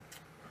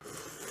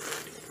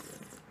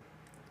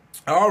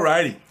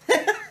Alrighty.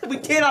 We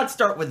cannot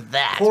start with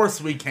that. Of course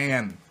we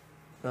can.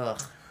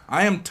 Ugh.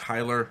 I am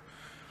Tyler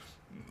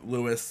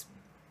Lewis,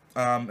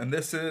 and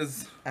this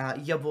is...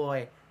 Your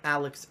boy,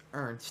 Alex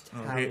Ernst.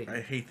 Oh, Howdy.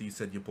 I hate that you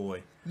said your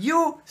boy.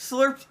 You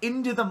slurped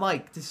into the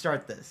mic to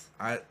start this.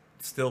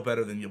 Still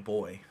better than your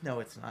boy.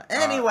 No, it's not.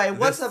 Anyway,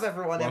 what's this- up,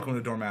 everyone?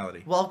 Welcome to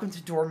Dormality. Welcome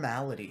to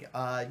Dormality,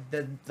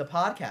 the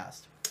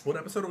podcast. What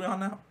episode are we on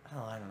now?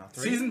 Oh, I don't know.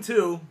 3? Season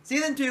 2.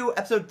 Season 2,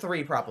 episode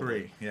 3,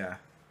 probably. 3, yeah.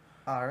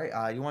 All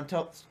right. You want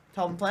to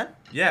tell them the plan?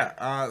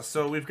 Yeah,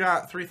 so we've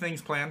got 3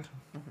 things planned.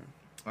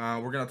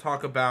 Mm-hmm. We're going to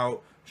talk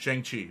about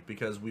Shang-Chi,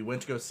 because we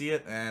went to go see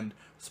it, and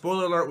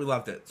spoiler alert, we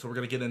loved it. So we're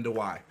going to get into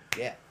why.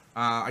 Yeah.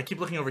 I keep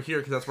looking over here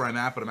because that's where I'm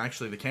at, but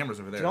the camera's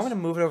over there. Do you want me to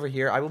move it over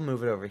here? I will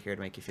move it over here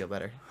to make you feel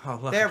better. Oh,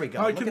 look. There we go.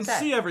 Oh, I Look can at that.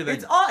 see everything.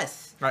 It's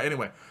us. All right,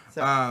 anyway.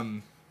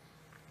 So-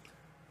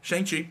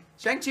 Shang-Chi.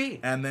 Shang-Chi.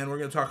 And then we're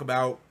going to talk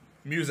about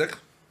music.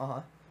 Uh-huh.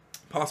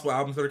 Possible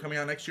albums that are coming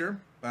out next year.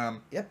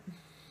 Yep.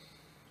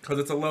 Because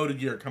it's a loaded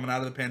year. Coming out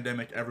of the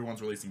pandemic,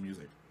 everyone's releasing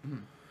music. Mm-hmm.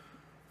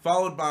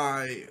 Followed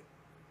by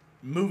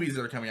movies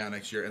that are coming out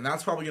next year. And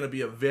that's probably going to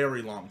be a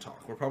very long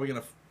talk. We're probably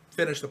going to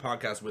finish the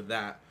podcast with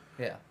that.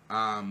 Yeah.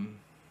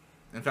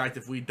 In fact,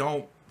 if we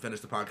don't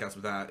finish the podcast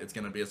with that, it's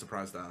going to be a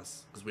surprise to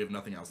us. Because we have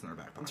nothing else in our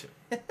back pocket.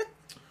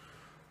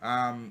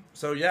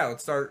 So yeah,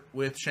 let's start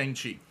with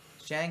Shang-Chi.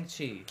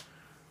 Shang-Chi.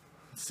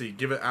 Let's see.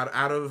 Give it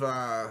out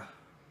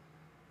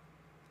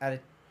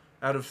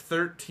of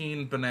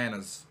 13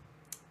 bananas,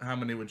 how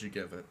many would you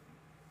give it?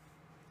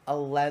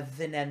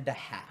 11 and a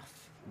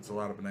half. It's a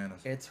lot of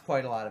bananas. It's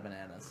quite a lot of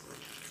bananas.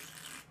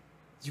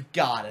 You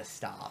gotta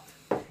stop.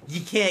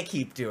 You can't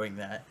keep doing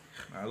that.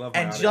 I love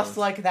And my just audios.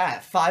 like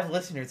that, 5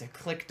 listeners have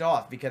clicked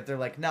off because they're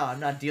like, no, I'm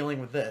not dealing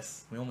with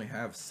this. We only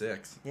have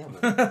 6. Yeah,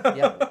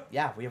 well,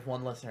 yeah, we have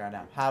 1 listener right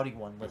now. Howdy,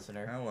 1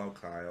 listener. Hello,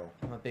 Kyle.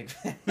 I'm a big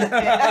fan.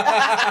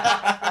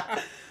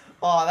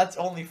 Oh, that's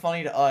only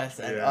funny to us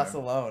and Yeah. us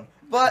alone.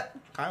 But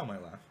Kyle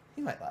might laugh.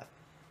 he might laugh.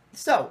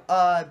 So,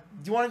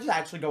 do you want to just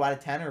actually go out of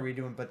 10, or are we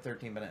doing but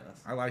 13 bananas?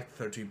 I like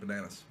 13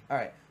 bananas. All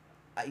right.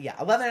 Yeah,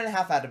 11 and a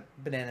half out of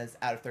bananas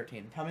out of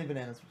 13. How many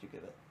bananas would you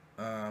give it?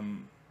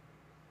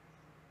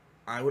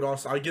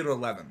 I'd give it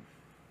 11.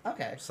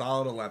 Okay.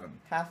 Solid 11.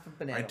 Half a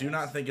banana. I do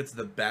not think it's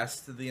the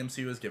best that the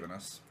MCU has given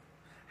us.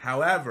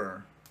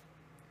 However,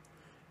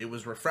 it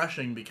was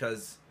refreshing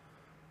because,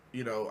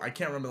 you know, I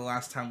can't remember the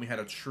last time we had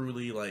a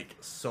truly, like,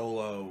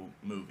 solo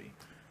movie.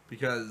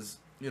 Because,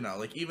 you know,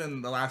 like,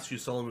 even the last few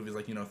solo movies,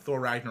 like, you know, Thor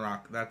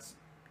Ragnarok, that's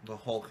the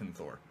Hulk and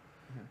Thor.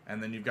 Mm-hmm.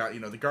 And then you've got, you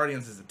know, the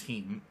Guardians as a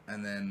team.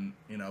 And then,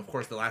 you know, of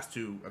course, the last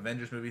 2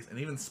 Avengers movies. And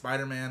even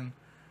Spider-Man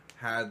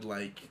had,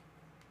 like,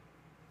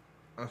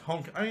 a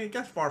home... I mean, I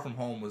guess Far From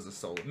Home was a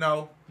solo.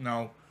 No.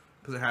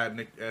 Because it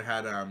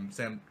had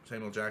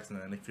Samuel Jackson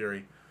and Nick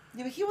Fury.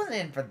 Yeah, but he wasn't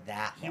in for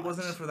that much. He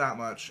wasn't in for that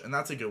much, and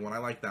that's a good one. I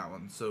like that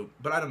one. So,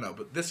 but I don't know.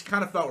 But this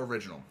kind of felt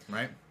original,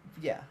 right?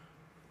 Yeah.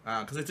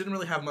 Because it didn't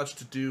really have much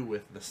to do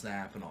with the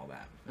snap and all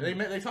that.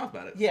 They talked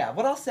about it. Yeah,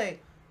 what I'll say,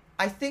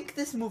 I think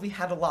this movie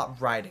had a lot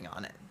riding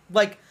on it.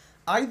 Like,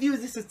 I view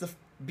this as the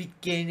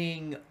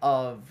beginning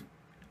of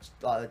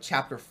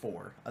Chapter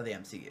 4 of the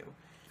MCU.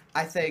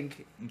 I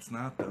think... It's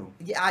not, though.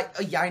 Yeah,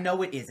 I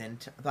know it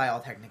isn't, by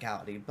all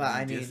technicality, but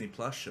I mean... Disney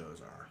Plus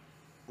shows are.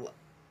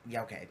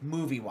 Yeah, okay,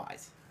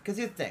 movie-wise. Because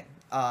here's the thing,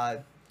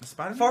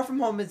 Spider-Man? Far From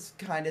Home is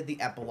kind of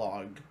the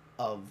epilogue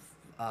of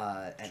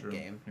Endgame.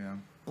 True. Yeah.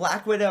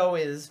 Black Widow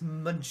is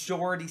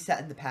majority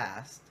set in the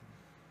past.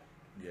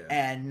 Yeah.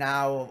 And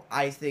now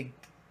I think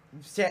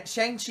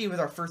Shang-Chi was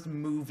our first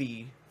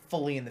movie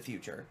fully in the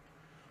future.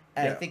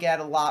 And Yeah. I think it had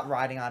a lot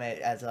riding on it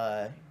as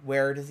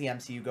where does the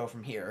MCU go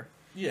from here?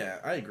 Yeah,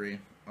 I agree.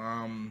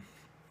 And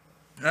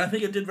I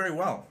think it did very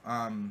well.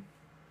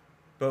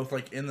 Both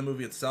like in the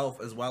movie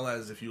itself, as well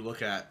as if you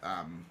look at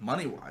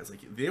money-wise.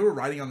 Like they were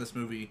writing on this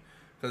movie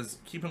because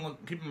keep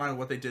in mind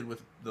what they did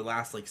with the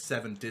last like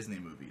 7 Disney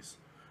movies.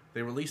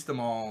 They released them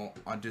all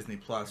on Disney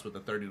Plus with a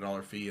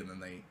 $30 fee, and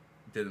then they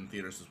did in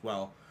theaters as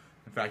well.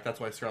 In fact, that's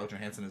why Scarlett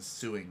Johansson is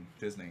suing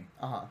Disney.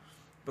 Uh-huh.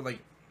 But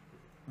like,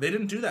 they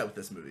didn't do that with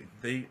this movie.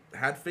 They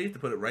had faith to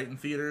put it right in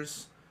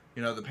theaters.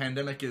 You know, the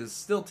pandemic is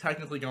still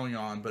technically going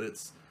on, but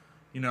it's,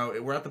 you know,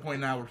 we're at the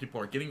point now where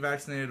people are getting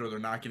vaccinated or they're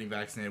not getting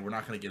vaccinated. We're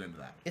not going to get into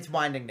that. It's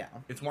winding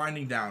down. It's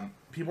winding down.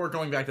 People are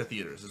going back to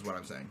theaters, is what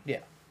I'm saying. Yeah.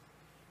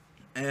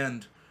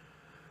 And,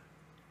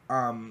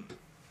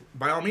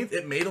 by all means,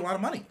 it made a lot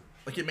of money.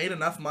 Like, it made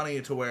enough money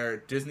to where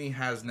Disney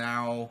has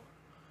now,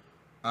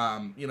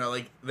 you know,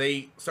 like,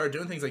 they started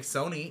doing things like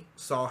Sony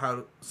saw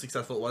how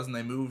successful it was,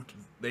 and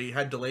they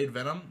had delayed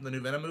Venom, the new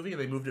Venom movie, and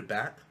they moved it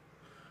back.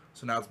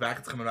 So now it's back.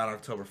 It's coming out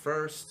October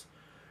 1st.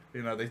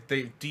 You know,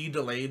 they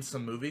de-delayed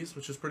some movies,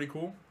 which is pretty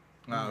cool.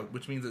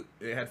 Which means that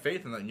it had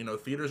faith in that, you know,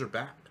 theaters are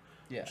back.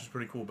 Yeah. Which is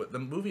pretty cool. But the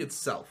movie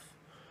itself,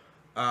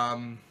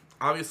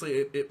 obviously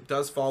it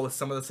does fall with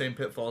some of the same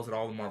pitfalls that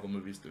all the Marvel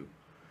movies do.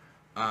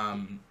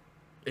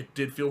 It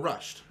did feel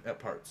rushed at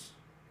parts.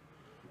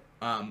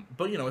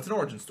 But, you know, it's an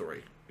origin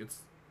story.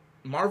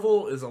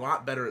 Marvel is a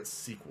lot better at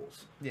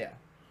sequels. Yeah.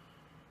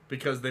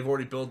 because they've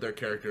already built their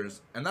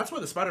characters, and that's why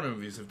the Spider-Man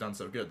movies have done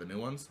so good, the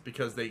new ones,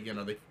 because they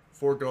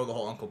forego the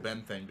whole Uncle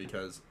Ben thing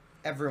because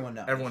Everyone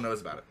knows. everyone knows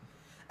about it.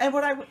 And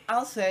what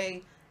I'll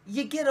say,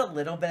 you get a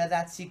little bit of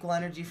that sequel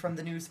energy from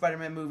the new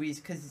Spider-Man movies,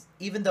 because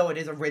even though it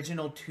is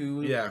original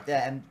to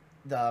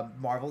the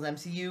Marvel's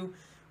MCU,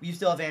 you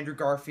still have Andrew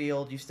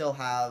Garfield, you still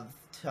have...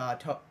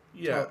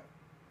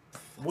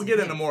 We'll get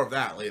into more of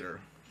that later,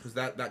 because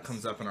that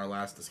comes up in our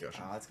last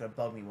discussion. Oh, it's going to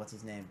bug me. What's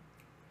his name?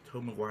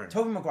 Tobey Maguire.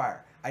 Tobey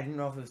Maguire. I didn't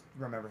know if it was...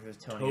 Remember if it was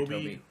Tony or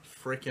Toby.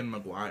 Frickin'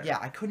 Maguire. Yeah,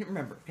 I couldn't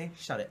remember. Okay,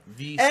 shut it.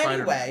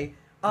 Spider-Man.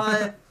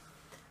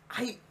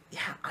 I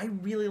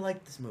really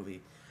like this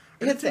movie.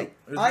 Here's the thing.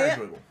 It was very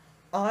enjoyable.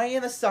 I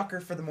am a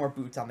sucker for the more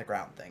boots on the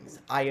ground things.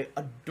 I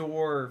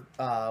adore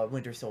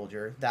Winter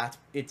Soldier.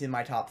 It's in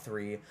my top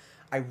 3.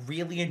 I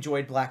really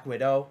enjoyed Black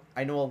Widow.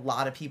 I know a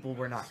lot of people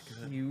were not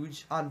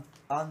huge on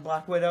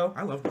Black Widow.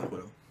 I love Black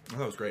Widow. I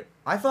thought it was great.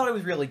 I thought it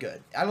was really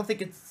good. I don't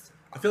think it's...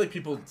 I feel like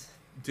people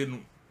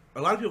didn't...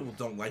 A lot of people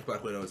don't like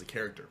Black Widow as a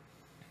character.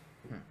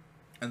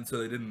 And so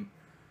they didn't...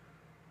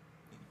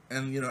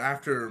 And,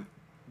 after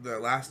the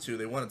last 2,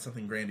 they wanted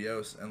something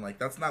grandiose. And,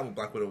 that's not what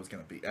Black Widow was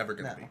going to be, ever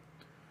going to be.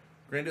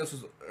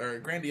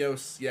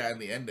 Grandiose, yeah, in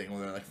the ending,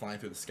 where they're, flying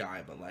through the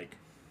sky. But,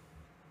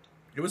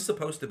 it was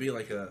supposed to be,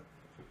 a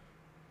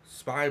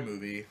spy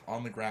movie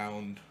on the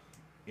ground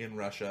in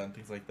Russia and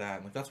things like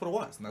that. And, that's what it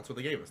was. And that's what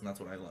they gave us. And that's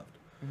what I loved.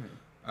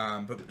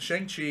 But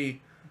Shang-Chi,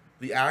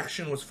 the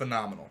action was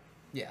phenomenal.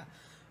 Yeah.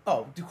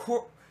 Oh,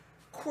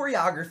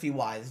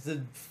 choreography-wise,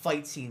 the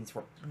fight scenes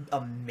were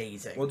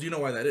amazing. Well, do you know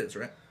why that is,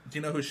 right? Do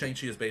you know who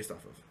Shang-Chi is based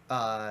off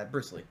of?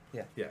 Bruce Lee.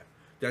 Yeah. Yeah.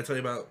 Did I tell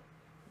you about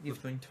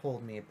You've the thing?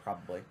 told me,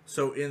 probably.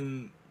 So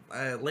in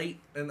early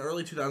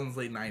 2000s,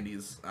 late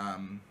 90s,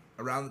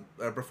 around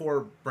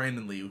before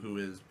Brandon Lee, who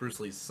is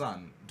Bruce Lee's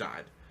son,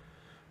 died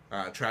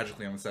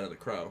tragically on the set of The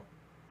Crow,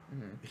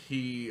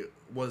 he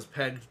was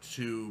pegged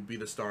to be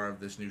the star of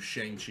this new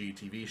Shang-Chi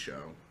TV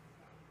show.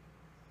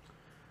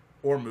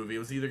 Or movie. It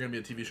was either going to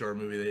be a TV show or a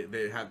movie.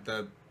 They had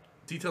the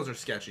details are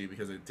sketchy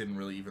because it didn't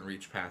really even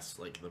reach past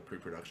the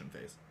pre-production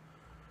phase.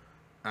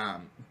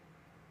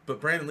 But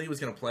Brandon Lee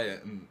was going to play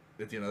it, and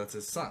that's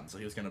his son, so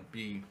he was going to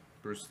be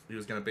Bruce. He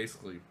was going to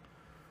basically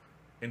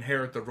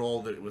inherit the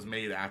role that it was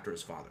made after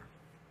his father.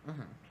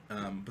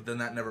 But then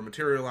that never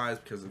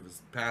materialized because of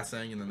his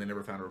passing, and then they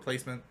never found a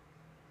replacement.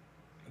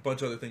 A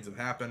bunch of other things have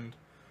happened,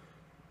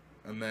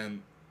 and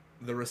then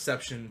the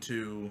reception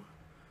to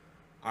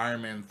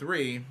Iron Man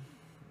 3.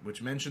 Which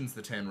mentions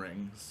the 10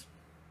 rings,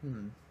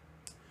 and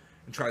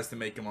tries to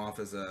make him off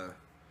as an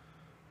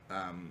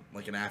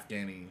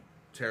Afghani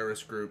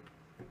terrorist group,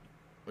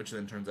 which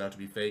then turns out to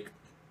be fake.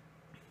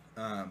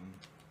 And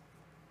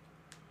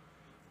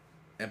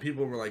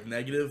people were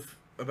negative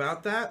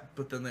about that,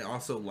 but then they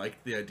also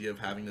liked the idea of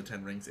having the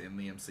 10 rings in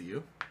the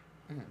MCU.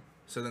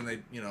 So then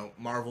they,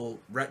 Marvel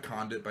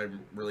retconned it by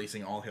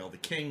releasing All Hail the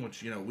King,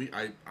 which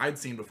I'd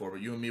seen before, but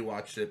you and me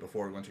watched it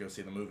before we went to go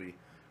see the movie.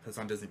 It's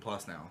on Disney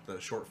Plus now.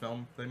 The short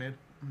film they made,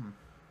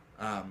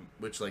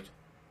 which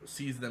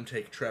sees them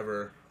take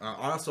Trevor.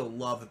 I also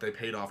love that they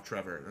paid off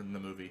Trevor in the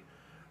movie.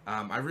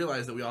 I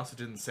realized that we also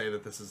didn't say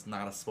that this is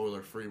not a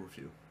spoiler-free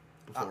review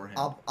beforehand.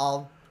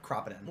 I'll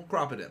crop it in. We'll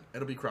crop it in.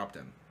 It'll be cropped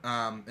in.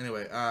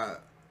 Anyway,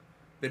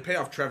 they pay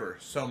off Trevor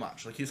so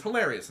much. He's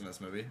hilarious in this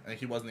movie. I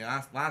think he was in the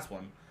last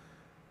one,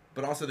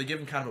 but also they give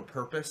him kind of a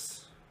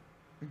purpose.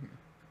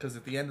 Because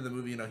at the end of the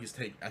movie,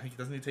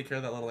 doesn't he take care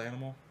of that little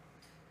animal?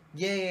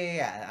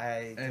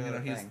 Yeah.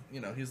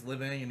 He's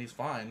living and he's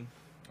fine.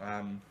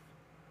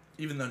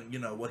 Even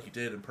though what he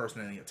did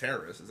impersonating a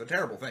terrorist is a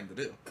terrible thing to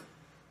do.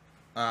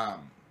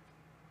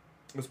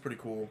 It was pretty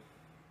cool.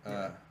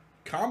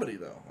 Comedy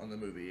though on the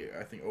movie,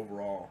 I think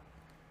overall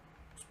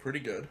was pretty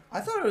good.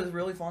 I thought it was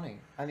really funny.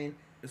 I mean,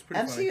 it's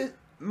pretty funny.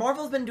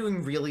 Marvel's been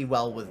doing really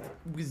well with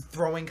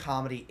throwing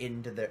comedy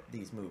into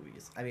these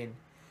movies. I mean,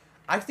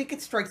 I think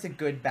it strikes a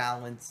good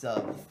balance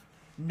of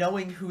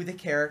knowing who the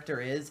character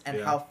is and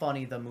how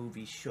funny the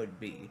movie should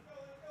be.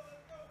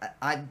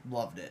 I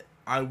loved it.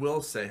 I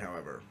will say,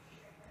 however,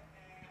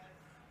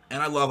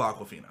 and I love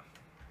Awkwafina.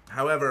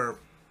 However,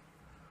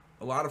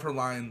 a lot of her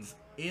lines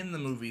in the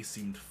movie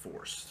seemed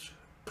forced.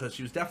 Because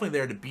she was definitely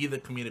there to be the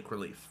comedic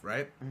relief,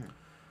 right?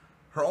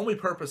 Her only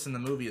purpose in the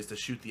movie is to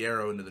shoot the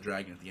arrow into the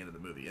dragon at the end of the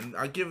movie. And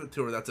I give it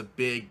to her, that's a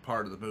big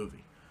part of the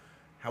movie.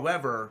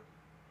 However,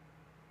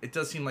 it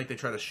does seem like they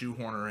try to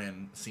shoehorn her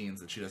in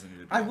scenes that she doesn't need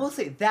to be. I will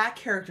say that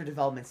character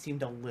development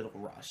seemed a little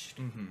rushed.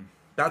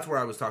 That's where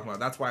I was talking about.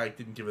 That's why I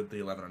didn't give it the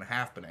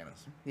 11.5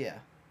 bananas. Yeah.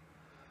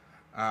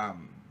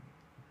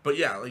 But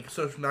yeah,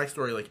 so from my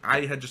story,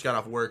 I had just got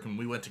off work and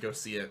we went to go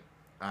see it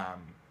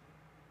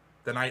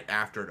the night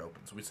after it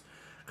opens.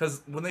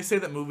 Because when they say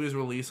that movies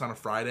release on a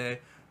Friday,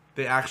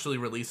 they actually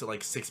release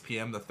at 6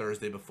 p.m. the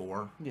Thursday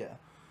before. Yeah.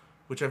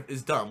 Which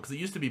is dumb, because it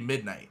used to be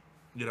midnight.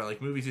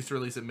 Movies used to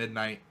release at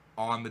midnight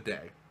on the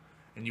day,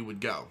 and you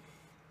would go.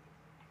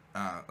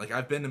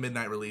 I've been to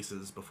midnight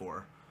releases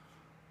before.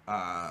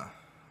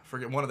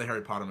 Forget one of the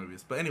Harry Potter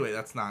movies. But anyway,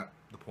 that's not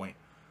the point.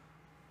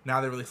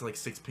 Now they release at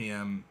 6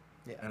 p.m.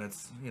 Yeah. And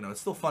it's, you know, it's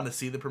still fun to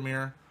see the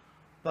premiere,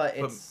 but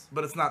it's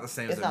not the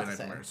same as it's the not midnight the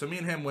same. premiere. So me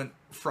and him went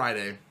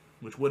Friday,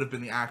 which would have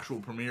been the actual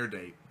premiere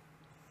date.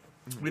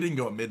 We didn't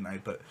go at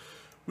midnight, but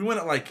we went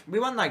at like we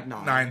went like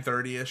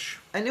 9:30ish.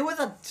 And it was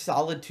a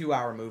solid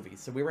 2-hour movie,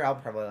 so we were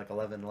out probably like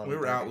 11. We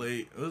were out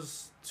late. It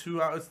was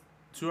 2 hours,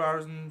 2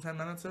 hours and 10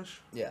 minutes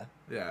ish. Yeah.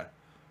 Yeah.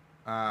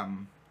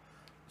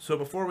 So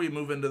before we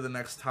move into the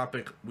next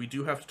topic, we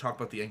do have to talk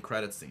about the end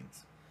credit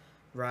scenes.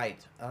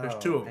 Right. There's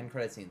 2 of them. End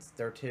credit scenes.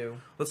 There are 2.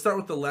 Let's start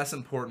with the less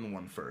important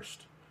one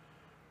first,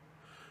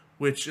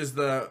 which is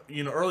the,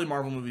 you know, early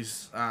Marvel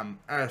movies.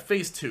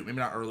 Phase 2, maybe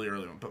not early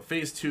one, but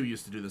Phase 2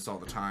 used to do this all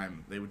the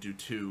time. They would do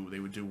 2. They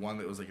would do one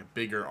that was like a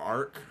bigger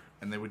arc,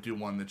 and they would do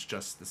one that's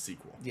just the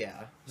sequel.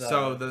 Yeah.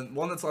 So the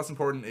one that's less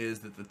important is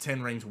that the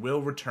 10 Rings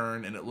will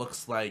return, and it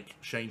looks like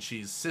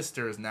Shang-Chi's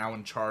sister is now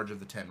in charge of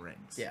the 10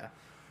 Rings. Yeah.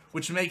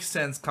 Which makes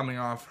sense coming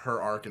off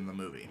her arc in the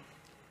movie.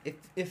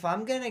 If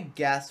I'm gonna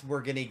guess,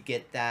 we're gonna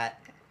get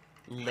that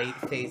late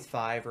Phase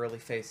 5, early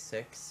Phase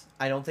 6.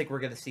 I don't think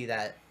we're gonna see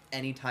that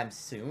anytime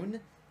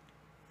soon.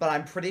 But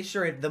I'm pretty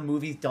sure the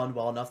movie's done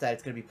well enough that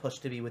it's gonna be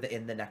pushed to be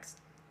within the next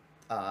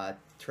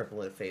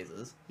triplet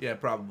phases. Yeah,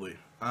 probably.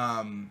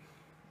 And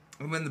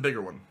then the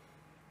bigger one.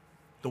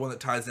 The one that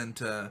ties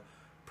into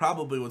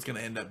probably what's going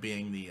to end up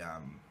being the...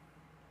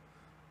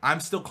 I'm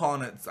still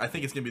calling it... I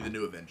think it's going to be the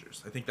New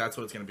Avengers. I think that's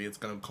what it's going to be. It's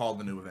going to be called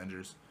the New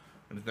Avengers.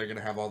 And they're going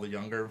to have all the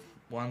younger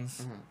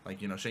ones. Mm-hmm.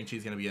 Like, you know,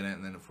 Shang-Chi's going to be in it.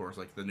 And then, of course,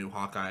 like, the new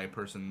Hawkeye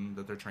person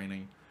that they're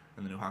training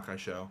in the new Hawkeye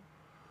show.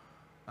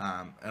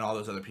 And all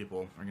those other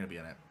people are going to be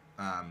in it.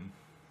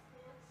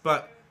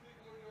 But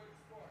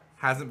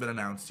hasn't been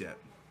announced yet.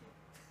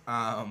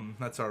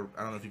 That's our...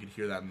 I don't know if you could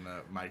hear that in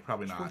the mic.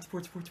 Probably not.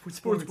 Sports.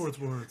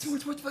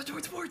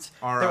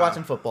 Our, They're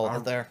watching football our,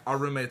 out there. Our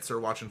roommates are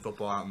watching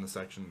football out in the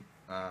section.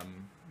 Where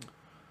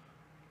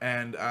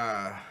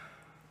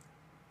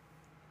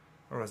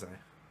was I?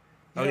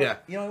 Yeah.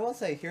 You know, I will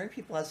say, hearing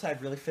people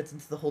outside really fits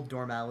into the whole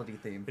normality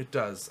theme. It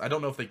does. I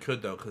don't know if they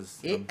could, though, because...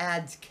 It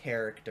adds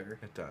character.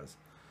 It does.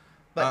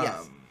 But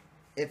yes,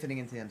 it fitting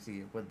into the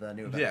MCU with the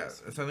New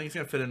Avengers. Yeah, so I think it's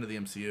going to fit into the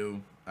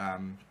MCU.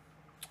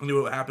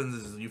 What happens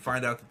is you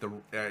find out that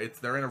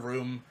they're in a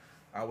room,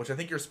 which I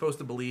think you're supposed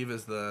to believe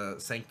is the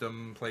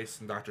Sanctum place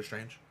in Doctor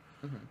Strange.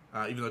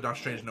 Mm-hmm. Even though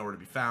Doctor Strange is nowhere to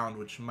be found,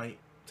 which might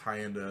tie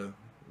into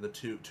the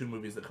two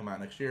movies that come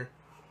out next year.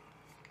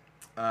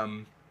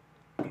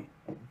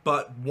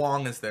 But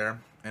Wong is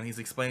there, and he's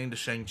explaining to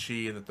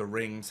Shang-Chi that the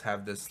rings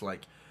have this,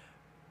 like,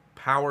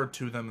 power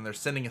to them, and they're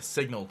sending a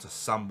signal to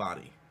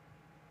somebody.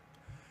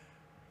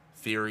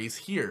 Theories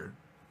here.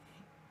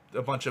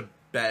 A bunch of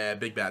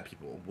big bad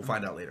people. We'll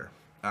find out later.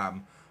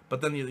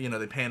 But then, you know,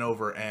 they pan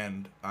over,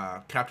 and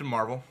Captain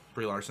Marvel,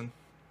 Brie Larson,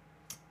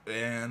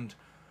 and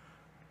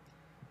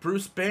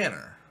Bruce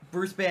Banner.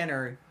 Bruce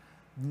Banner,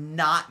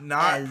 not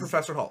as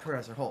Professor Hulk.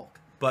 Professor Hulk.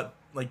 But,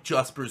 like,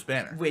 just Bruce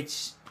Banner.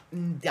 Which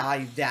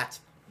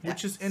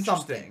is interesting.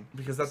 something.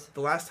 Because that's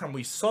the last time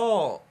we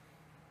saw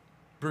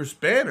Bruce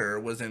Banner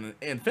was in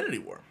Infinity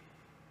War.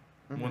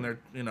 Mm-hmm. When they're,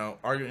 you know,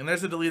 arguing. And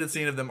there's a deleted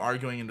scene of them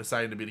arguing and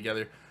deciding to be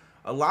together.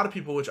 A lot of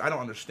people, which I don't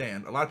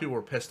understand, a lot of people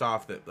were pissed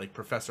off that, like,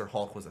 Professor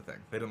Hulk was a thing.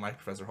 They didn't like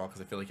Professor Hulk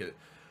because I feel like it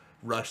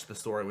rushed the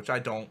story, which I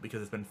don't,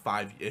 because it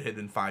had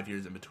been 5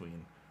 years in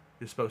between.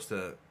 You're supposed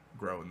to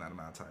grow in that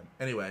amount of time.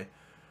 Anyway,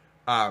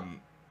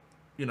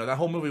 you know, that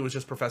whole movie was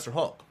just Professor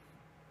Hulk.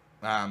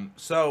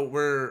 So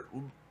we're,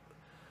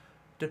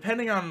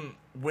 depending on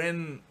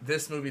when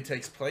this movie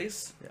takes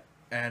place,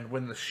 and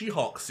when the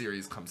She-Hulk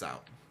series comes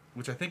out,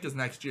 which I think is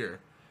next year,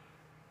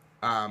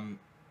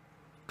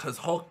 because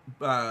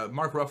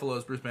Mark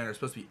Ruffalo's Bruce Banner is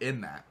supposed to be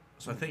in that.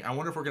 So I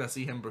wonder if we're going to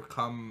see him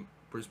become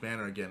Bruce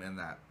Banner again in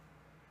that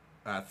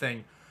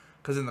thing.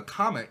 Because in the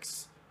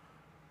comics,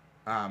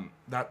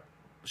 that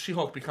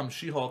She-Hulk becomes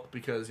She-Hulk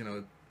because, you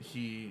know,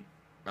 he,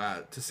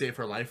 to save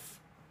her life,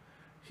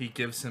 he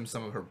gives him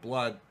some of her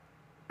blood,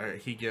 or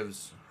he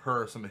gives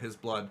her some of his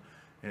blood,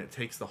 and it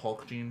takes the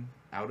Hulk gene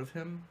out of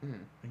him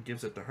and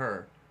gives it to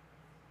her.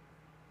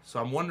 So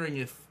I'm wondering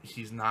if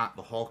he's not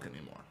the Hulk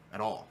anymore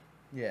at all.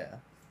 Yeah.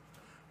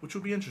 Which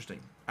would be interesting.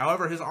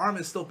 However, his arm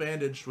is still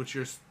bandaged, which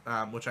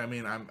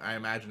I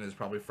imagine is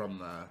probably from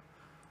the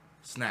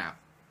snap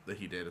that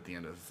he did at the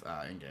end of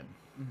Endgame.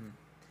 Mm-hmm.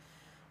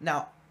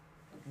 Now,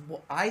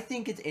 I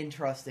think it's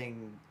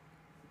interesting.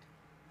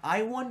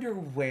 I wonder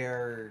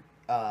where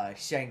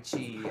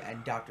Shang-Chi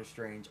and Doctor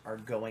Strange are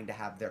going to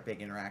have their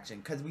big interaction,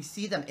 because we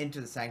see them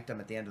enter the Sanctum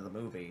at the end of the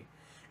movie,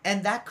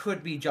 and that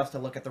could be just to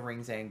look at the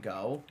rings and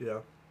go. Yeah.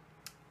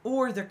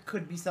 Or there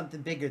could be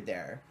something bigger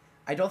there.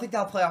 I don't think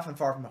that'll play off in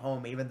Far From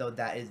Home, even though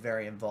that is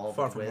very involved.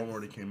 Far From Home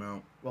already came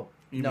out. Well,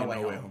 No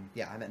Way Home.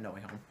 Yeah, I meant No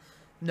Way Home.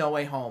 No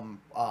Way Home.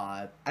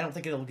 I don't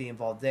think it'll be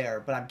involved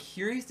there, but I'm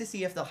curious to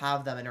see if they'll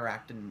have them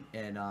interact in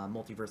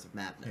Multiverse of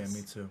Madness.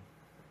 Yeah, me too.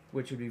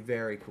 Which would be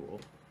very cool.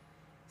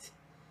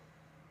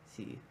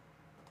 See,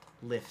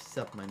 lifts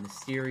up my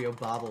Mysterio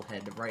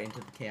bobblehead right into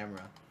the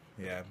camera.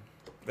 Yeah,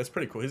 that's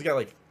pretty cool. He's got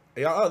like,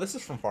 oh, this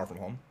is from Far From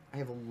Home. I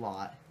have a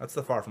lot. That's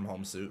the Far From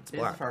Home suit. It's It is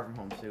black. a Far From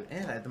Home suit,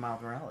 and I have the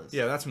Miles Morales.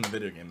 Yeah, that's from the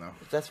video game though.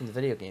 That's from the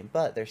video game,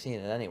 but they're seeing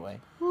it anyway.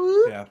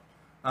 Yeah.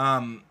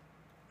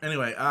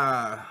 Anyway,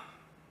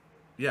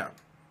 yeah,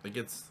 like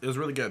it was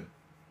really good.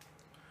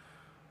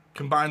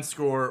 Combined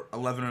score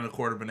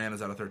 11.25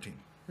 bananas out of 13.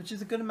 Which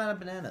is a good amount of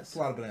bananas. It's a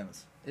lot of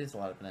bananas. It is a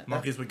lot of bananas.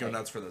 Monkeys would go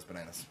nuts for those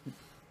bananas.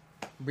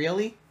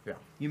 Really? Yeah.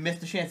 You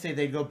missed the chance to say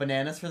they'd go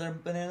bananas for their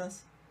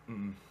bananas?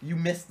 Mm-mm. You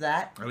missed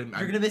that? I didn't.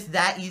 You're gonna miss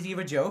that easy of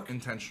a joke?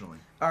 Intentionally.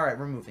 Alright,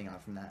 we're moving on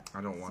from that.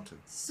 I don't want to.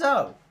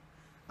 So,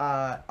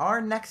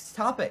 our next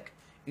topic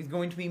is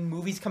going to be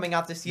movies coming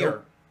out this year.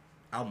 Nope.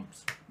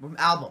 Albums.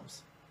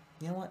 Albums.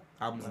 You know what?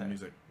 Albums and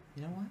music.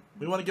 You know what?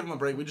 We want to give them a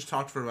break. We just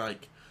talked for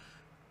like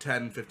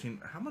 10,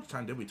 15... How much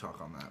time did we talk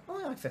on that?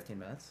 Only like 15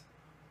 minutes.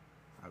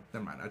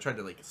 Never mind. I tried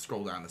to like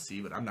scroll down to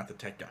see, but I'm not the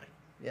tech guy.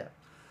 Yeah.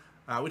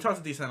 We talked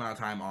a decent amount of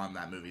time on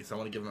that movie, so I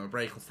want to give them a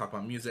break. Let's talk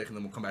about music, and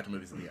then we'll come back to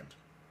movies at the end.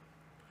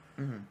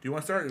 Mm-hmm. Do you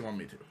want to start, or do you want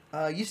me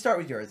to? You start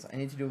with yours. I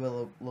need to do a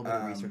little bit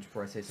of research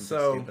before I say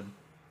something stupid.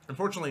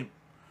 Unfortunately,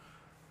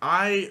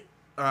 I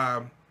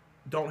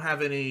don't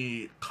have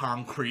any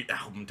concrete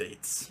album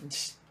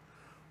dates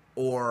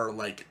or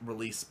like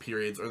release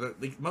periods, or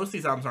most of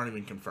these albums aren't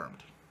even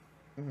confirmed.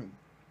 Mm-hmm.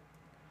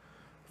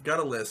 I've got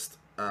a list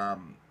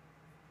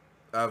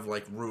of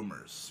like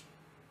rumors.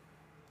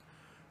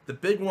 The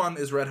big one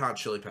is Red Hot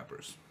Chili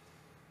Peppers.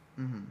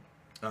 Mm-hmm.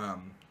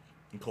 And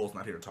Cole's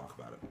not here to talk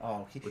about it.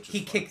 Oh,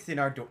 he kicks in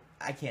our door.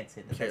 I can't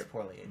say that. That's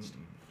poorly aged.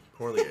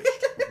 Poorly aged.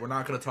 We're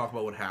not going to talk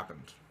about what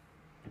happened.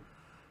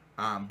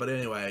 But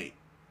anyway,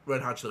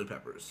 Red Hot Chili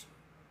Peppers.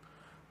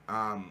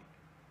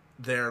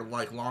 Their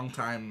like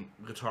longtime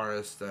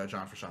guitarist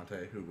John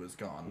Frusciante, who was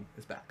gone,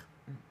 is back.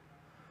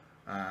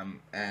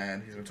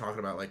 And he's been talking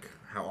about like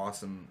how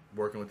awesome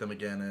working with them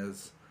again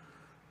is.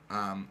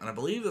 And I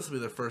believe this will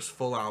be their first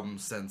full album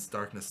since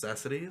Dark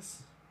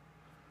Necessities,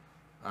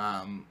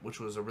 which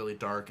was a really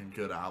dark and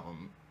good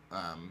album.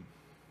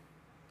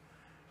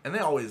 And they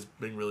always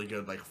bring really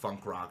good like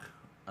funk rock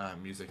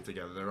music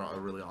together. They're a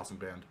really awesome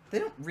band. They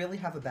don't really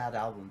have a bad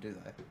album, do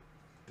they?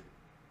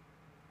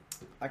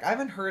 Like, I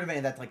haven't heard of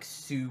any that's like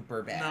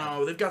super bad.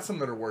 No, they've got some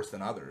that are worse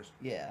than others.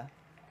 Yeah.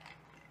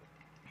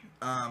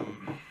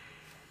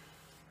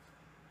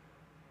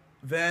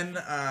 Then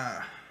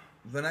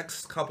the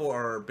next couple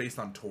are based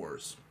on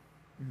tours.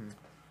 Mm-hmm.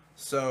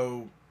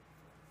 So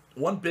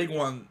one big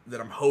one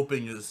that I'm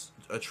hoping is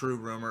a true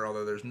rumor,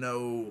 although there's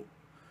no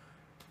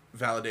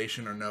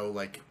validation or no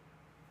like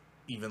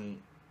even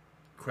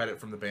credit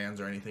from the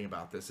bands or anything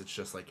about this. It's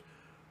just like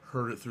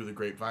heard it through the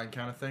grapevine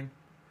kind of thing.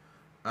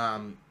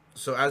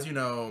 So as you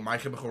know, My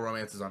Chemical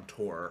Romance is on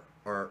tour,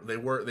 or they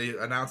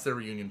announced their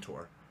reunion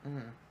tour,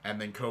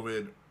 and then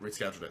COVID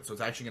rescheduled it. So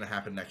it's actually going to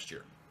happen next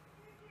year.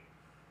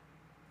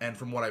 And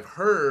from what I've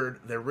heard,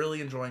 they're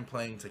really enjoying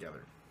playing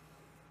together.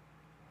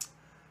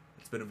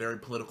 It's been a very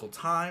political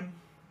time.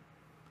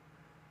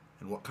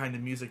 And what kind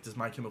of music does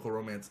My Chemical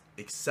Romance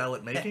excel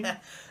at making?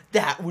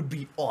 That would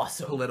be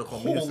awesome. Political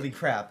Holy music.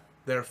 crap.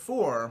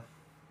 Therefore,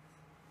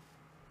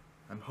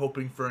 I'm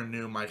hoping for a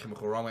new My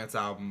Chemical Romance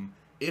album,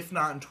 if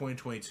not in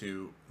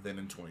 2022, then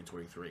in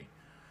 2023.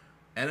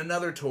 And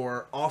another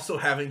tour, also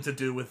having to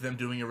do with them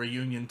doing a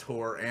reunion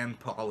tour and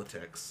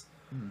politics.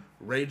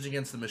 Rage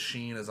Against the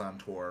Machine is on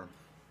tour.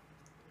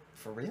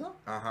 For real?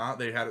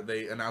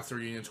 They announced the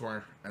reunion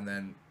tour and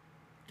then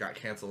got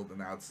canceled, and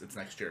now it's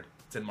next year.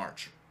 It's in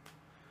March.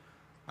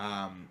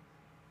 And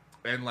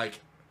like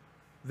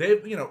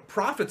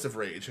Prophets of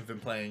Rage have been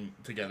playing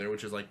together,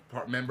 which is like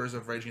members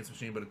of Rage Against the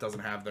Machine, but it doesn't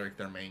have their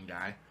main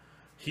guy.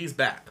 He's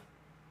back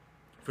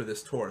for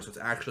this tour, so it's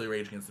actually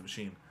Rage Against the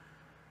Machine.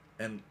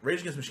 And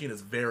Rage Against the Machine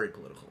is very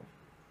political.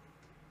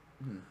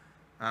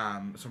 So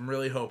I'm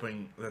really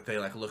hoping that they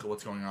like look at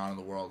what's going on in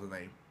the world and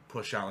they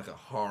push out like a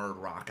hard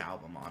rock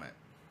album on it.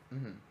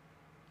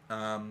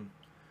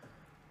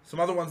 Some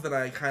other ones that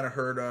I kind of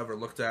heard of or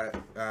looked at,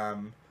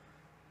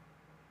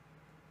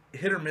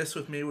 hit or miss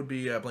with me would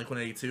be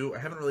Blink-182. I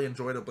haven't really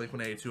enjoyed a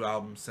Blink-182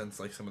 album since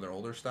like some of their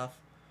older stuff.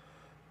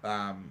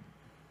 In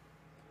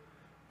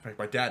fact,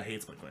 my dad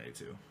hates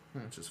Blink-182,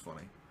 which is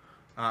funny.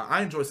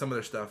 I enjoy some of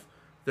their stuff.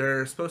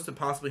 They're supposed to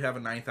possibly have a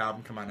 9th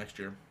album come out next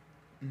year,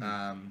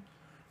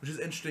 which is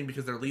interesting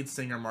because their lead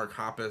singer Mark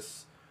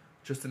Hoppus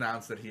just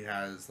announced that he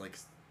has like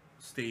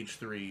stage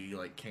 3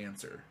 like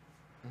cancer,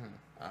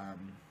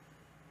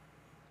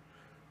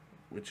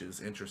 which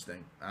is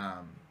interesting.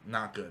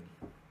 Not good.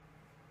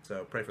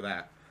 So pray for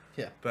that.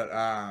 Yeah. But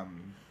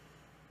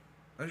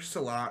there's just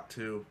a lot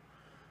too.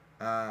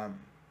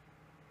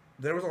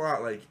 There was a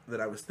lot like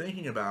that I was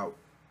thinking about.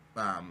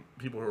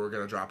 People who were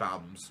gonna drop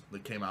albums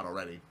that came out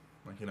already.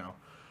 Like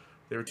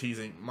they were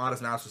teasing.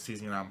 Modest Mouse was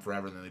teasing an album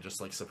forever, and then they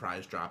just like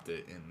surprise dropped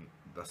it in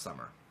the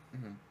summer.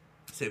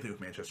 Same thing with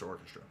Manchester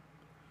Orchestra.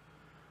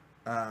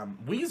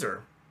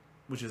 Weezer,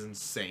 which is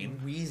insane.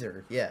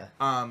 Weezer, yeah.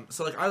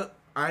 So like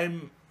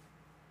I'm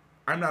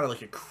not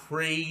like a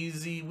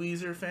crazy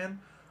Weezer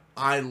fan.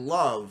 I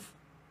love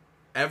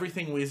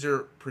everything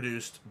Weezer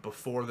produced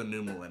before the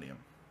new millennium.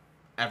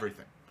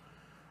 Everything.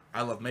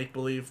 I love Make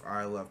Believe.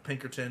 I love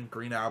Pinkerton,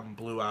 Green Album,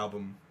 Blue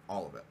Album,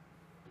 all of it.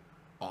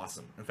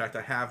 Awesome. In fact,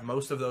 I have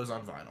most of those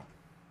on vinyl.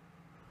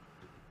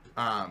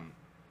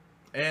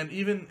 And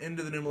even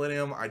into the new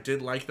millennium, I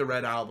did like the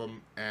Red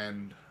Album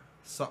and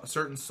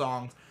certain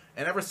songs.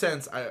 And ever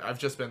since, I've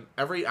just been...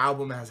 Every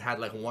album has had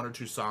like one or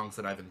two songs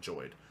that I've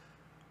enjoyed.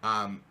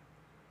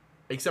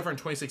 Except for in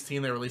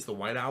 2016, they released the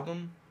White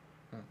Album.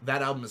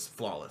 That album is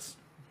flawless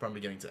from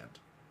beginning to end.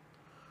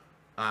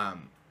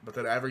 But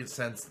then ever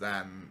since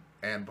then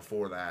and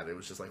before that, it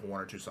was just like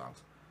one or two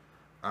songs.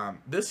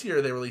 This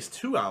year, they released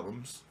two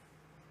albums.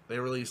 They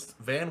released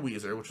Van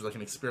Weezer, which was like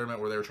an experiment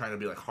where they were trying to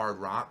be like hard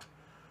rock.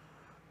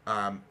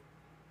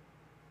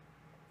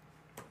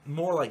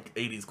 More like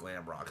 80s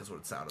glam rock is what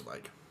it sounded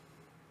like.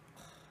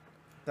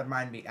 That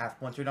reminded me,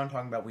 once we're done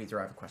talking about Weezer,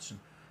 I have a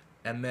question.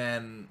 And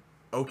then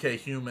OK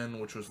Human,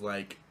 which was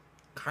like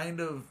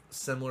kind of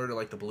similar to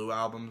like the Blue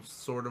Album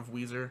sort of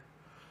Weezer.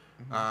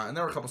 Mm-hmm. And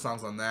there were a couple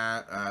songs on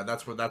that.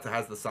 That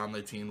has the song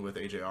they teamed with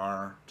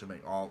AJR to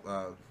make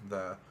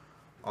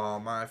all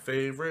my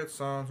favorite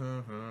songs.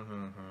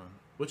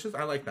 Which is,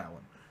 I like that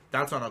one.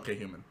 That's on OK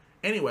Human.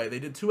 Anyway, they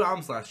did two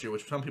albums last year,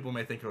 which some people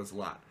may think was a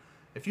lot.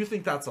 If you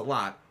think that's a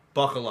lot,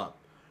 buckle up.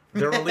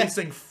 They're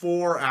releasing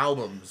 4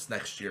 albums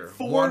next year.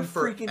 4 one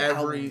for freaking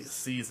every albums,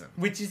 season.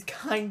 Which is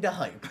kind of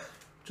hype.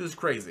 Which is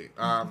crazy.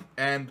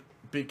 And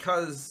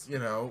because,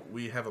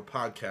 we have a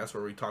podcast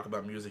where we talk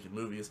about music and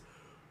movies,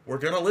 we're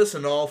going to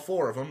listen to all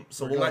 4 of them,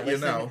 so we'll let you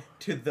know.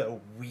 To the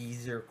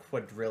Weezer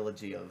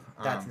quadrilogy of...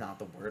 That's not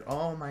the word.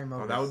 Oh, my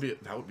Amogus. Oh,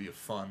 that would be a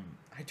fun...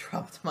 I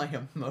dropped my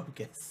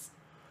Amogus.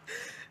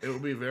 It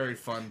would be very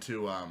fun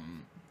to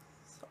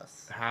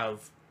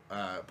have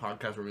a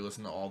podcast where we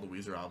listen to all the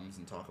Weezer albums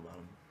and talk about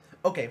them.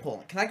 Okay, hold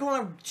on. Can I go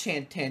on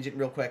a tangent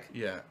real quick?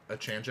 Yeah, a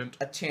tangent.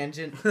 A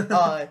tangent.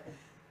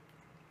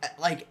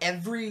 Like,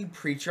 every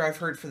preacher I've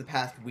heard for the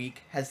past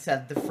week has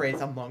said the phrase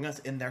Among Us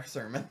in their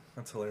sermon.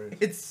 That's hilarious.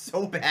 It's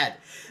so bad.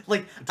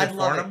 Like, Did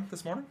Farnham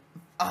this morning?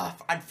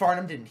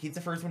 Farnham didn't. He's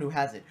the first one who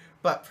has it.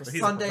 But for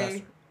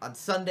Sunday, on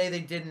Sunday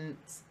they didn't.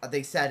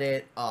 They said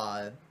it.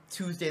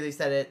 Tuesday they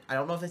said it. I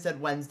don't know if they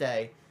said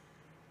Wednesday.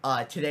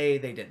 Today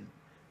they didn't.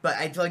 But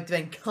I've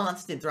been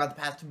constant throughout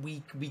the past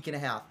week and a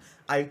half.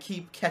 I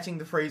keep catching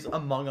the phrase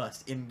Among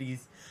Us in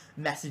these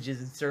messages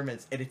and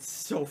sermons, and it's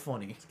so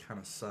funny. It's kind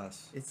of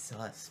sus. It's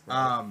sus.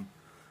 Bro.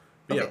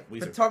 But okay, yeah, Weezer.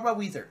 But talk about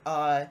Weezer.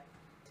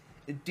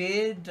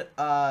 Did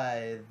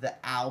the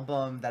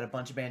album that a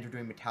bunch of bands were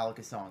doing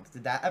Metallica songs,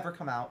 did that ever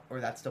come out,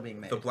 or that's still being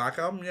made? The Black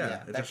Album?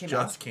 Yeah, it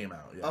just came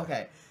out. Yeah.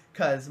 Okay,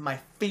 because my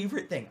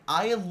favorite thing,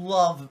 I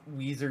love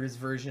Weezer's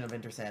version of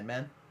Enter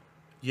Sandman.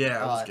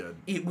 Yeah, it was good.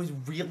 It was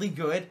really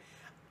good.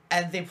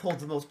 And they pulled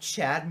the most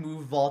Chad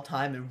move of all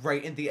time, and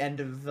right at the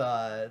end of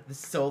the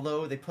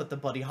solo, they put the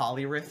Buddy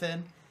Holly riff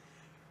in,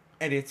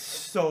 and it's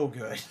so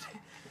good.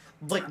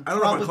 Like, I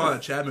don't know if I call it a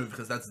Chad move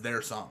because that's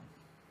their song.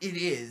 It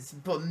is,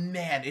 but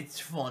man, it's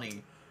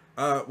funny.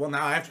 Well,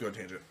 now I have to go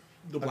tangent.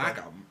 The Black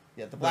Album.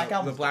 Yeah, the Black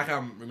Album. The Black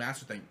Album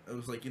remastered thing. It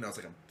was like, it's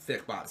like a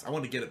thick box. I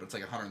wanted to get it, but it's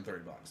like $130. Yeah.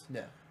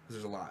 Because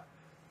there's a lot.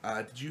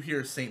 Did you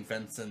hear St.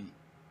 Vincent,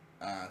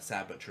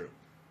 Sad But True?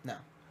 No.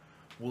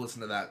 We'll listen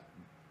to that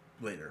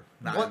later,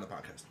 not in the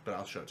podcast, but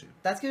I'll show it to you.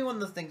 That's gonna be one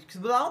of those things.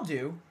 Because what I'll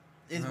do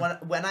is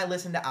when I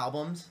listen to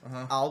albums,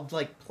 I'll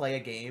like play a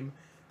game,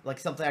 like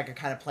something I can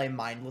kind of play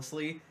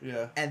mindlessly.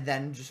 Yeah. And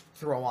then just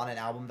throw on an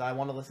album that I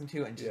want to listen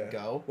to and just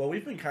go. Well,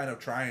 we've been kind of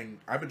trying.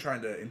 I've been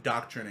trying to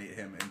indoctrinate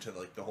him into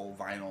like the whole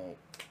vinyl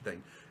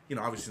thing.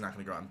 Obviously he's not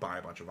going to go out and buy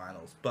a bunch of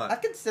vinyls, but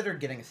I've considered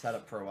getting a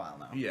setup for a while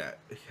now. Yeah.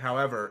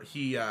 However,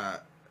 he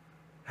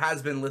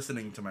has been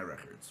listening to my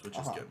records, which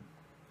is good.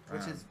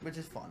 Which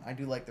is fun. I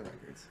do like the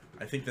records.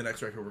 I think the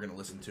next record we're going to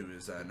listen to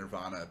is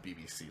Nirvana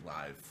BBC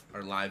Live,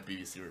 or live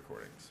BBC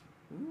recordings.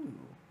 Ooh.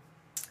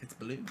 It's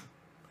blue.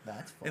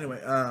 That's fun.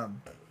 Anyway,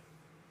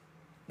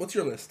 what's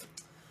your list?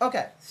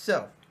 Okay,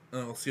 so.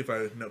 We'll see if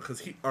I know,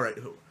 because alright,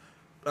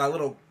 a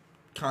little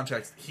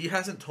context. He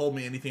hasn't told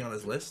me anything on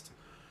his list,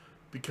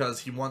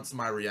 because he wants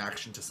my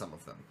reaction to some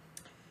of them.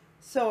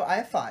 So, I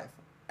have 5.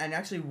 And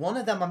actually, one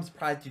of them I'm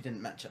surprised you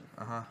didn't mention.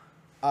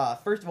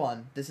 First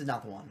one, this is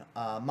not the one.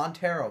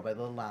 Montero by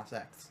Lil Nas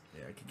X.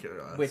 Yeah, I could care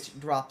less. Which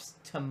drops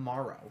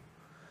tomorrow.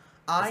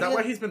 Is that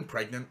why he's been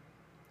pregnant?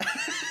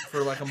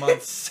 For like a month?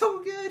 It's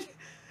so good.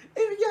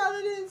 Yeah,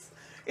 it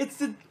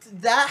is.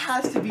 That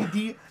has to be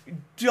the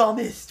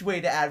dumbest way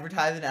to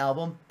advertise an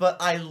album, but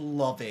I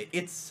love it.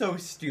 It's so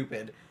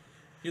stupid.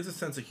 He has a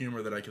sense of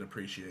humor that I can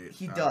appreciate.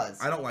 He does.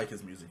 I don't like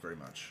his music very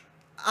much.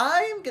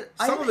 I'm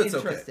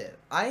interested.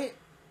 Okay.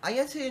 I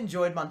actually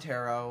enjoyed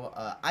Montero.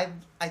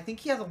 I think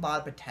he has a lot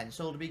of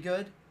potential to be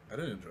good. I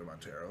didn't enjoy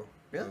Montero.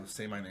 Really? The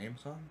Say My Name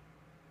song?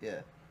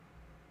 Yeah.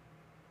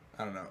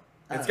 I don't know.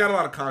 It's got a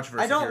lot of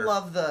controversy. I don't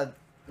love the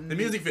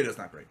music video's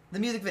not great. The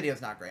music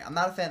video's not great. I'm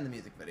not a fan of the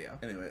music video.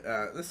 Anyway,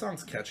 this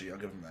song's catchy. I'll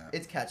give him that.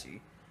 It's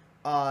catchy.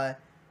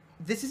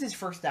 This is his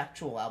first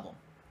actual album.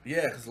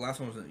 Yeah, because the last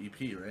one was an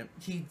EP, right?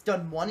 He's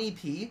done one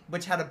EP,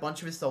 which had a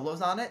bunch of his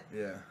solos on it.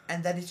 Yeah.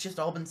 And then it's just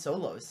all been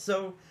solos.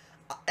 So,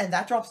 and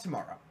that drops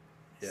tomorrow.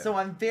 Yeah. So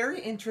I'm very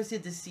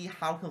interested to see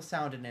how he'll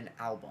sound in an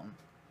album.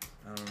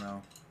 I don't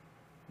know.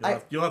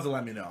 You'll have to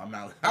let me know. I'm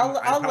not. I'll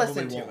I probably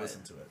listen to won't it.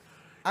 listen to it.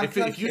 I'm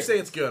If you say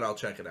it's good, I'll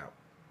check it out.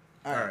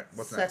 All right.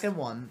 What's next? Second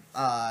one,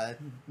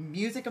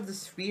 Music of the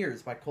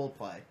Spheres by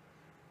Coldplay.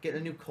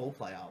 Getting a new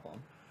Coldplay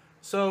album.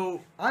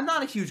 So I'm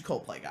not a huge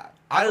Coldplay guy.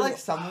 I like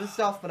some of the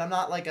stuff, but I'm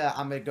not like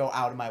I'm gonna go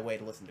out of my way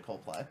to listen to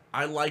Coldplay.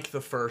 I like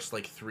the first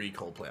like 3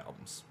 Coldplay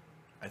albums.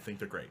 I think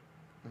they're great.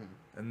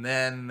 And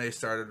then they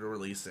started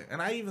releasing,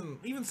 and I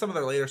even some of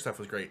their later stuff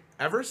was great.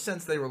 Ever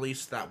since they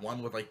released that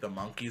one with like the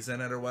monkeys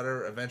in it or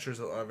whatever, Adventure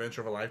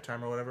of a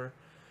Lifetime or whatever.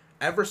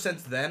 Ever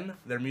since then,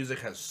 their music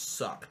has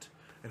sucked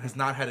and has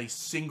not had a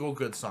single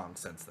good song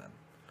since then.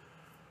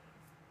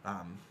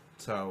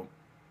 So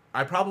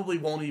I probably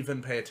won't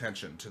even pay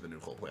attention to the new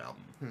Coldplay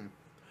album.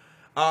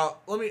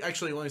 Let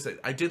me say,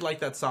 I did like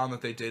that song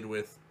that they did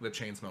with the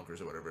Chainsmokers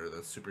or whatever,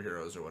 the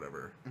Superheroes or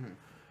whatever.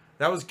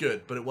 That was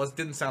good, but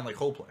didn't sound like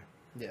Coldplay.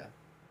 Yeah.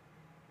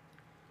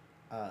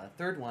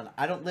 Third one,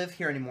 I Don't Live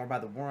Here Anymore by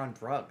The War on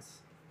Drugs,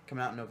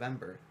 coming out in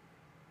November.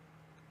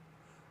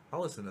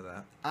 I'll listen to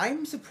that.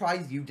 I'm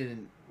surprised you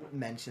didn't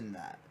mention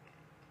that.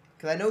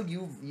 Because I know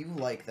you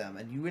like them,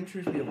 and you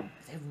introduced me to...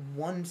 They have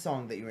one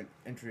song that you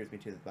introduced me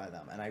to by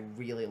them, and I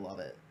really love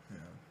it.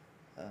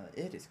 Yeah.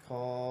 It is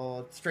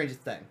called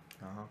Strangest Thing.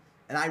 Uh-huh.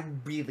 And I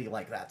really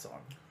like that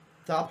song.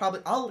 So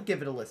I'll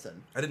give it a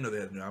listen. I didn't know they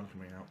had a new album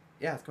coming out.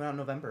 Yeah, it's coming out in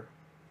November.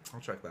 I'll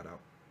check that out.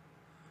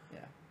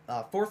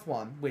 Yeah. Fourth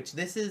one, which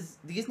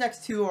these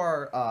next two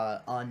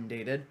are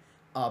undated.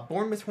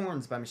 Born with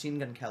Horns by Machine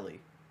Gun Kelly.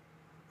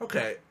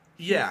 Okay.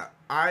 Yeah.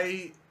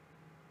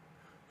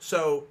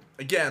 So,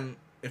 again,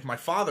 if my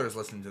father is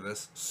listening to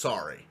this,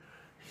 sorry.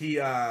 He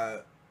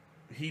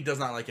does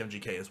not like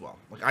MGK as well.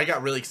 Like, I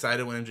got really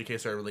excited when MGK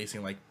started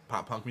releasing, like,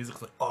 pop punk music.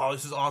 It's like, oh,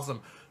 this is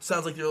awesome.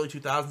 Sounds like the early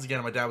 2000s again.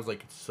 And my dad was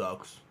like, it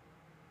sucks.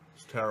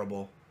 It's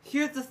terrible.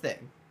 Here's the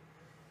thing.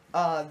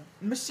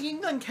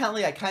 Machine Gun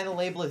Kelly I kind of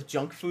label as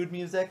junk food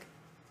music.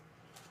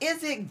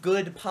 Is it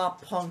good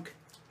pop punk?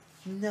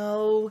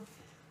 No.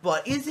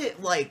 But is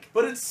it like...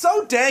 But it's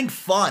so dang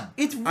fun.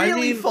 It's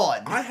really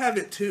fun. I have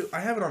it too.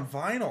 I have it on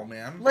vinyl,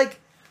 man. Like,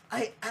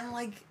 I'm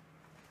like...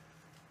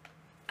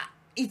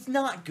 It's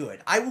not good.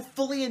 I will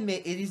fully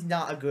admit it is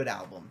not a good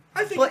album.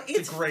 I think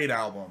it's a great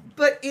album.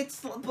 But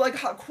it's, like,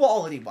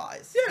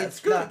 quality-wise. Yeah, it's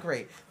good. not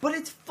great. But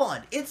it's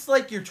fun. It's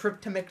like your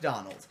trip to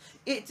McDonald's.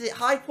 It's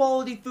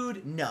high-quality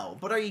food? No.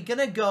 But are you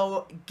gonna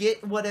go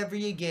get whatever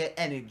you get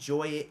and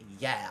enjoy it?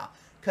 Yeah.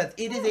 Because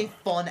it is a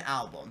fun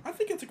album. I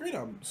think it's a great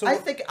album. So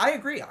I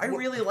agree. I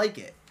really like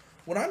it.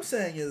 What I'm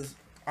saying is,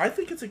 I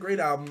think it's a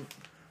great album.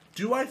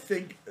 Do I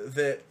think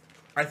that...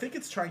 I think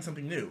it's trying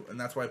something new, and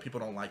that's why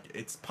people don't like it.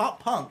 It's pop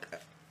punk,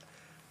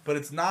 but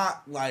it's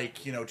not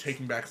like, you know,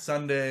 Taking Back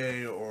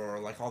Sunday or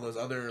like all those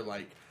other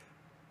like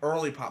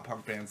early pop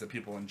punk bands that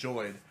people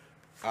enjoyed.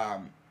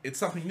 It's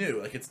something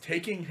new. Like, it's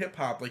taking hip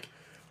hop. Like,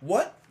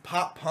 what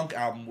pop punk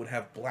album would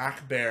have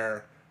Black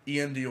Bear,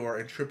 Ian Dior,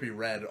 and Trippie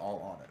Redd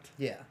all on it?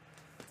 Yeah.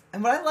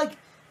 And what I like,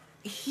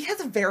 he has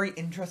a very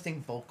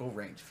interesting vocal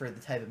range for the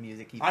type of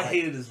music he plays. I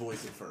hated his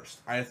voice at first.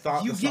 I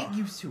thought you get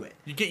used to it.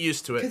 You get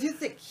used to it.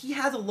 Because he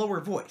has a lower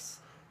voice.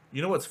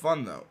 You know what's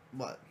fun though?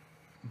 What?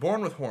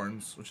 Born with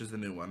Horns, which is the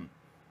new one,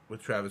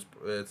 with Travis.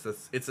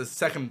 It's a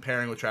second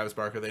pairing with Travis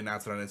Barker. They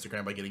announced it on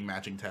Instagram by getting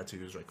matching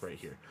tattoos like right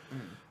here.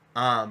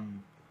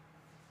 And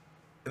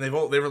they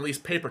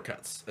released Paper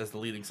Cuts as the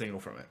leading single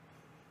from it.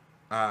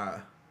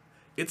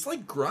 It's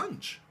like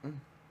grunge.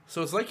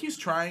 So it's like he's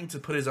trying to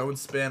put his own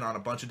spin on a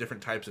bunch of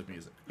different types of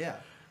music. Yeah.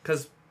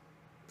 Because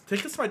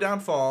Tickets to My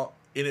Downfall,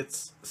 in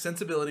its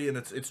sensibility and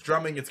its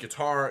drumming, its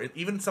guitar,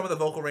 even some of the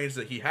vocal range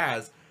that he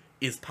has,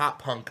 is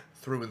pop punk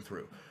through and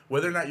through.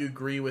 Whether or not you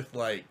agree with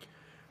like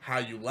how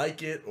you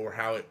like it or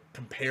how it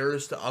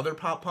compares to other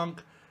pop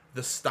punk,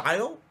 the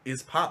style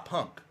is pop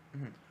punk.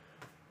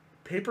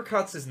 Paper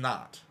Cuts is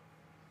not.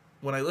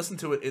 When I listen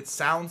to it, it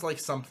sounds like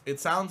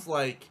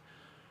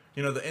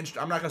you know,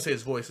 I'm not gonna say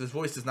his voice. His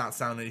voice does not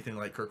sound anything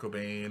like Kurt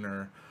Cobain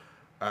or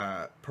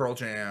Pearl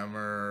Jam,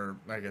 or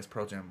I guess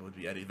Pearl Jam would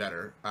be Eddie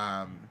Vedder,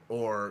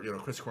 or you know,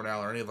 Chris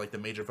Cornell, or any of like the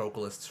major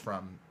vocalists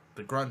from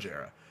the grunge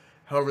era.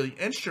 However, the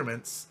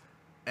instruments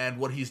and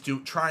what he's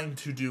trying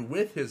to do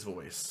with his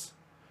voice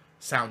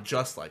sound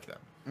just like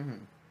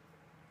them.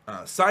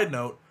 Side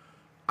note: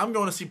 I'm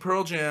going to see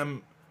Pearl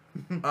Jam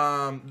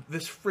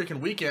this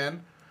freaking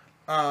weekend.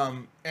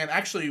 And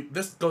actually,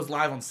 this goes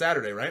live on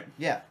Saturday, right?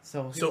 Yeah.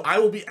 So I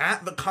will be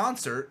at the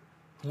concert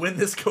when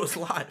this goes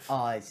live.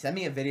 Send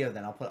me a video,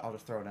 then I'll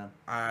just throw it in.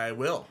 I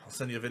will. I'll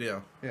send you a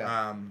video.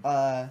 Yeah.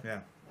 Yeah.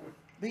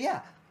 But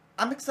yeah,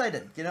 I'm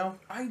excited. You know,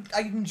 I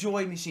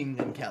enjoy Machine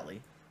Gun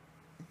Kelly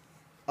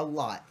a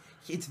lot.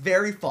 It's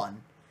very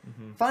fun.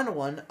 Final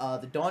one.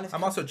 The Dawn is.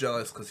 I'm also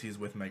jealous because he's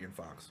with Megan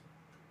Fox.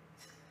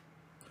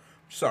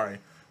 Sorry,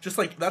 just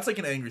like that's like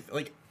an angry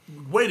like.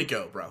 Way to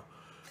go, bro.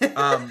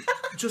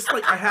 Just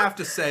like I have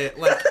to say it,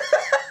 like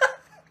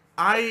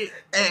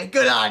hey,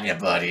 good on you,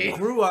 buddy.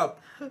 Grew up,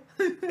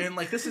 and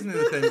like this isn't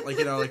the thing, like,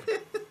 you know, like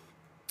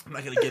I'm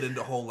not gonna get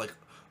into whole like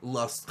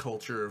lust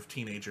culture of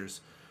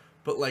teenagers.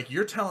 But like,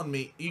 you're telling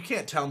me, you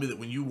can't tell me that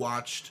when you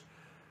watched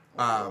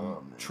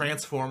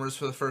Transformers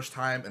for the first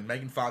time and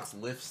Megan Fox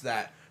lifts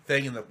that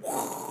thing and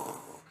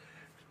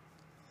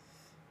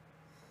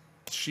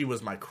she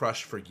was my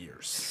crush for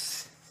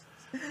years.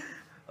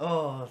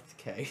 Oh,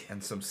 okay.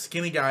 And some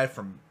skinny guy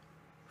from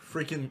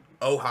freaking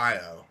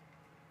Ohio.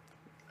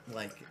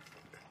 Like,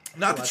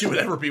 not that she would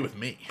ever be with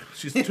me.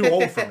 She's too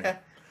old for me.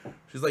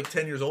 She's like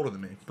 10 years older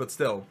than me, but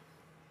still.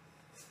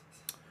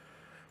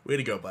 Way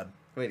to go, bud.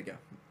 Way to go.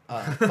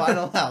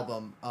 Final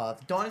album, The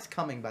Dawn is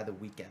Coming by The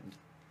Weeknd.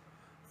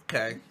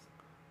 Okay.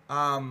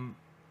 I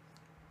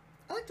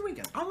like The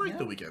Weeknd. I like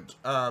The Weeknd.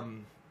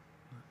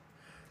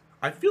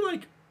 I feel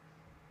like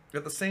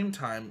at the same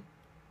time,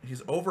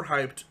 he's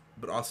overhyped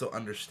but also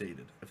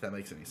understated, if that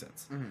makes any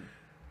sense. Mm-hmm.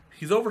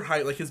 He's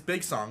overhyped, like his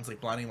big songs like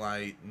Blinding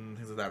Light and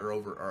things like that are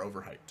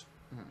overhyped.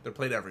 Mm-hmm. They're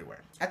played everywhere.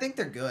 I think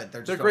they're good.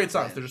 They're great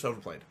songs, they're just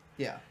overplayed.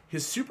 Yeah.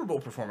 His Super Bowl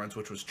performance,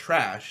 which was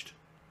trashed,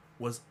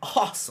 was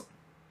awesome.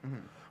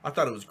 Mm-hmm. I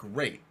thought it was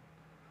great.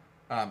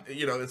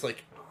 You know, it's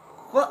like...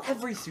 Well,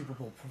 every Super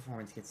Bowl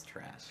performance gets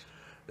trashed.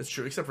 It's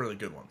true, except for the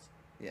good ones.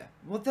 Yeah.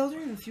 Well, those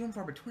are even few and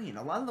far between.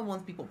 A lot of the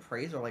ones people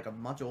praise are like a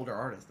much older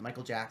artist. The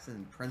Michael Jackson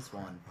and Prince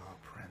one. Oh,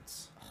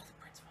 Prince. Oh, the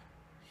Prince one.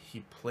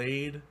 He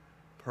played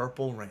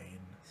Purple Rain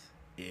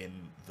in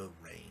the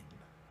rain.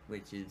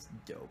 Which is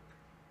dope.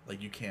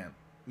 Like, you can't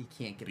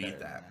get beat better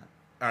that. than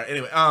All right,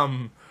 anyway,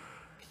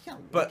 he got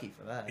lucky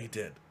for that. He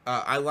did.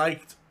 I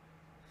liked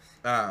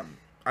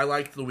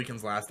The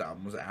Weeknd's last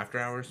album. Was it After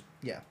Hours?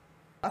 Yeah.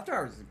 After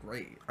Hours is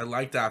great. I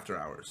liked After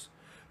Hours.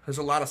 There's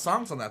a lot of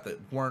songs on that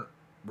weren't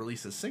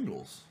released as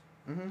singles.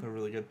 Mm-hmm. They're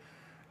really good.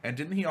 And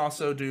didn't he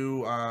also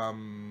do,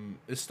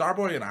 is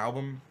Starboy an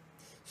album?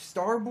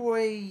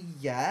 Starboy,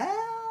 yeah?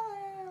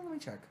 Let me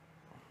check.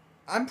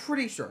 I'm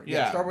pretty sure.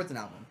 Yeah, Starboy's an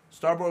album.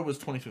 Starboy was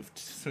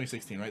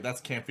 2016, right?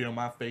 That's Can't Feel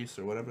My Face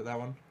or whatever, that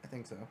one? I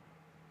think so.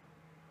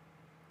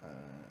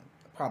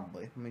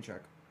 Probably. Let me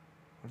check.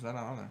 Or is that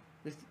not on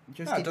there?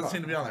 Just no, it doesn't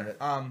seem to be on there.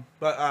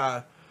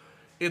 But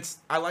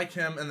I like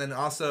him, and then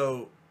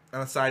also,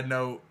 on a side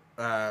note,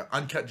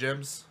 Uncut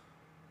Gems,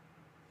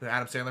 the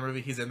Adam Sandler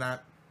movie, he's in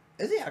that.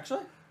 Is he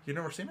actually? You've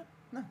never seen it?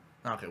 No.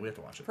 Okay, we have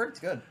to watch it. I've heard it's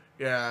good.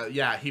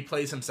 Yeah, he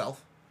plays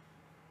himself.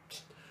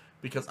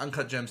 Because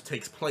Uncut Gems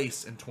takes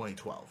place in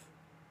 2012.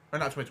 Or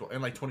not 2012,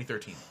 in like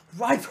 2013.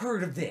 I've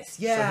heard of this,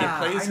 yeah.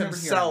 So he plays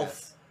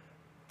himself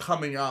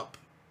coming up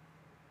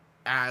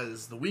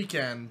as The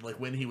Weeknd, like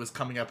when he was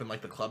coming up in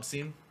like the club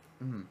scene.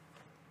 Mm-hmm.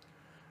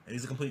 And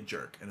he's a complete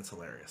jerk, and it's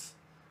hilarious.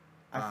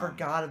 I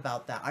forgot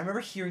about that. I remember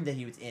hearing that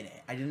he was in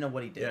it. I didn't know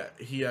what he did.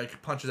 Yeah, he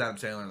punches Adam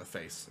Sandler in the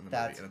face in the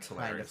movie, and it's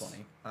hilarious. That's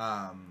kind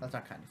of funny. That's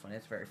not kind of funny.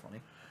 It's very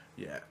funny.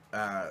 Yeah.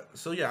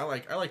 So yeah,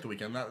 I like The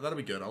Weeknd. That'll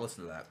be good. I'll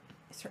listen to that.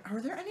 Are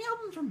there any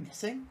albums we're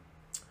missing?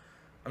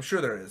 I'm sure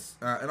there is.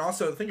 And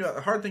also,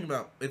 the hard thing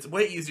about it's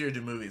way easier to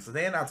do movies. So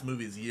they announce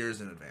movies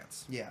years in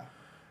advance. Yeah.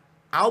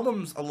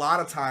 Albums, a lot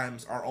of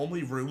times, are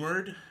only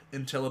rumored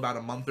until about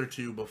a month or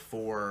two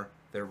before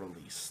they're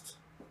released.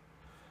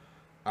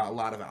 A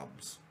lot of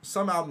albums.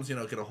 Some albums,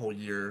 get a whole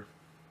year.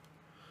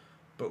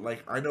 But,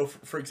 like, I know,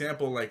 for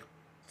example, like,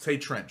 say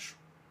Trench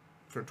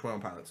for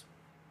 21 Pilots.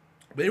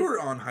 They were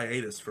on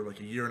hiatus for, like,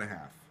 a year and a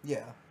half.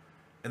 Yeah.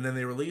 And then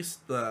they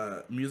released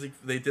the music.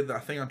 They did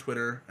that thing on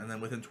Twitter, and then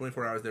within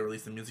 24 hours, they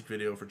released the music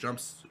video for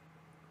Jumpsuit.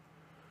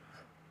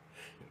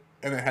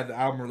 And they had the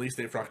album release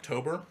date for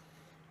October.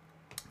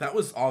 That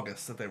was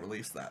August that they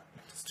released that.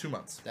 It's 2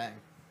 months. Dang.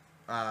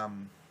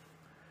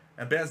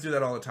 And bands do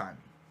that all the time.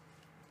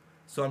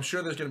 So I'm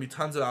sure there's going to be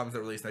tons of albums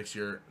that release next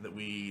year that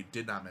we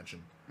did not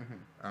mention.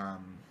 Mm-hmm.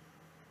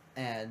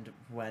 And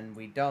when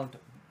we don't,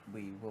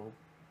 we'll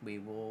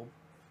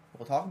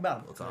talk about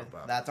them. We'll talk about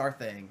them. That's our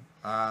thing.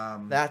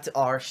 That's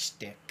our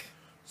shtick.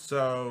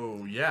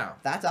 So, yeah.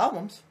 That's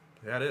albums.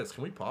 Yeah, it is.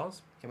 Can we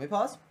pause? Can we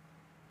pause?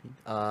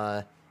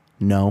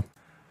 No.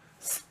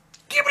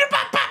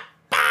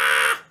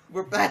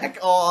 We're back.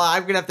 Oh,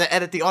 I'm going to have to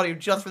edit the audio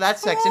just for that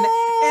section.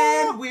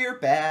 And we're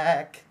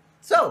back.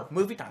 So,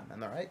 movie time,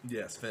 am I right?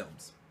 Yes,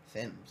 films.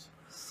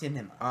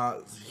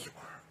 Cinema.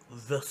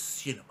 The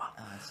cinema.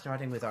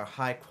 Starting with our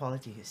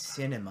high-quality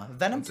cinema.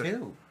 Venom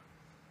 2.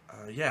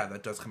 Yeah,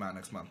 that does come out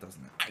next month,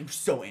 doesn't it? I'm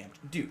so amped.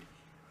 Dude,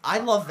 I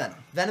love Venom.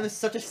 Venom is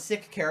such a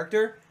sick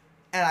character,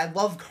 and I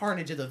love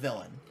Carnage as a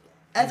villain.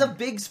 As a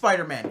big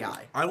Spider-Man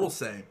guy. I will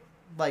say,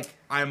 like,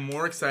 I'm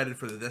more excited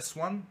for this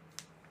one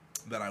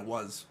than I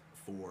was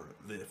for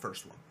the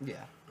first one.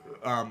 Yeah.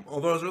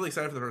 Although I was really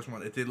excited for the first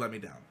one, it did let me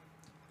down.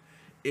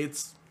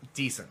 It's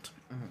decent.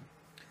 Mm-hmm.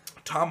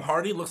 Tom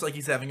Hardy looks like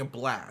he's having a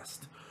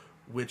blast,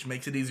 which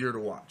makes it easier to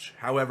watch.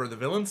 However, the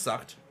villain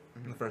sucked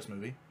in the first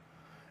movie,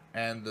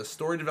 and the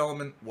story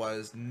development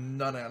was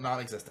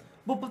non-existent.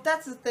 But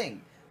that's the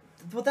thing.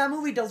 What that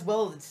movie does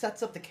well is it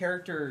sets up the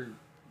character,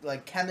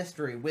 like,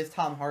 chemistry with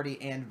Tom Hardy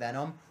and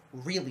Venom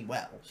really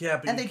well.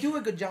 Yeah, but they do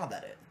a good job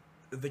at it.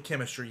 The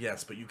chemistry,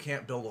 yes, but you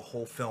can't build a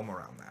whole film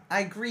around that. I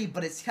agree,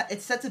 but it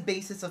sets a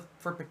basis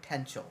for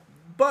potential.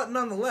 But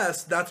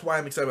nonetheless, that's why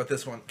I'm excited about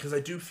this one, because I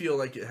do feel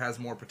like it has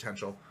more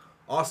potential.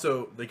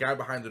 Also, the guy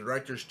behind the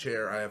director's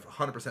chair, I have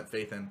 100%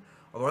 faith in.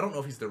 Although I don't know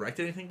if he's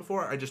directed anything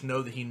before, I just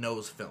know that he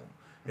knows film.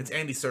 It's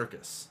Andy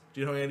Serkis. Do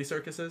you know who Andy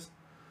Serkis is?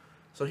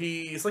 So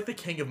he's like the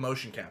king of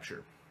motion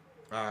capture.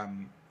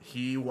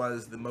 He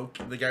was the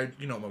guy,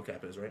 you know what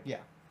mocap is, right? Yeah.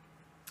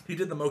 He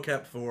did the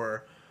mocap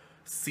for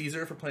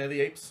Caesar for Planet of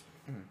the Apes.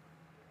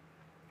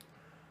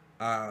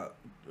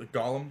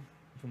 Gollum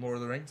from Lord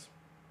of the Rings.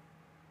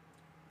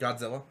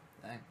 Godzilla.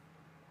 Dang.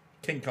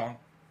 King Kong.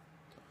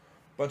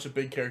 Bunch of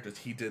big characters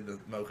he did the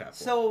mocap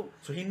for.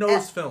 So he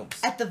knows films.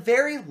 At the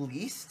very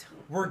least,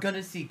 we're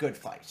gonna see good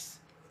fights.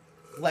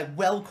 Like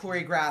well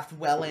choreographed,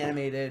 well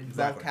animated,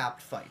 well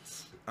capped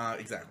fights.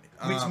 Exactly.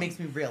 Which makes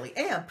me really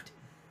amped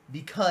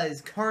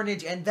because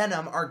Carnage and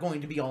Venom are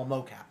going to be all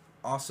mocap.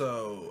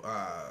 Also,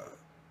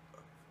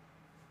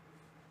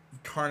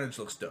 Carnage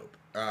looks dope.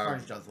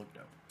 Carnage does look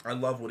dope. I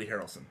love Woody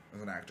Harrelson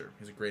as an actor.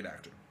 He's a great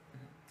actor.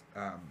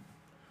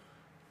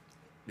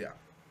 Yeah.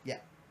 Yeah.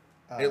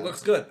 It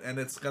looks good, and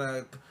it's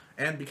gonna...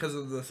 And because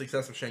of the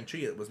success of Shang-Chi,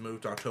 it was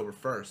moved to October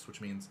 1st, which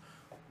means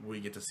we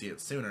get to see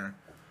it sooner.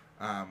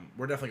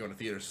 We're definitely going to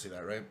theaters to see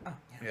that, right? Oh,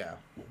 yeah.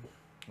 Yeah.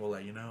 We'll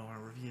let you know our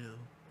review.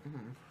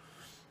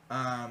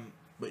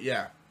 But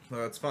yeah,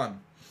 so it's fun.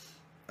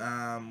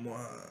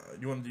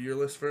 You want to do your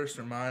list first,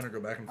 or mine, or go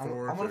back and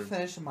forth? I want to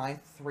finish my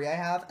 3 I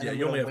have, and yeah, I'm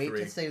you only going to have wait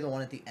 3. to say the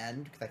one at the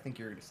end, because I think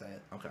you're going to say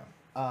it. Okay.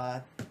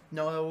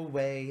 No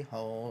Way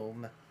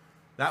Home.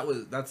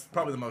 That's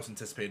probably the most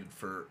anticipated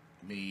for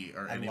me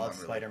or anyone. I love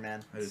really.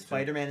 Spider-Man.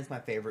 Spider-Man is my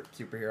favorite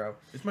superhero.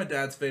 It's my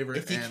dad's favorite.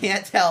 If you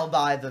can't tell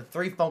by the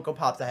 3 Funko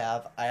Pops I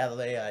have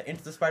a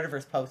Into the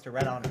Spider-Verse poster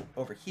right on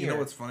over here. You know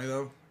what's funny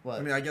though? What?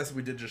 I mean, I guess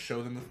we did just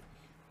show them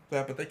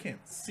that, but they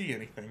can't see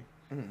anything.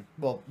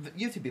 Well, the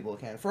YouTube people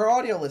can. For our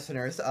audio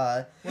listeners,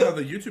 well, no,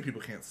 the YouTube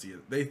people can't see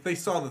it. They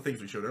saw the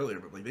things we showed earlier,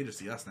 but like they just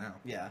see us now.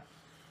 Yeah.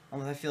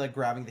 Unless I feel like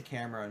grabbing the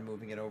camera and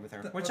moving it over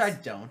there, which I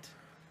don't.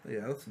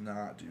 Yeah, let's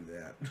not do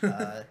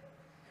that.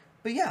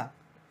 But yeah,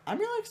 I'm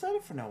really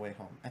excited for No Way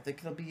Home. I think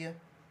it'll be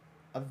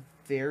a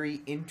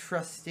very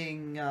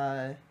interesting...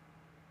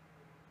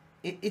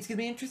 It's going to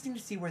be interesting to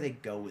see where they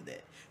go with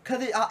it.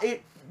 Because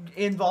it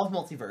involves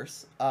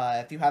multiverse.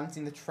 If you haven't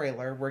seen the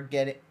trailer,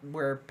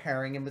 we're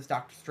pairing him with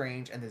Doctor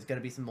Strange, and there's going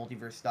to be some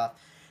multiverse stuff.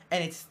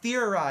 And it's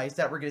theorized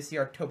that we're going to see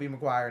our Tobey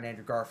Maguire and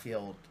Andrew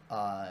Garfield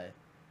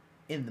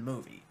in the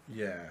movie.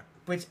 Yeah.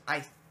 Which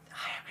I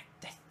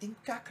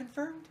think got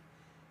confirmed.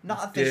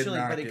 Not officially,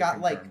 but it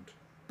got confirmed.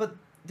 But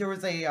there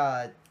was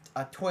a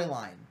toy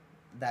line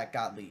that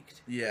got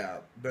leaked. Yeah,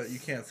 but you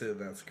can't say that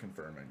that's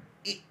confirming.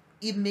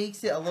 It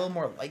makes it a little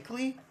more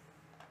likely.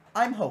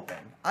 I'm hoping.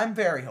 I'm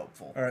very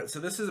hopeful. All right, so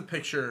this is a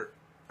picture.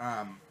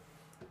 There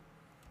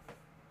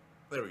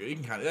we go. You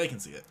can I can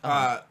see it.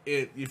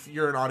 If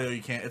you're an audio,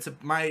 you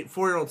can't. My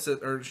 4-year-old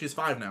or she's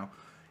 5 now,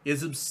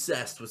 is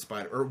obsessed with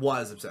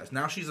was obsessed.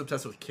 Now she's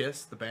obsessed with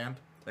Kiss, the band,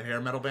 the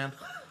hair metal band.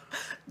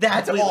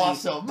 That's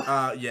awesome.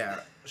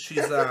 Yeah,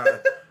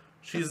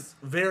 she's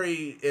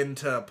very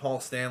into Paul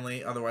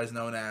Stanley, otherwise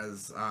known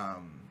as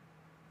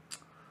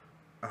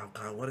oh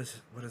god, what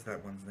is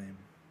that one's name?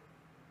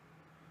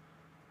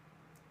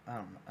 I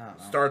don't know.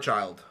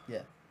 Starchild.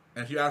 Yeah.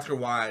 And if you ask her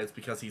why, it's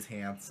because he's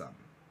handsome.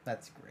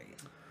 That's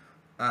great.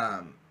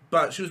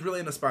 But she was really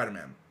into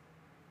Spider-Man.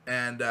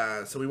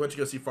 And so we went to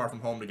go see Far From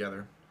Home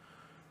together.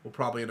 We'll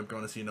probably end up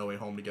going to see No Way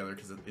Home together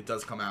because it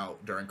does come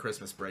out during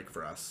Christmas break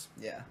for us.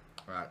 Yeah.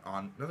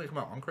 Doesn't it come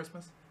out on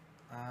Christmas?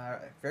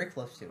 Very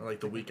close to. Or like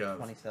the week of.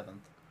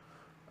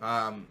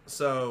 27th.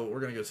 So we're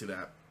going to go see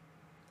that.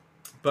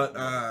 But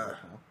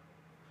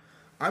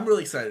I'm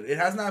really excited. It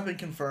has not been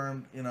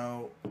confirmed. You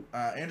know,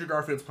 Andrew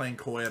Garfield's playing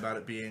coy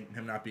about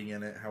him not being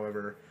in it.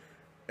 However,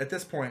 at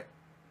this point,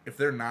 if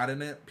they're not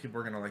in it,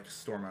 people are gonna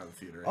storm out of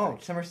the theater.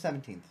 December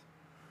 17th.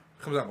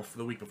 Comes out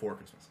the week before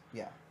Christmas.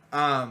 Yeah.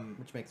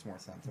 Which makes more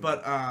sense.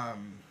 But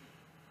I'm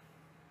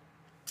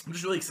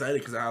just really excited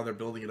because of how they're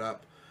building it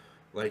up.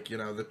 Like,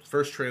 the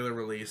first trailer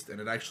released, and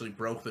it actually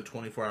broke the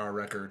 24-hour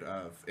record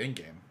of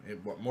Endgame.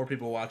 More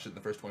people watched it in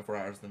the first 24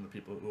 hours than the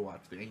people who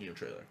watched the Endgame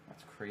trailer.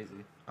 That's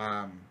crazy.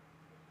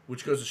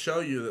 Which goes to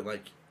show you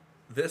that,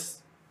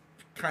 this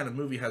kind of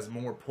movie has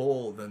more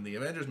pull than the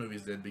Avengers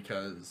movies did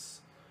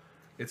because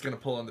it's going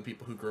to pull on the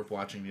people who grew up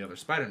watching the other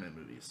Spider-Man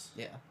movies.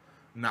 Yeah.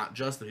 Not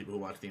just the people who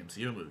watch the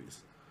MCU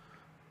movies.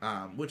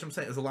 Which I'm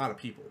saying is a lot of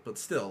people. But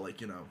still,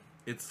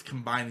 it's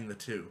combining the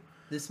two.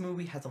 This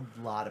movie has a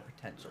lot of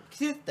potential.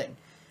 Here's the thing.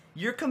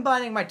 You're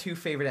combining my 2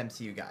 favorite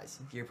MCU guys.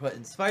 You're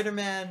putting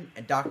Spider-Man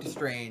and Doctor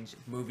Strange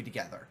movie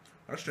together.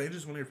 Doctor Strange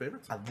is one of your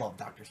favorites? I love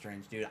Doctor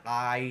Strange, dude.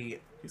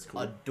 He's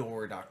cool.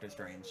 Adore Doctor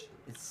Strange.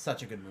 It's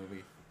such a good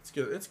movie. It's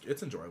good.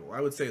 It's enjoyable.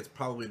 I would say it's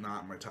probably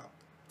not in my top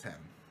 10.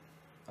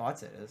 Oh, I'd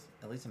say it is.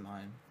 At least in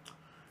mine.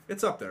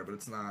 It's up there, but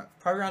it's not.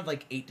 Probably around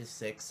 8 to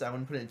 6. I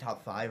wouldn't put it in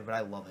top 5, but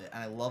I love it.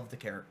 And I love the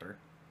character.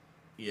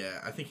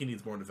 Yeah, I think he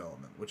needs more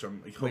development, which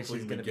I'm hopefully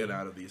going to get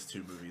out of these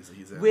 2 movies that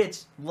he's in. Which,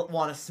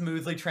 want to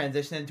smoothly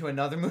transition into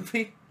another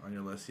movie? On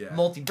your list, yeah.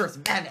 Multiverse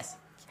of Madness.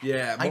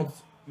 Yeah,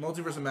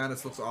 Multiverse of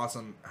Madness looks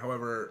awesome.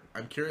 However,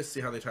 I'm curious to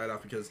see how they tie it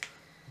off because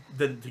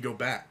then to go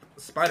back,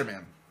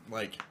 Spider-Man,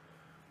 like,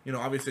 you know,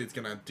 obviously it's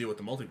gonna deal with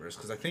the multiverse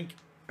because I think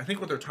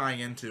what they're tying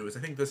into is I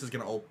think this is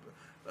gonna open.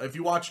 If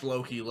you watched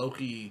Loki,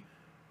 you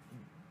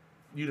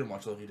didn't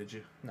watch Loki, did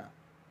you? No.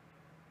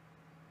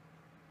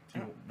 Do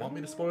you want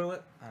me to spoil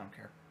it? I don't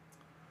care.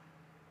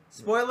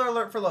 Spoiler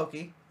alert for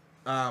Loki.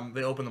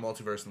 They open the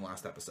multiverse in the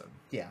last episode.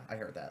 Yeah, I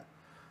heard that.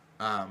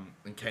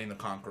 And Kang the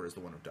Conqueror is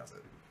the one who does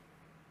it.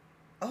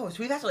 Oh,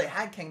 so we've actually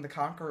had Kang the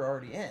Conqueror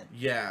already in.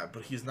 Yeah,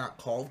 but he's not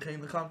called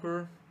Kang the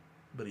Conqueror,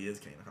 but he is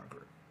Kang the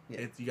Conqueror.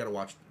 Yeah. You gotta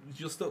watch.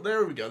 You'll still.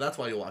 There we go. That's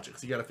why you'll watch it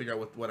because you gotta figure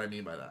out what I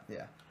mean by that.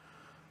 Yeah.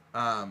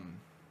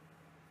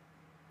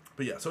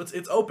 But yeah, so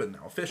it's open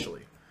now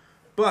officially,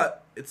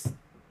 but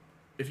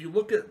if you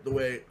look at the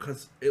way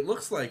because it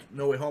looks like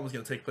No Way Home is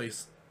gonna take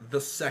place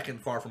the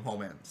second Far From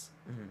Home ends,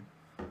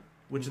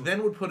 which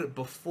then would put it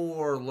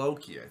before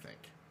Loki, I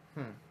think,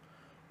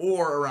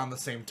 or around the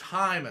same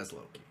time as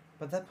Loki.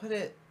 But that put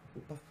it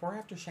before or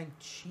after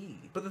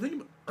Shang-Chi. But the thing,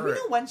 do we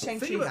know when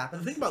Shang-Chi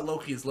happens? The thing about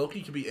Loki is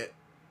Loki could be at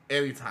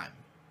any time.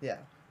 Yeah.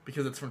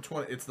 Because it's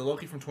it's the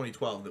Loki from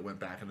 2012 that went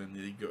back, and then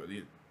he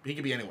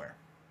could be anywhere.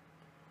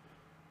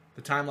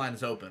 The timeline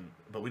is open,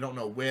 but we don't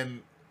know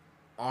when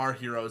our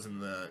heroes in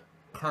the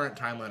current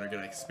timeline are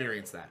going to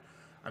experience that.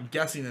 I'm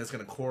guessing that it's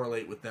going to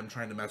correlate with them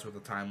trying to mess with the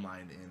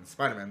timeline in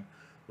Spider-Man,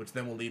 which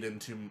then will lead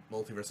into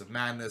Multiverse of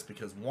Madness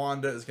because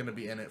Wanda is going to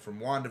be in it from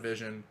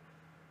WandaVision,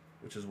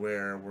 which is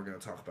where we're going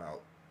to talk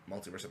about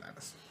Multiverse of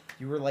Madness.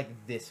 You were like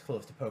this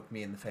close to poke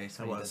me in the face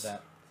when you did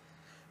that.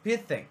 But here's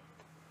the thing.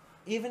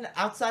 Even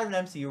outside of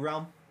an MCU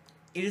realm,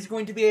 it is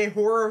going to be a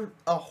horror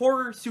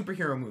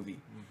superhero movie.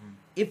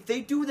 If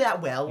they do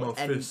that well,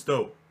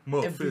 Mephisto,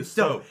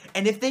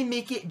 and if they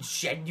make it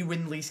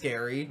genuinely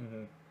scary,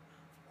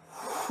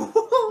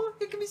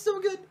 it can be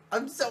so good.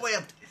 I'm so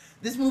amped.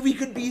 This movie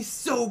could be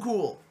so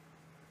cool.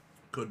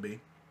 Could be.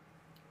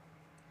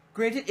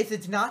 Granted, if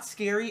it's not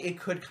scary, it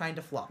could kind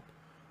of flop.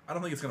 I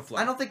don't think it's gonna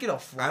flop. I don't think it'll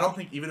flop. I don't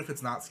think even if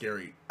it's not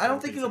scary. I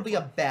don't think it'll be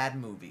a bad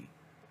movie.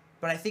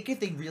 But I think if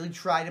they really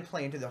try to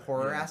play into the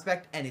horror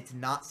aspect and it's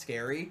not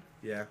scary,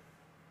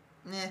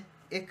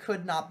 it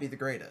could not be the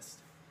greatest.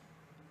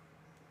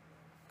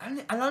 I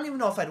don't even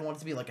know if I'd want it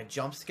to be like a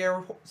jump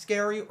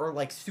scary or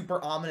like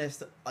super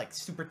ominous, like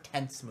super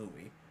tense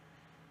movie.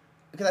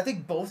 Because I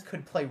think both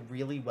could play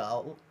really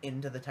well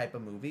into the type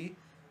of movie.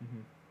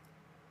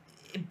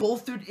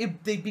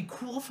 They'd be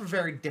cool for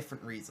very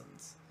different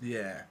reasons.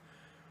 Yeah.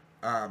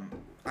 I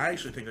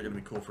actually think they're going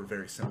to be cool for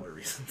very similar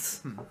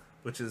reasons.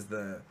 Which is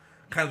the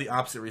kind of the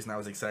opposite reason I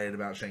was excited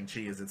about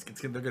Shang-Chi is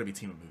they're going to be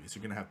team of movies.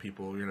 You're going to have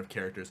people, you're going to have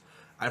characters.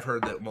 I've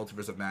heard that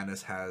Multiverse of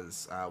Madness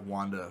has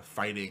Wanda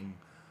fighting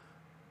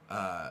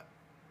a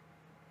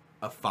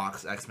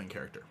Fox X-Men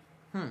character.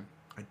 I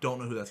don't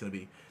know who that's going to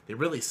be. They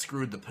really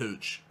screwed the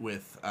pooch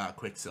with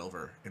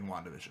Quicksilver in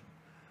WandaVision.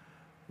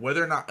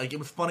 Whether or not, like, it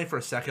was funny for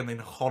a second. They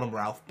called him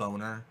Ralph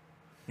Boner.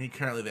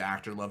 Currently, the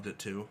actor loved it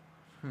too.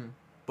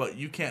 But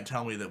you can't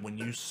tell me that when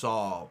you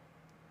saw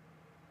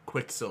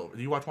Quicksilver,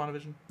 did you watch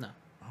WandaVision? No.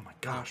 Oh my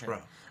gosh, bro!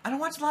 I don't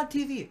watch a lot of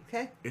TV.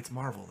 Okay. It's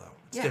Marvel though.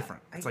 It's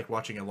different. It's like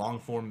watching a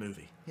long-form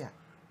movie. Yeah.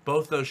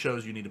 Both those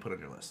shows you need to put on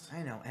your list.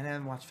 I know, and I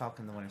haven't watched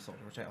Falcon and the Winter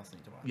Soldier, which I also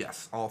need to watch.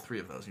 Yes, all three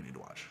of those you need to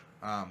watch.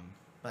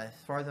 But as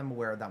far as I'm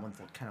aware, that one's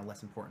kind of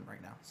less important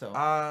right now.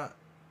 So.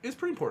 It's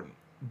pretty important,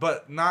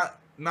 but not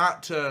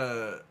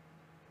to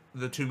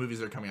the two movies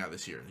that are coming out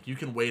this year. Like, you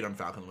can wait on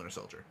Falcon and the Winter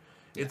Soldier.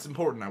 It's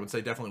important. I would say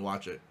definitely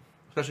watch it,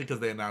 especially because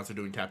they announced they're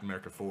doing Captain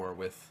America 4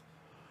 with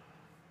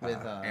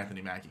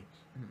Anthony Mackie.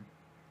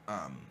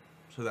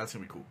 So that's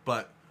gonna be cool.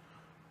 But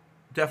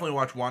definitely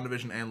watch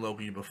WandaVision and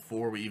Loki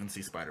before we even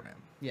see Spider-Man.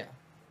 Yeah.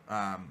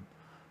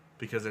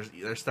 Because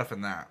there's stuff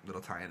in that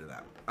that'll tie into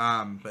that.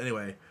 But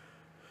anyway,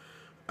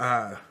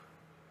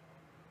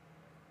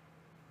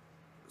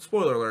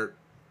 spoiler alert: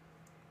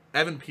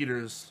 Evan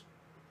Peters,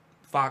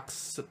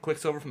 Fox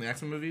Quicksilver from the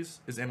X-Men movies,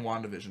 is in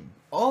WandaVision.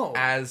 Oh.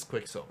 As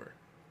Quicksilver.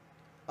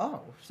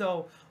 Oh,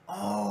 so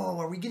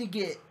are we gonna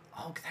get?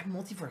 Oh, that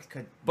multiverse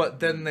could. But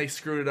then they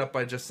screwed it up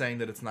by just saying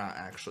that it's not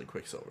actually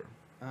Quicksilver.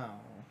 Oh.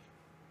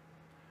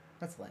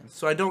 That's lame.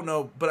 So I don't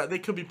know, but they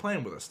could be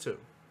playing with us too.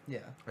 Yeah.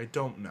 I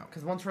don't know.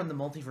 Because once we're in the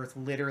multiverse,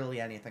 literally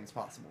anything's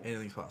possible.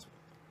 Anything's possible.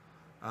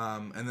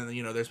 And then,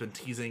 there's been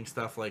teasing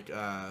stuff like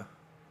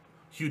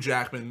Hugh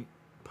Jackman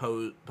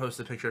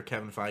posted a picture of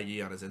Kevin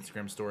Feige on his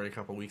Instagram story a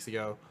couple weeks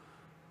ago,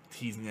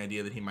 teasing the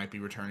idea that he might be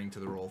returning to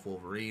the role of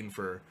Wolverine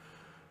for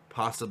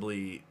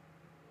possibly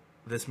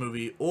this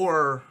movie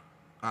or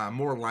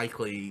more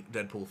likely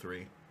Deadpool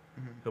 3.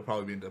 He'll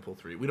probably be in Deadpool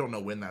 3. We don't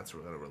know when that's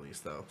going to release,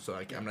 though. So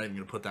I'm not even going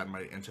to put that in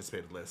my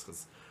anticipated list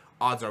because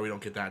odds are we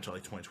don't get that until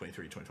like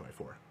 2023,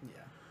 2024.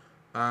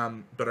 Yeah.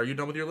 But are you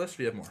done with your list or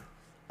do you have more?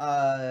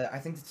 I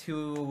think the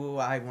two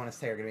I want to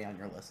say are going to be on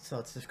your list. So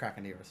let's just crack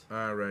into yours.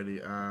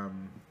 Alrighty.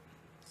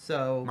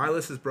 So my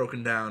list is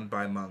broken down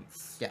by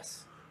months.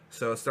 Yes.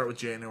 So let's start with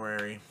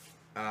January.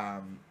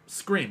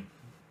 Scream.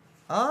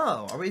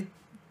 Oh, are we?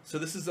 So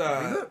this is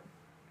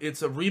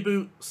it's a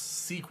reboot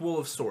sequel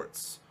of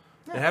sorts.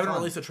 They haven't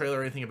released a trailer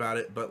or anything about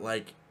it, but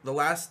like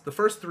the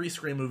first 3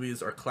 Scream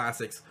movies are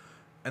classics,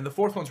 and the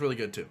 4th one's really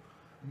good too.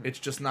 Mm-hmm. It's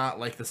just not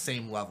like the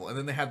same level. And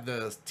then they had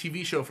the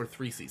TV show for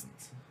 3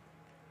 seasons.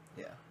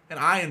 Yeah. And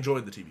I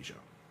enjoyed the TV show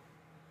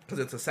because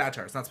it's a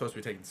satire. It's not supposed to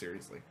be taken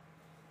seriously.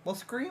 Well,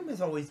 Scream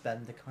has always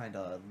been the kind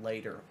of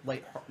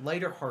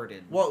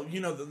lighter-hearted. Well, you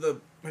know,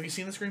 have you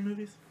seen the Scream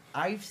movies?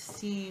 I've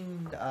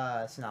seen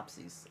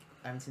synopses.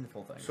 I haven't seen the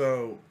full thing.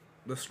 So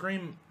the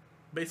Scream,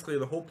 basically,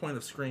 the whole point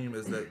of Scream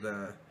is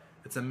that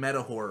it's a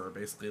meta horror.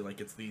 Basically,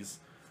 like it's these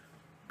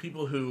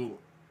people who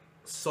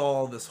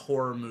saw this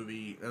horror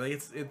movie.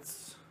 Like it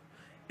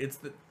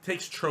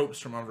takes tropes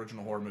from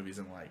original horror movies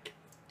and like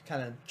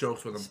kind of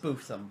jokes with them,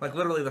 spoofs them. Like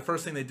literally, the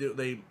first thing they do,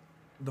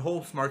 the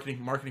whole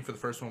marketing for the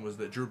first one was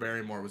that Drew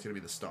Barrymore was going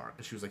to be the star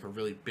because she was like a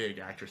really big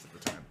actress at the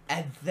time.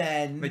 And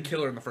then they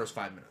kill her in the first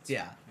 5 minutes.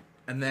 Yeah.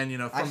 And then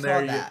from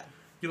there you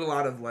get a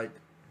lot of like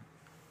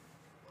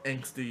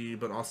angsty,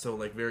 but also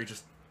like very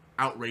just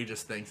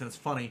outrageous things, and it's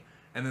funny.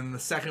 And then the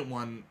second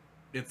one,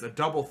 it's a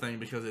double thing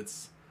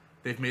because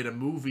they've made a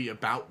movie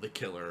about the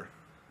killer,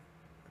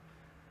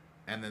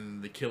 and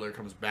then the killer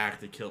comes back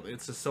to kill.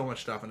 It's just so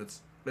much stuff, and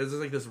there's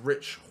like this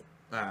rich.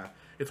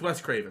 It's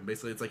Wes Craven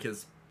basically. It's like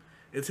his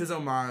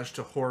homage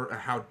to horror,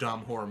 how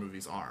dumb horror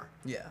movies are.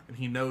 Yeah, and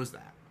he knows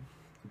that,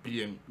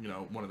 being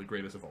one of the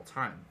greatest of all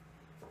time.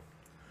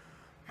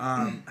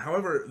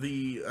 However,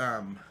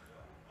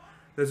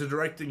 there's a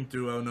directing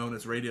duo known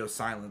as Radio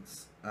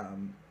Silence.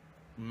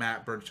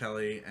 Matt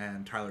Bertelli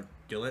and Tyler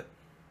Gillett.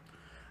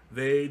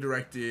 They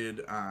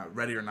directed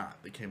Ready or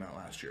Not that came out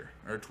last year,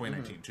 or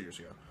 2019, 2 years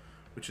ago,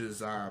 which is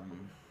the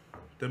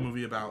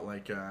movie about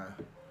like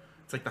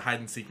it's like the hide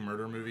and seek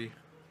murder movie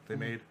they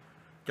made.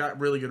 Got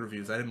really good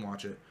reviews. I didn't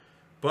watch it,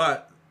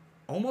 but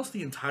almost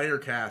the entire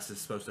cast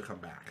is supposed to come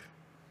back.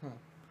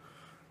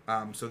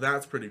 So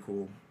that's pretty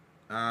cool.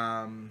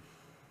 There's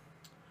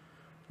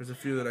a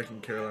few that I can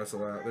care less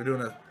about. They're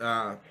doing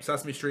a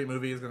Sesame Street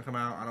movie is going to come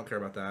out. I don't care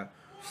about that.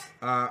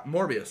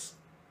 Morbius.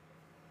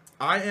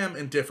 I am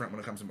indifferent when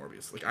it comes to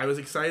Morbius. Like I was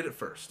excited at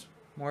first.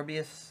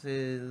 Morbius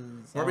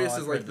is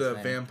like the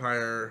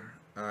vampire.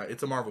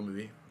 It's a Marvel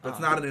movie, but it's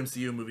not an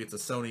MCU movie. It's a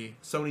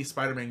Sony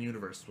Spider-Man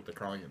universe is what they're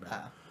calling it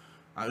now.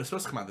 It was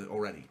supposed to come out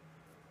already,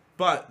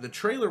 but the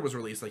trailer was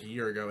released like a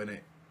year ago,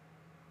 and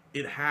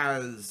it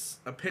has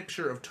a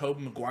picture of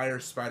Tobey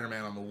Maguire's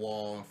Spider-Man on the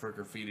wall for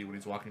graffiti when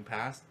he's walking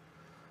past,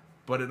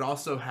 but it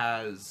also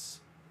has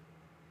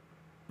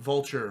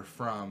Vulture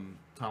from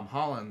Tom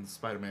Holland's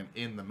Spider-Man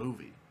in the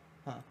movie.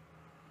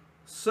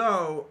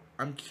 So,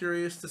 I'm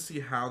curious to see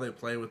how they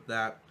play with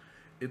that.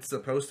 It's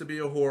supposed to be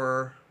a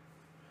horror,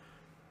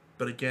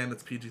 but again,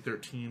 it's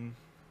PG-13.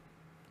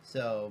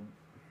 So,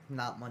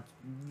 not much.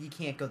 You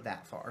can't go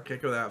that far.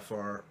 Can't go that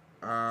far.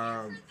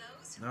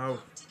 No.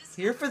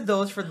 Here for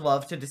those for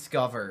love to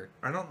discover.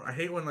 I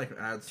hate when like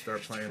ads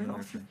start playing. Turn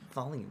off the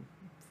volume.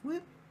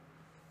 Whoop.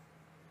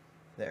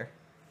 There.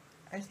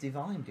 I just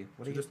volume, dude.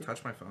 What do you just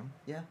touch my phone?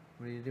 Yeah.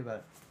 What do you do about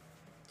it?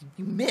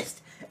 You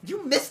missed.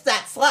 You missed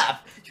that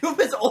slap. You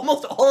missed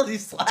almost all of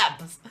these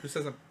slaps. Who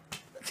says I'm...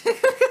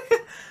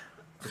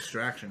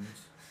 Distractions.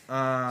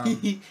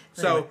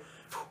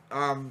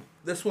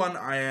 This one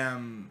I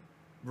am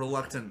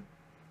reluctantly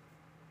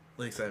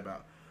excited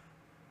about.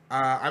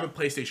 I'm a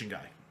PlayStation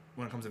guy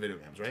when it comes to video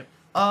games, right?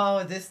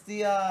 Oh, this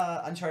the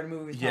Uncharted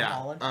movie with Tom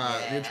Holland?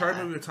 The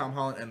Uncharted movie with Tom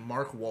Holland and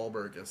Mark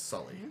Wahlberg as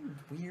Sully.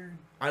 Weird.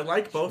 I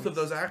like both of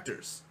those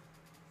actors,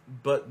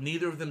 but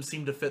neither of them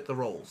seem to fit the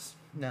roles.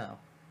 No.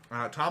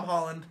 Tom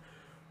Holland,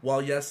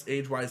 while yes,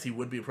 age-wise he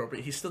would be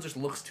appropriate, he still just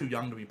looks too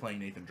young to be playing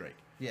Nathan Drake.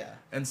 Yeah.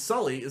 And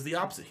Sully is the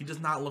opposite. He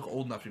does not look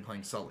old enough to be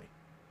playing Sully.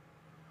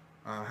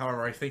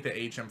 However, I think they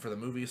aged him for the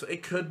movie, so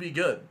it could be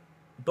good.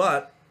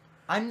 But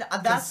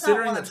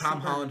considering that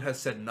Tom Holland has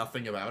said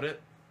nothing about it,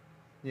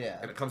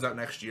 and it comes out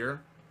next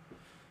year,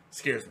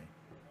 scares me.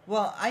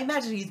 Well, I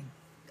imagine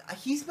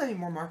he's spending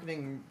more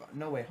marketing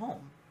No Way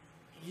Home.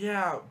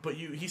 Yeah, but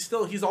he's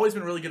always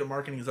been really good at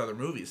marketing his other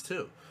movies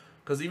too.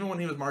 Because even when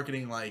he was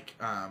marketing like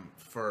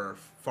for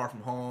Far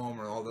From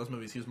Home or all those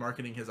movies, he was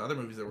marketing his other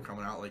movies that were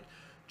coming out, like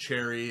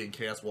Cherry and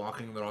Chaos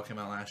Walking, that all came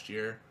out last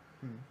year.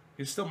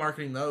 He's still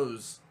marketing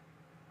those.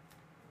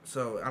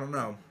 So I don't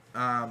know.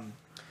 I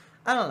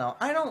don't know.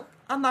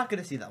 I'm not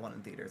gonna see that one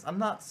in theaters. I'm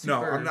not super.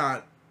 No, I'm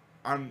not.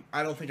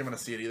 I don't think I'm gonna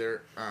see it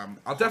either.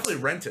 I'll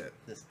definitely rent it.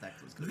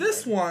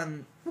 This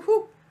one.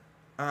 Woohoo!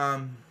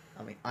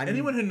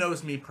 Anyone who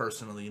knows me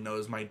personally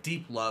knows my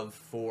deep love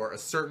for a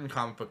certain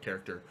comic book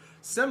character.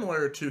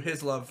 Similar to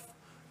his love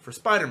for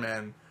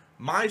Spider-Man,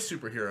 my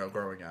superhero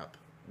growing up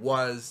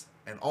was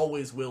and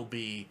always will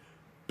be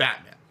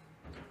Batman.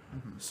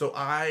 So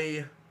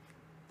I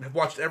have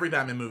watched every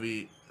Batman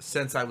movie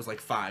since I was like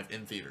 5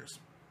 in theaters.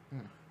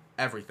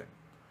 Everything.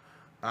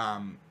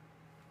 And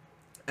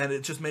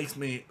it just makes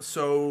me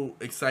so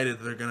excited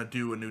that they're going to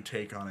do a new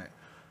take on it.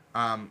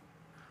 Fun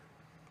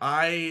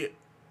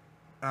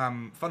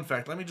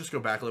fact, let me just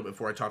go back a little bit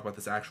before I talk about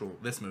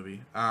this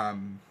movie.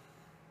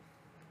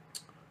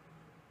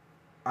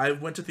 I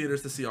went to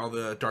theaters to see all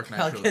the Dark Knight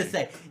I was trilogy.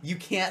 gonna say, you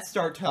can't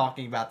start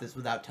talking about this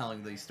without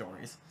telling these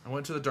stories. I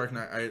went to the Dark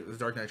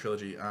Knight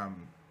trilogy.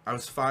 I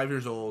was 5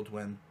 years old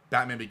when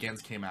Batman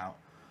Begins came out,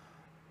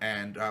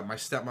 and my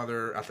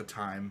stepmother at the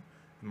time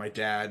and my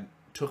dad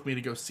took me to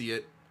go see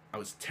it. I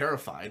was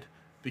terrified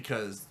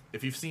because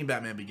if you've seen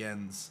Batman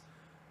Begins,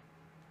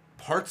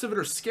 parts of it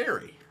are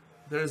scary.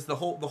 There's the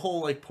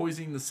whole like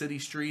poisoning the city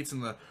streets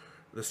and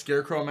the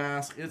scarecrow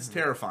mask. It's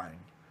terrifying.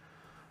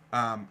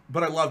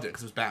 But I loved it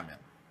because it was Batman.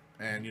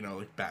 And, you know,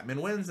 like, Batman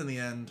wins in the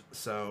end,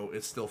 so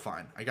it's still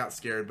fine. I got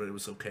scared, but it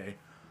was okay.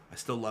 I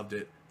still loved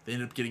it. They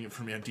ended up getting it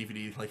for me on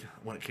DVD, like,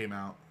 when it came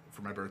out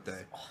for my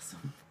birthday.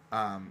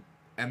 Awesome.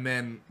 And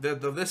then,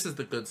 this is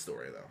the good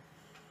story, though.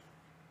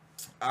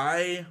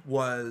 I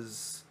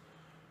was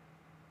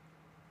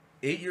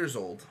 8 years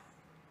old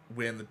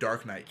when The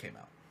Dark Knight came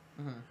out.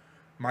 Mm-hmm.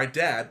 My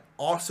dad,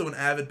 also an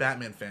avid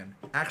Batman fan.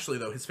 Actually,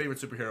 though, his favorite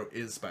superhero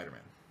is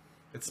Spider-Man.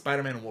 It's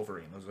Spider-Man and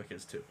Wolverine. Those are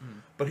his two.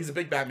 But he's a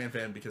big Batman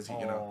fan because he,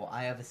 you know... Oh,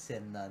 I have a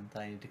sin then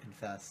that I need to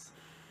confess.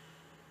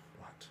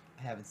 What?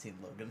 I haven't seen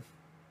Logan.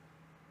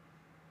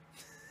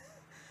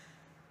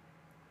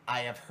 I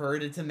have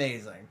heard it's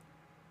amazing.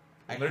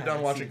 When they're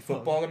done watching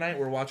football tonight,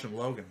 we're watching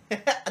Logan.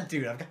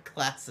 Dude, I've got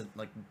class at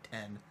like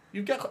 10.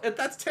 You got...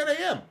 That's 10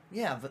 a.m.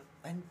 Yeah, but...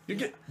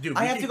 Dude,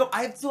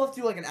 I still have to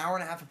do like an hour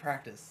and a half of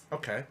practice.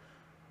 Okay.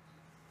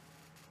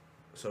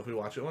 So if we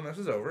watch it when this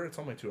is over, it's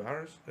only 2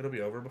 hours. It'll be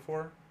over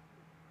before...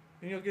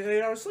 and you'll get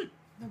 8 hours sleep.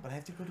 No, but I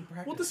have to go to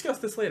practice. We'll discuss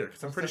this later,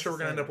 because I'm pretty sure we're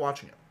going to end up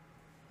watching it.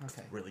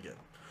 Okay. Really good.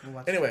 We'll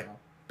watch Anyway, it tomorrow.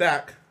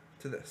 back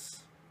to this.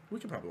 We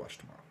can probably watch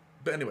it tomorrow.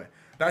 But anyway,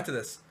 back to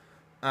this.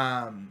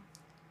 My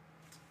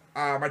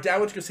dad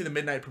went to go see the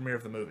midnight premiere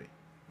of the movie.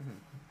 Mm-hmm.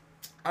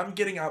 I'm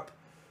getting up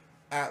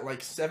at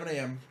like 7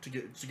 a.m. to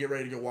get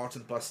ready to go walk to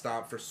the bus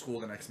stop for school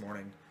the next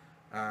morning.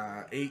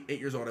 8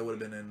 years old, I would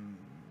have been in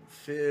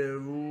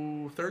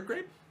third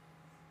grade?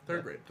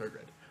 Third grade.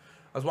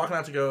 I was walking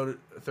out to go to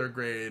third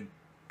grade,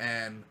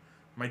 and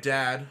my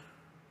dad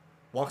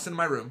walks into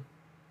my room,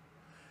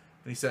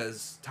 and he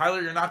says,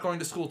 "Tyler, you're not going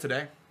to school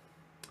today.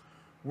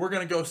 We're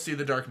going to go see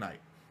The Dark Knight."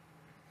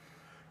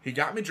 He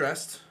got me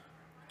dressed.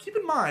 Keep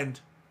in mind,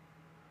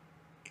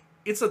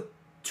 it's a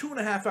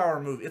 2.5 hour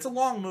movie. It's a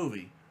long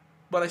movie,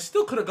 but I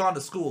still could have gone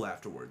to school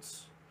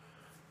afterwards.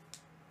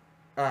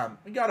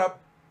 We got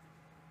up.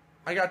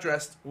 I got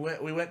dressed.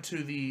 We went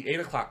to the 8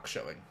 o'clock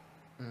showing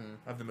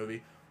of the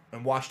movie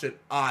and watched it.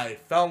 I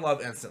fell in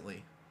love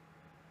instantly.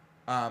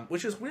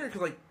 Which is weird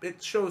because, like,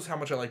 it shows how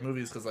much I like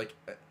movies because, like,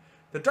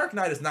 The Dark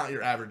Knight is not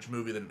your average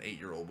movie that an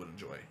 8-year-old would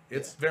enjoy.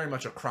 It's very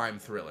much a crime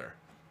thriller.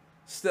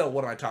 Still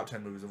one of my top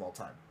 10 movies of all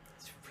time.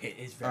 It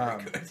is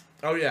very good.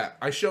 Oh, yeah.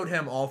 I showed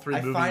him all three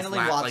movies finally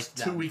watched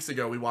like 2 weeks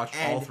ago. We watched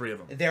all three of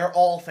them. They're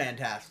all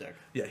fantastic.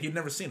 Yeah, he'd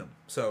never seen them,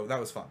 so that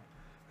was fun.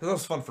 That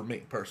was fun for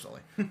me,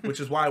 personally. Which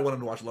is why I wanted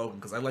to watch Logan,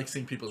 because I like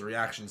seeing people's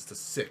reactions to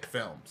sick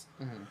films.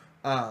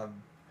 Mm-hmm.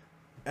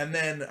 And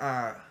then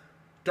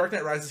Dark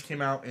Knight Rises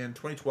came out in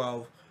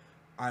 2012.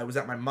 I was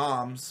at my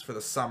mom's for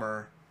the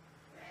summer.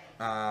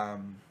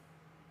 Someone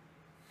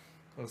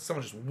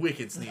just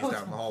wicked sneezed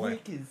out in the hallway.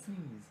 Wicked sneeze.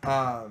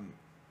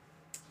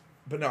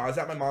 But no, I was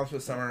at my mom's for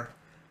the summer.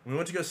 We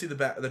went to go see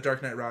the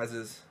Dark Knight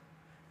Rises.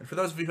 And for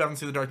those of you who haven't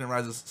seen The Dark Knight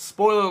Rises,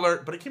 spoiler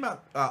alert, but it came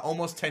out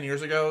almost 10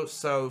 years ago,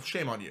 so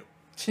shame on you.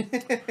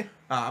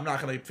 I'm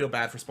not going to feel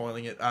bad for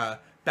spoiling it.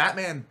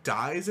 Batman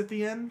dies at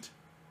the end.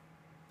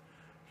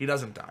 He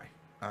doesn't die.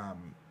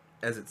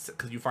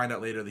 Because you find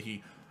out later that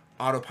he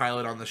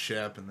autopilot on the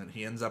ship, and then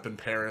he ends up in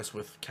Paris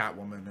with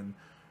Catwoman, and,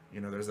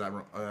 you know, there's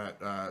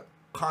that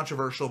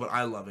controversial, but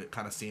I love it,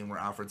 kind of scene where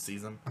Alfred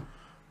sees him.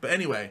 But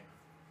anyway,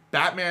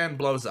 Batman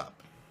blows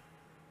up.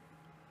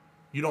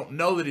 You don't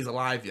know that he's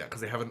alive yet,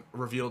 because they haven't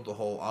revealed the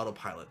whole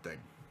autopilot thing.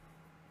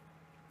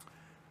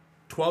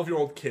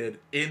 12-year-old kid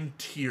in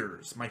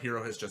tears. My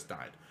hero has just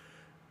died.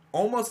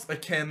 Almost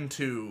akin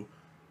to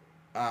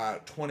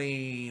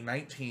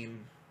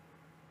 2019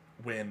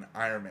 when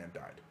Iron Man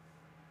died.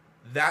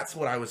 That's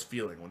what I was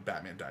feeling when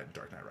Batman died in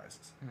Dark Knight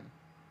Rises.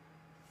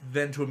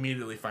 Then to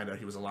immediately find out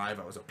he was alive,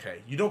 I was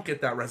okay. You don't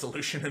get that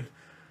resolution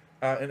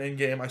in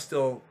Endgame. I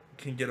still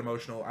can get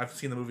emotional. I've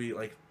seen the movie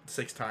like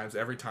 6 times.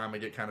 Every time I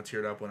get kind of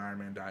teared up when Iron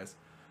Man dies.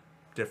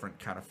 Different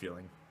kind of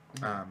feeling.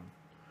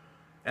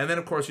 And then,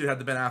 of course, you had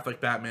the Ben Affleck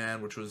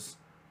Batman, which was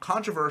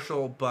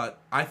controversial, but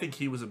I think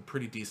he was a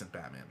pretty decent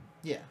Batman.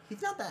 Yeah,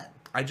 he's not bad.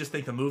 I just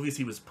think the movies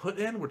he was put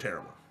in were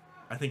terrible.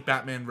 I think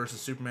Batman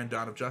vs. Superman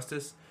Dawn of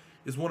Justice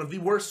is one of the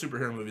worst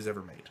superhero movies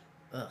ever made.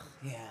 Ugh,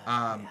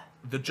 yeah.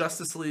 The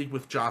Justice League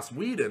with Joss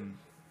Whedon,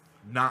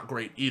 not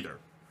great either.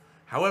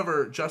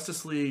 However,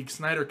 Justice League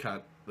Snyder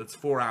Cut, that's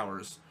 4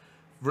 hours,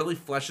 really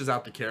fleshes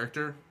out the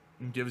character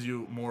and gives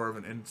you more of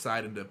an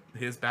insight into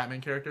his Batman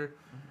character.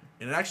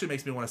 And it actually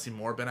makes me want to see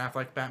more Ben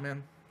Affleck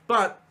Batman.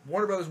 But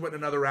Warner Brothers went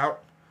another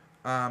route,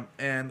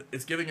 and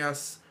it's giving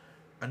us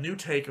a new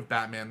take of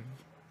Batman,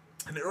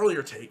 an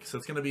earlier take. So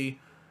it's going to be,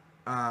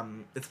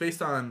 it's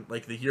based on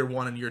like the year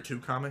 1 and year 2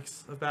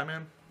 comics of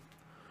Batman,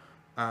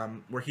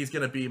 where he's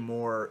going to be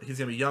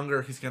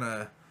younger. He's going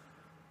to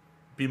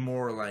be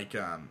more like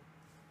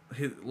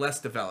less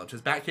developed.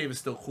 His Batcave is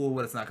still cool,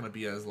 but it's not going to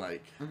be as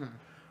like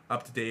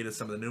up to date as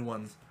some of the new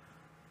ones.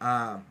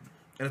 And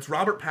it's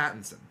Robert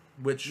Pattinson,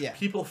 which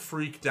people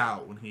freaked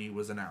out when he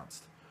was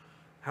announced.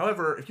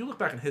 However, if you look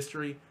back in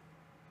history,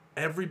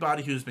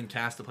 everybody who's been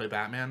cast to play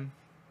Batman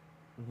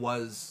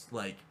was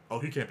like, oh,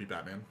 he can't be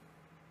Batman.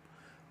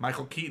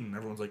 Michael Keaton,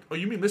 everyone's like, oh,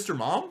 you mean Mr.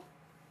 Mom?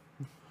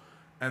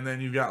 And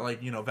then you got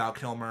like, Val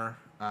Kilmer,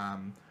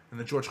 and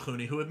then George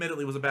Clooney, who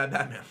admittedly was a bad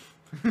Batman.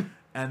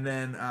 And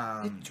then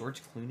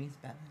George Clooney's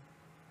Batman?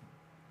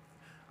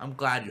 I'm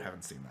glad you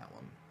haven't seen that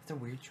one. It's a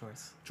weird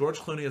choice. George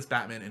Clooney is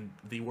Batman in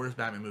the worst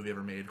Batman movie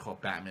ever made called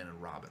Batman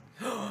and Robin.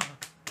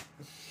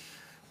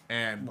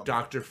 And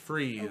Dr.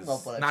 Freeze,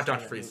 not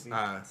Dr. Freeze.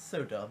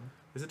 So dumb.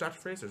 Is it Dr.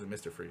 Freeze or is it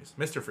Mr. Freeze?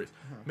 Mr. Freeze.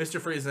 Mr.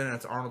 Freeze, and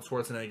it's Arnold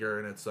Schwarzenegger,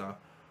 and it's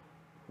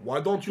why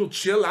don't you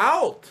chill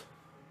out?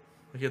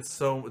 Like it's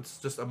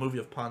just a movie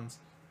of puns.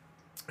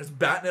 There's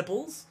bat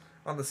nipples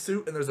on the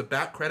suit, and there's a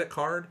bat credit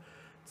card.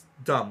 It's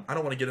dumb. I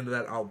don't want to get into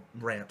that. I'll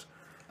rant.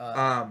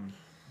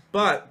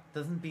 But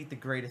doesn't beat the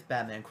greatest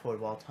Batman quote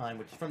of all time,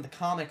 which is from the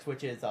comics,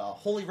 which is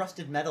 "Holy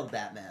rusted metal,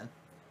 Batman."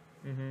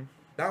 Mm-hmm.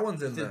 That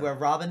one's in there. Where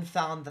Robin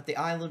found that the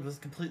island was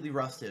completely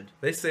rusted.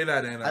 They say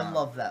that in. I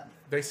love that.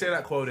 They say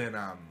that quote in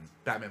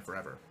Batman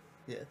Forever.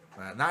 Yeah.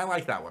 And I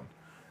like that one.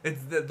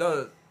 It's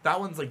that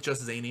one's like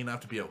just zany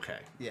enough to be okay.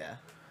 Yeah.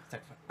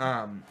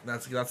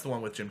 That's the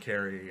one with Jim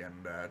Carrey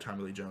and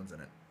Tommy Lee Jones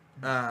in it.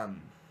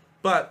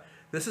 But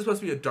this is supposed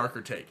to be a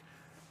darker take,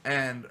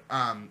 and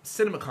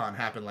CinemaCon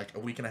happened like a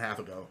week and a half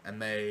ago,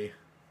 and they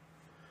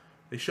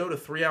showed a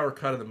 3-hour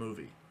cut of the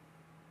movie.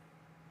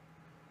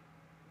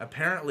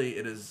 Apparently,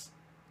 it is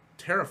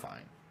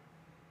terrifying,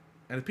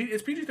 and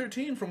it's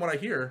PG-13 from what I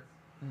hear,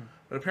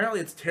 but apparently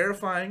it's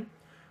terrifying.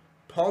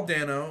 Paul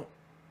Dano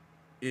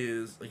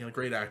is like a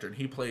great actor, and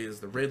he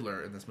plays the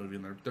Riddler in this movie,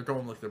 and they're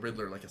going like the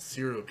Riddler, like a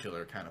serial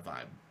killer kind of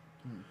vibe,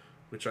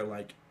 which I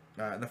like.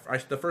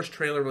 The first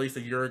trailer released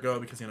a year ago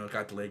because it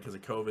got delayed because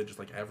of COVID, just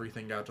like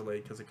everything got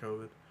delayed because of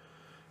COVID.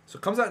 So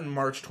it comes out in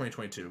March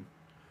 2022.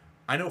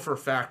 I know for a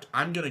fact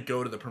I'm gonna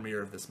go to the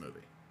premiere of this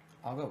movie.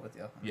 I'll go with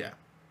you. Yeah.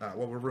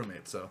 Well, we're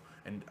roommates, so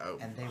and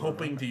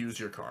hoping to use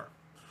your car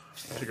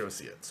to go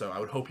see it. So I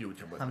would hope you would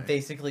come with me. I'm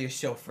basically a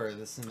chauffeur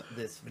this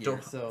year.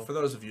 So for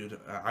those of you,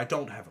 I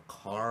don't have a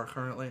car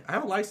currently. I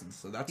have a license,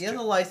 so that's. He has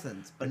a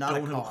license, but not a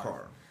car. I don't have a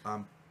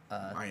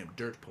car. I am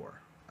dirt poor.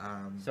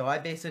 So I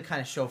basically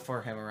kind of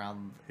chauffeur him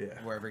around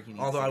wherever he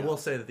needs. Although to I go. will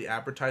say that the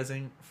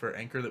advertising for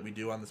Anchor that we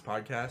do on this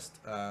podcast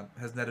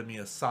has netted me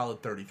a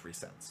solid 33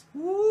 cents.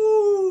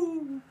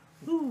 Woo!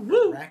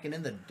 Woo! Racking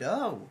in the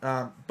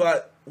dough.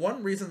 But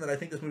one reason that I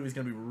think this movie is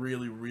going to be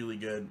really, really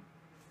good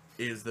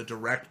is the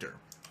director.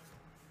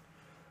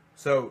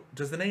 So,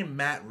 does the name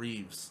Matt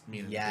Reeves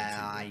mean anything?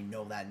 Yeah, I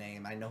know that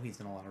name. I know he's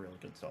done a lot of really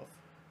good stuff.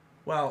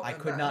 Well, I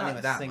could not name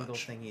a single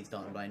thing he's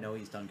done, but I know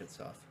he's done good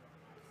stuff.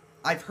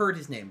 I've heard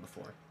his name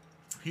before.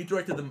 He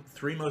directed the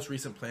 3 most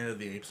recent Planet of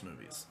the Apes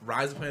movies.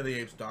 Rise of Planet of the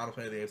Apes, Dawn of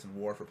Planet of the Apes, and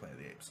War for Planet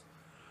of the Apes.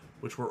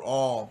 Which were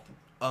all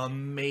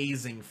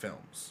amazing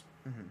films.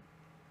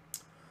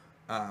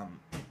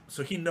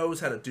 So he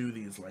knows how to do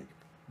these, like,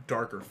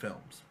 darker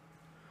films.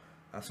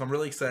 So I'm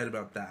really excited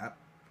about that.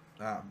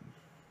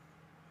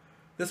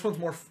 This one's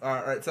more...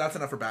 Alright, so that's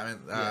enough for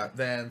Batman.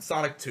 Then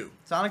Sonic 2.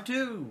 Sonic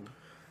 2!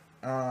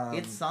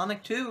 It's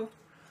Sonic 2.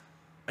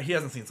 He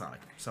hasn't seen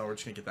Sonic, so we're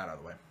just going to get that out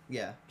of the way.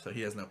 Yeah. So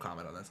he has no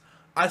comment on this.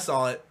 I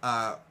saw it.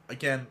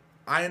 Again,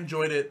 I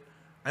enjoyed it.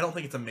 I don't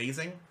think it's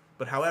amazing,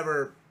 but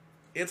however,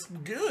 it's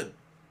good.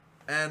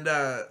 And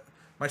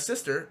my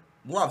sister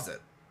loves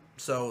it.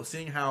 So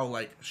seeing how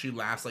like she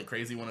laughs like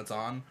crazy when it's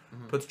on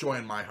puts joy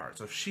in my heart.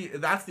 So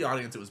that's the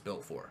audience it was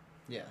built for.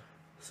 Yeah.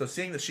 So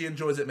seeing that she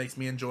enjoys it makes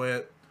me enjoy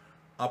it.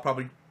 I'll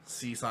probably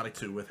see Sonic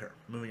 2 with her.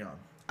 Moving on.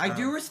 I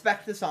do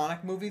respect the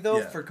Sonic movie,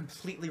 though, for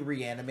completely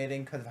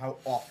reanimating because of how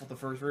awful the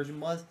first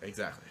version was.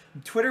 Exactly.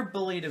 Twitter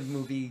bullied a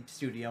movie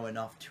studio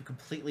enough to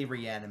completely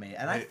reanimate,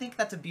 and I think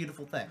that's a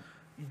beautiful thing.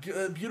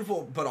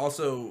 Beautiful, but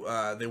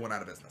also they went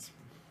out of business.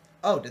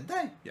 Oh, did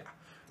they? Yeah.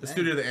 The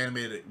studio that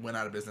animated it went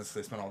out of business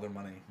because they spent all their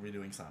money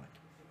redoing Sonic.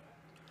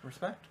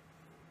 Respect.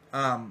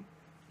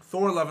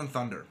 Thor Love and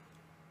Thunder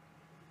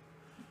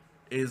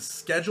is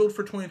scheduled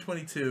for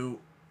 2022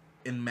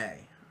 in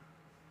May.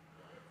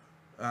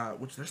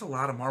 Which there's a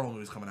lot of Marvel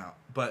movies coming out,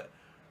 but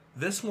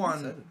this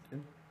one,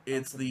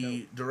 it's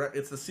the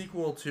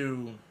sequel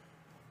to.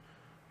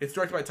 It's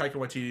directed by Taika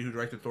Waititi, who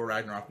directed Thor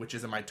Ragnarok, which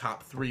is in my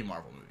top 3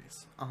 Marvel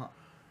movies.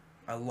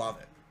 I love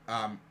it,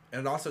 and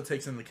it also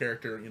takes in the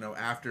character,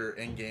 after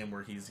Endgame,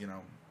 where he's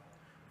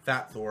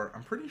Fat Thor.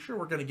 I'm pretty sure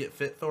we're gonna get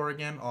Fit Thor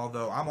again,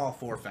 although I'm all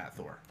for Fat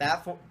Thor.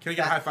 Can we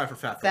get a high five for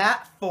Fat Thor?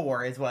 Fat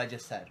Thor is what I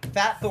just said.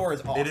 Fat Thor is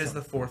awesome. It is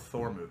the 4th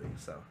Thor movie,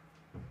 so.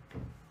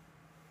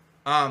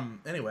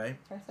 Anyway.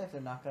 Can I say if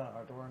they're knocking on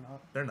our door or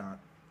not? They're not.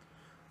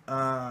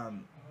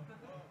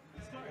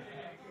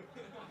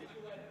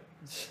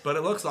 But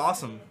it looks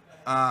awesome.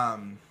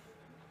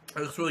 It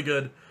looks really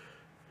good.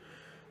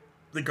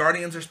 The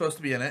Guardians are supposed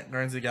to be in it.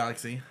 Guardians of the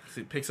Galaxy.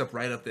 So it picks up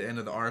right at the end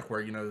of the arc where,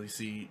 you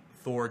see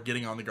Thor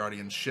getting on the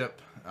Guardian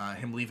ship,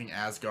 him leaving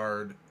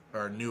Asgard,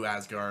 or New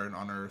Asgard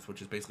on Earth,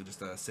 which is basically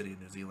just a city in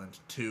New Zealand,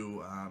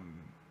 to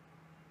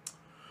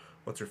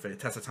what's her face?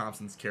 Tessa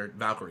Thompson's character,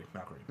 Valkyrie,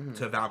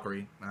 to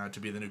Valkyrie to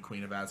be the new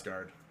queen of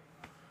Asgard.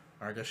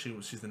 Or I guess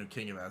she's the new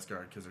king of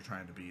Asgard because they're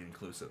trying to be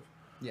inclusive.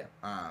 Yeah.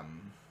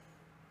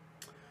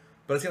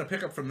 But it's gonna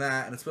pick up from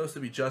that, and it's supposed to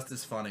be just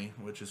as funny,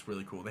 which is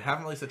really cool. They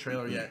haven't released a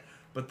trailer yet,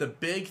 but the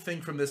big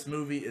thing from this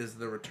movie is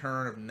the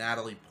return of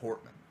Natalie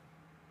Portman.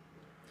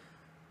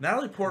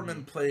 Natalie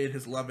Portman played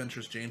his love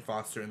interest Jane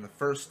Foster in the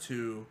first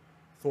 2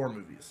 Thor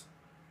movies.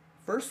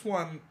 First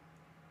one,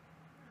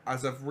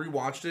 as I've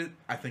rewatched it,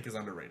 I think is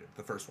underrated.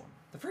 The first one.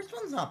 The first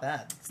one's not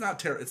bad. It's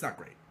not It's not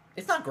great.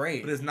 It's not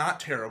great. But it's not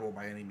terrible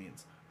by any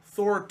means.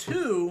 Thor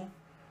 2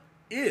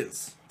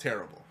 is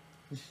terrible.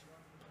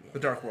 The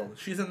Dark World.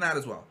 She's in that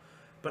as well.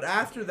 But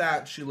after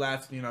that, she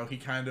left. He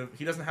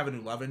doesn't have a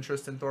new love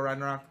interest in Thor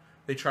Ragnarok.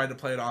 They tried to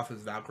play it off as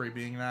Valkyrie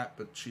being that,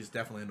 but she's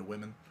definitely into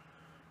women.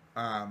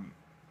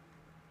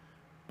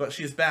 But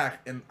she's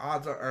back, and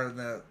odds are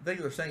the thing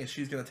they're saying is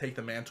she's going to take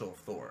the mantle of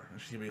Thor, and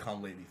she's going to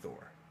become Lady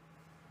Thor.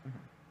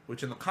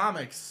 Which in the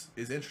comics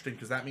is interesting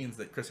because that means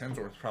that Chris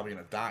Hemsworth is probably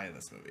going to die in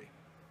this movie.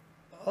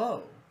 Oh.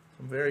 So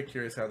I'm very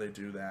curious how they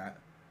do that.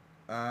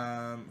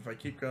 If I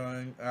keep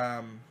going,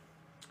 I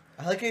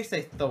like how you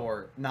say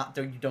Thor.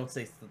 You don't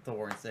say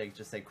Thor and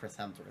just say Chris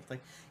Hemsworth.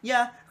 Like,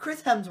 yeah,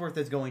 Chris Hemsworth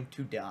is going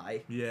to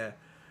die. Yeah.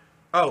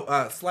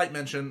 Oh, slight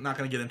mention. Not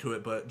going to get into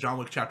it, but John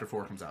Wick Chapter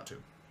 4 comes out too.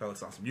 That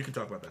looks awesome. You can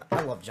talk about that.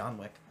 I love John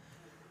Wick.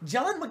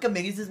 John Wick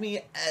amazes me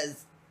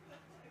as...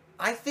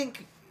 I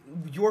think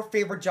your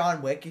favorite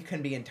John Wick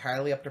can be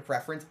entirely up to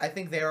preference. I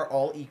think they are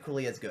all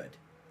equally as good.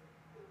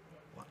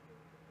 What?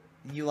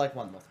 You like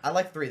one the most. I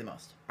like 3 the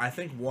most. I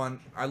think 1...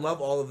 I love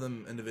all of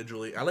them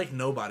individually. I like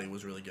Nobody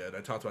was really good.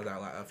 I talked about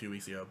that a few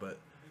weeks ago, but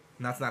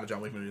that's not a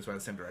John Wick movie. It's by the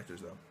same directors,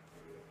 though.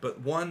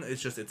 But 1,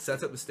 it's just... It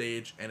sets up the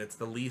stage, and it's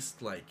the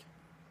least, like...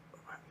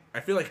 I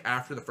feel like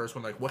after the first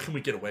one, like, what can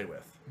we get away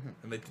with?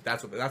 And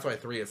that's why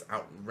 3 is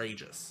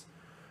outrageous.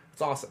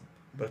 It's awesome,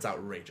 but it's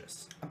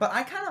outrageous. But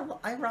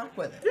I rock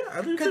with it. Yeah,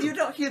 I do because too.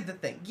 here's the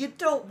thing: you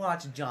don't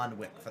watch John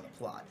Wick for the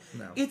plot.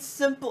 No, it's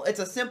simple. It's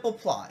a simple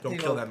plot. Don't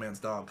kill that man's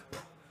dog.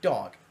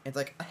 Dog. It's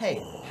like,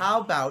 hey, how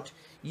about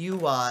you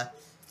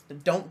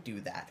don't do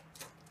that?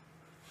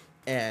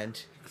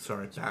 And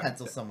sorry,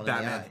 pencil someone in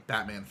the eye.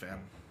 Batman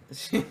fan.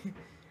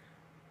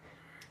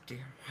 Dear,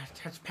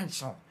 touch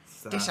pencil.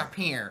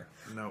 Disappear.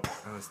 No,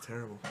 that was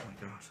terrible. Oh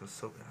my gosh, that was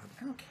so bad.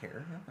 I don't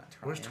care. I'm not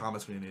trying. Where's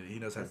Thomas when you need it? He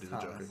knows how to do the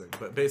Joker thing.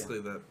 But basically,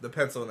 the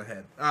pencil in the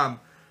head.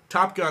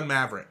 Top Gun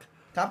Maverick.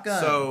 Top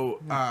Gun.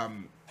 So,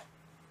 I'm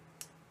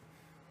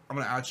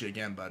gonna out you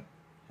again, bud.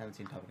 Haven't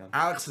seen Top Gun.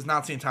 Alex has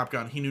not seen Top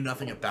Gun. He knew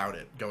nothing about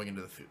it going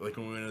into when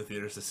we went into the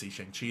theaters to see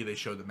Shang-Chi. They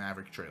showed the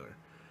Maverick trailer.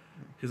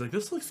 He's like,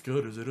 "This looks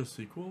good. Is it a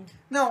sequel?"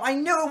 No, I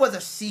knew it was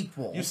a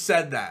sequel. You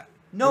said that.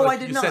 No, I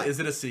did not. You said, "Is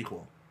it a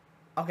sequel?"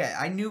 Okay,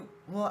 I knew.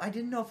 Well, I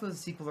didn't know if it was a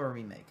sequel or a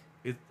remake.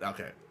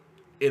 Okay,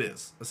 it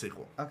is a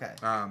sequel. Okay.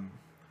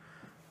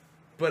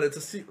 But it's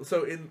a sequel.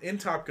 So in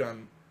Top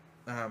Gun,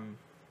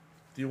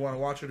 do you want to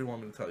watch it or do you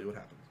want me to tell you what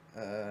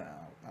happens?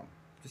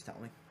 Just tell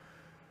me.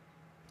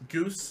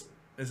 Goose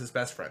is his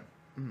best friend.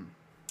 Mm-hmm.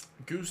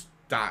 Goose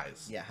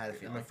dies. Yeah, I had a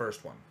feeling. In the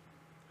first one.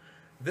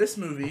 This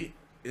movie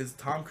is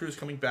Tom Cruise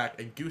coming back,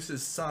 and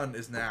Goose's son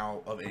is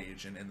now of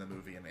age and in the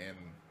movie and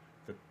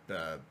in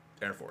the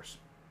Air Force,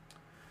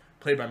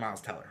 played by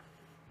Miles Teller.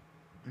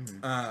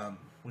 Mm-hmm.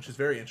 Which is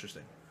very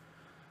interesting.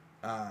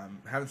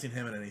 Haven't seen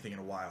him in anything in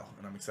a while,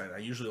 and I'm excited. I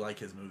usually like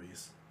his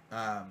movies.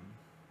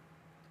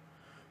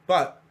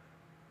 But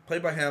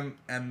played by him,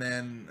 and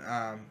then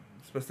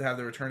supposed to have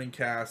the returning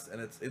cast,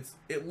 and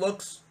it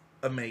looks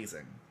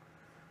amazing.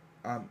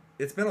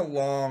 It's been a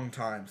long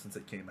time since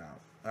it came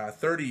out.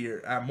 30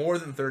 years, more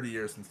than 30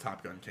 years since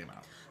Top Gun came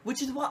out.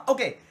 Which is why.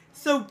 Okay,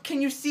 so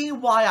can you see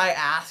why I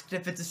asked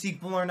if it's a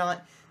sequel or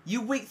not?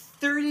 You wait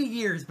 30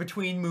 years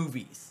between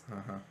movies.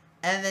 Uh-huh.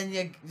 And then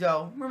you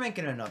go, we're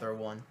making another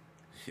one.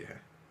 Yeah.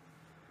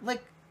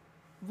 Like,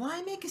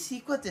 why make a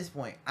sequel at this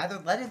point?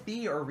 Either let it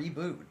be or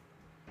reboot.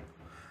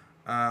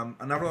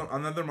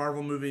 Another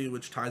Marvel movie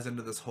which ties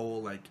into this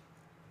whole, like,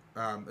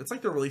 it's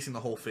like they're releasing the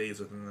whole phase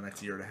within the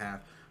next year and a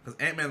half. Because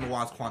Ant-Man and the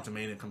Wasp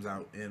Quantumania comes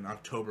out in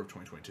October of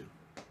 2022.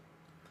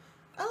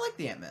 I like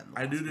the Ant-Man.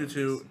 I do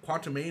too.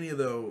 Quantumania,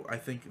 though, I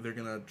think they're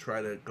going to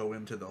try to go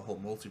into the whole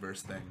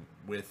multiverse thing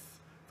with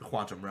the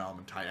quantum realm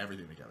and tie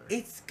everything together.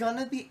 It's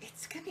gonna be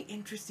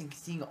interesting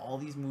seeing all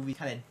these movies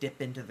kind of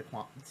dip into the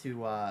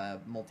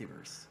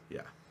multiverse.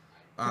 Yeah,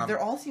 they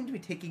all seem to be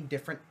taking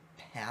different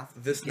paths.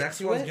 This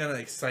next one's gonna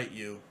excite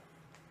you,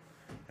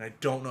 and I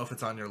don't know if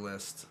it's on your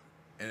list.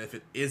 And if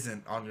it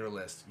isn't on your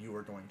list, you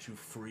are going to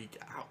freak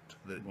out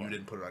that you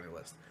didn't put it on your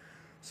list.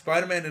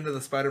 Spider-Man Into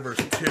the Spider-Verse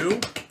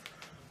 2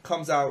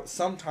 comes out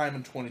sometime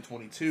in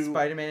 2022.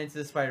 Spider-Man Into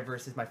the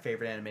Spider-Verse is my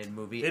favorite animated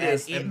movie.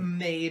 It's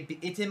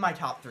in my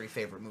top 3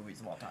 favorite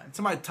movies of all time. It's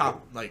in my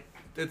top, like,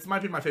 it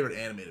might be my favorite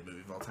animated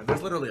movie of all time.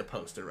 There's literally a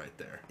poster right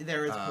there.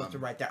 There is a poster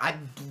right there.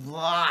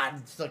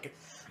 It's like,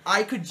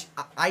 I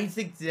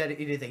think that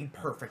it is a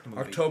perfect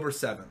movie. October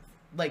 7th.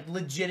 Like,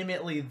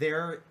 legitimately,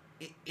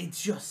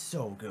 it's just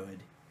so good.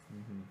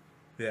 Mm-hmm.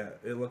 Yeah,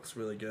 it looks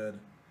really good.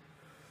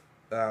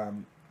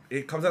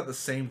 It comes out the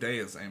same day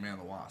as Ant-Man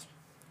and the Wasp.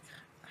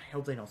 I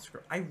hope they don't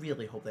screw. I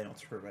really hope they don't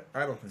screw it.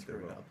 I don't think they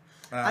will. Up.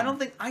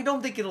 I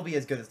don't think it'll be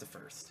as good as the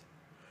first.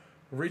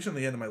 We're reaching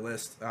the end of my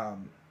list.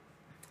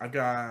 I've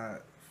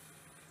got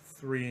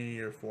 3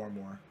 or 4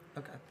 more.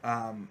 Okay.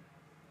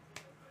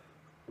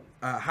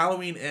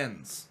 Halloween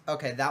Ends.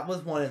 Okay, that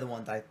was one of the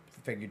ones I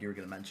figured you were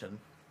going to mention.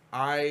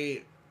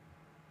 I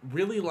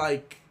really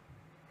like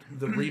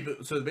the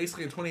reboot. So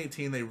basically in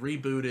 2018, they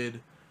rebooted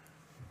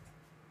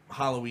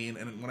Halloween,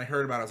 and when I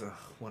heard about it, I was like,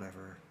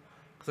 whatever.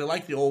 Because I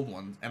like the old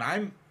ones, and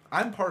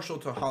I'm partial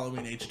to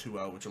Halloween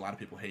H2O, which a lot of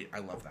people hate. I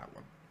love that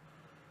one.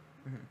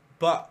 Mm-hmm.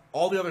 But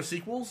all the other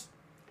sequels,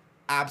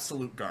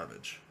 absolute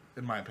garbage,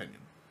 in my opinion.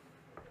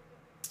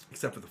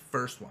 Except for the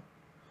first one.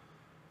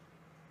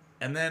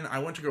 And then I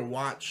went to go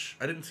watch.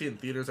 I didn't see it in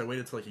theaters. I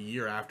waited till like a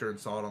year after and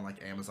saw it on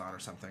like Amazon or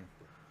something.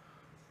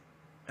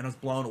 And I was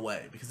blown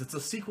away because it's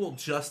a sequel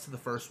just to the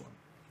first one.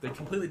 They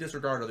completely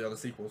disregard all the other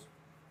sequels.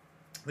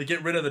 They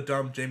get rid of the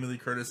dumb Jamie Lee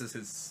Curtis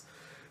is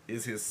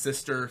his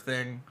sister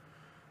thing.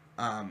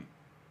 And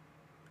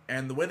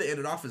the way they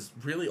ended off is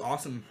really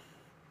awesome.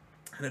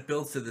 And it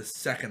builds to this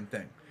second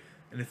thing.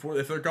 And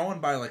if they're going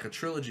by like a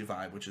trilogy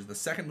vibe, which is the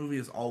second movie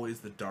is always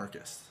the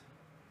darkest.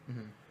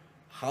 Mm-hmm.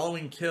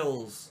 Halloween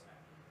Kills.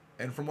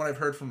 And from what I've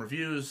heard from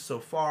reviews so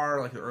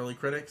far, like the early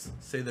critics,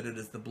 say that it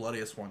is the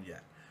bloodiest one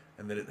yet.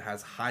 And that it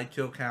has high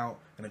kill count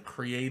and a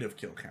creative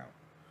kill count.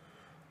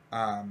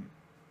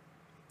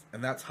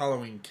 And that's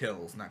Halloween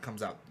Kills, and that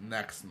comes out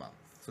next month.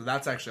 So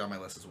that's actually on my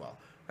list as well.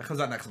 That comes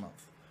out next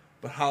month.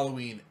 But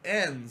Halloween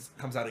Ends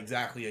comes out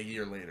exactly a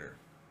year later.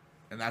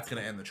 And that's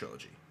going to end the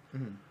trilogy.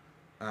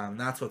 Mm-hmm.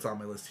 That's what's on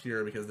my list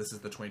here, because this is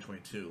the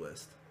 2022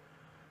 list.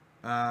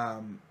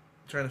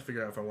 Trying to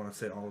figure out if I want to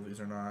say all of these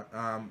or not.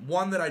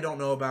 One that I don't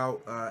know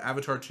about,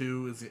 Avatar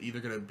 2 is either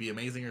going to be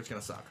amazing or it's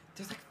going to suck.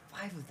 There's like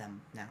 5 of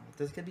them now.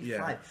 There's going to be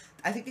 5.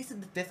 I think they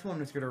said the 5th one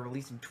was going to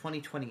release in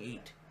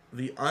 2028.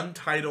 The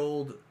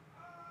untitled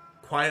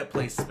Quiet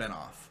Place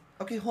spinoff.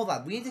 Okay, hold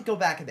on. We need to go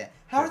back a bit.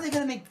 How are they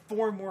going to make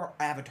 4 more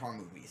Avatar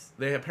movies?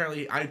 They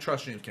apparently... I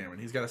trust James Cameron.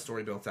 He's got a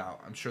story built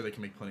out. I'm sure they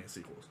can make plenty of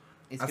sequels.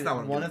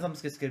 One of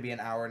them's just going to be an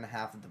hour and a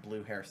half of the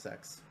blue hair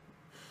sex.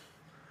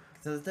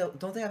 So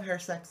don't they have hair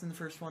sex in the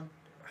first one?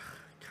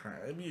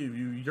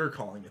 You're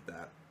calling it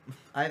that.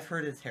 I've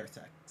heard it's hair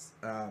sex.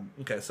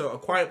 Okay, so A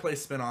Quiet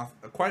Place spinoff,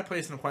 A Quiet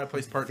Place and A Quiet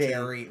Place Part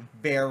 2.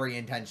 Very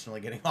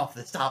intentionally getting off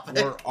this topic.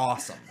 Were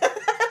awesome.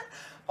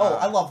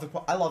 I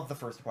love the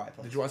first Quiet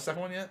Place. Did you watch the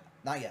second one yet?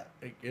 Not yet.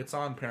 It's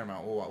on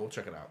Paramount. We'll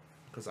check it out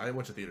because I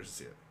went to theaters to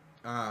see it.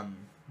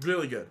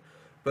 Really good.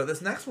 But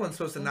this next one's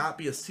supposed to not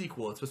be a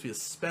sequel. It's supposed to be a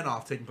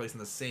spinoff taking place in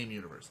the same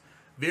universe.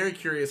 Very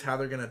curious how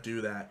they're gonna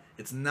do that.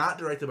 It's not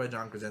directed by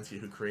John Krasinski,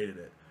 who created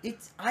it.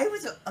 I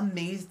was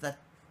amazed that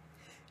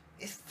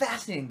it's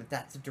fascinating that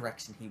that's the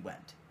direction he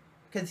went,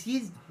 because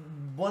he's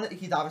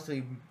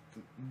obviously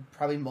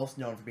probably most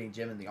known for being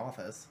Jim in The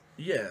Office.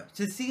 Yeah.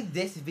 To see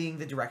this being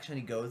the direction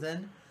he goes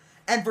in,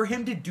 and for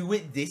him to do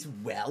it this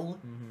well,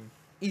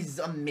 is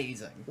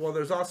amazing. Well,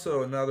 there's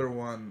also another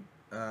one.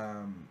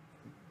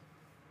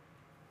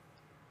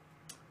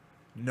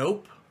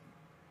 Nope.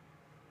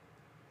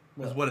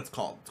 Is what it's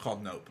called. It's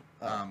called Nope.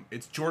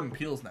 It's Jordan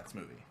Peele's next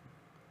movie.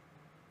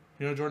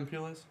 You know who Jordan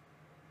Peele is?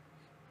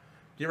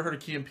 You ever heard of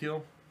Key and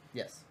Peele?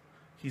 Yes.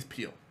 He's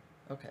Peele.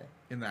 Okay.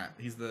 In that.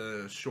 He's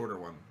the shorter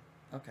one.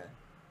 Okay.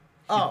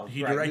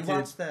 He directed... We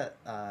watched that...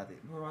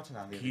 we were watching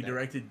that the other day. He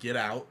directed Get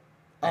Out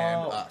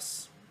and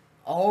Us.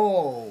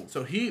 Oh.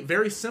 So he,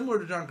 very similar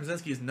to John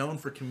Krasinski, is known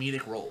for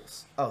comedic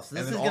roles. Oh, so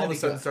this is going to be all of a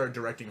sudden started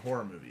directing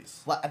horror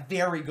movies.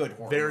 Very good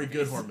horror movies. Very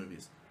good horror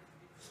movies.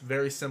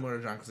 Very similar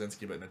to John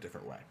Krasinski, but in a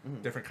different way.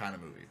 Different kind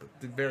of movie, but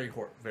very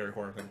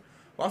horror thing.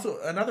 Also,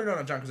 another note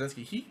on John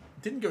Krasinski, he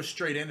didn't go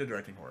straight into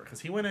directing horror,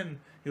 because he went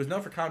in, he was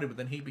known for comedy, but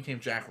then he became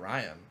Jack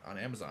Ryan on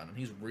Amazon, and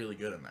he's really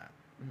good in that.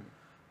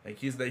 Like,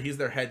 he's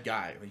their head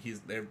guy. Like,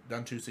 they've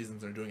done 2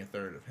 seasons, and they're doing a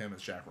 3rd of him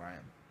as Jack Ryan.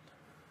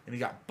 And he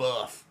got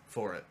buff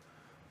for it.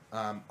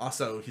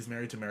 Also, he's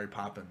married to Mary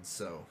Poppins,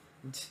 so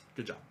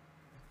good job.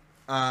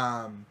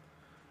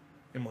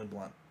 Emily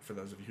Blunt, for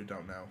those of you who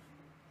don't know.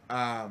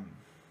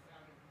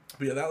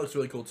 But yeah, that looks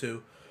really cool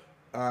too.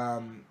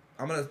 I'm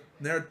gonna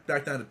narrow it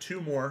back down to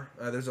 2 more.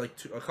 There's like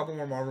a couple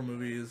more Marvel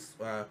movies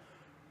that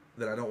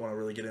I don't want to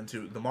really get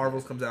into. The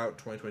Marvels comes out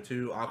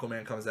 2022.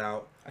 Aquaman comes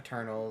out.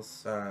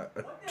 Eternals.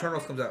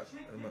 Eternals comes out.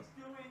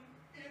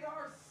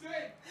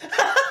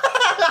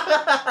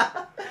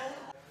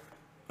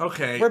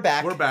 Okay, we're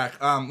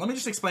back. Let me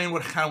just explain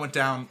what kind of went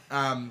down.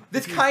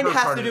 This kind of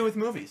has to do with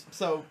movies.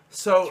 So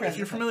if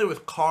you're familiar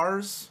with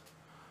Cars,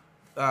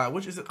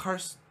 which is it?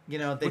 Cars. You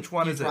know, which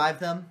one you is drive it?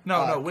 them.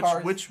 No.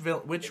 Cars.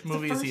 Which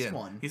movie is he in?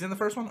 One. He's in the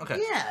first one. Okay.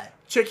 Yeah.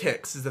 Chick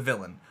Hicks is the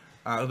villain.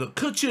 The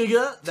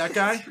Kachiga, that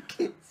guy. You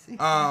can't say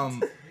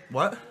that.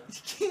 What? You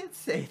can't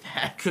say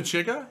that.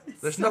 Kachiga?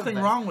 There's so nothing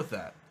bad. wrong with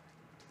that.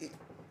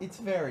 It's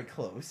very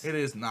close. It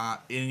is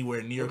not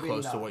anywhere near Maybe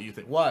close to not. what you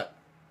think. What?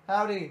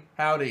 Howdy.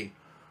 Howdy.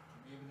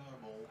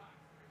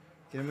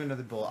 Give him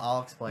another bowl.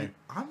 I'll explain.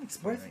 I'm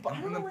explaining.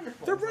 I don't know where your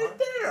They're bowls right are.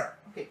 there.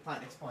 Okay,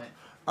 fine. Explain.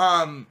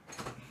 Um,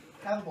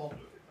 Have a bowl.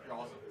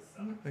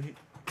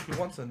 he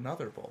wants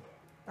another bowl.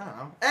 I don't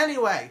know.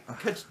 Anyway.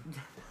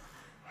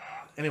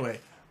 Anyway,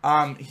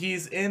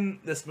 he's in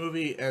this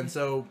movie, and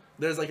so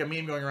there's like a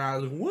meme going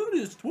around.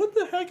 Like, what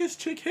the heck is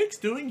Chick Hicks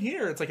doing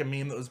here? It's like a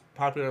meme that was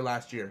popular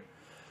last year.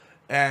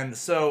 And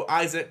so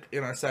Isaac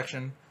in our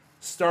section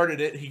started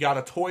it. He got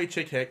a toy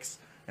Chick Hicks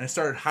and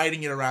started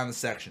hiding it around the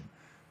section.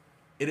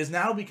 It has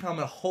now become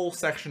a whole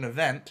section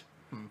event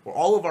where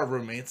all of our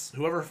roommates,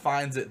 whoever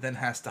finds it, then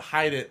has to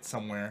hide it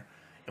somewhere.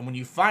 And when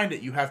you find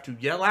it, you have to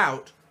yell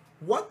out,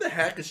 "What the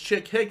heck is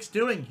Chick Hicks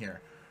doing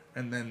here?"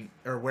 And then,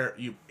 or where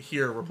you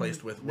here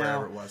replaced with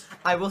wherever it was.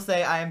 I will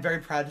say, I am very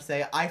proud to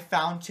say, I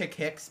found Chick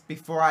Hicks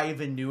before I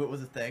even knew it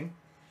was a thing.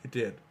 You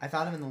did. I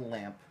found him in the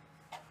lamp.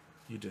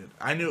 You did.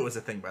 I knew it was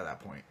a thing by that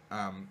point,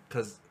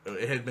 because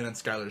it had been in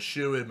Skylar's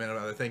shoe, it had been in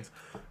other things.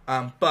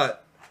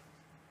 But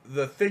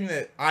the thing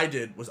that I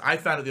did was I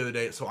found it the other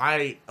day, so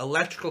I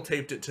electrical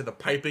taped it to the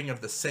piping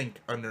of the sink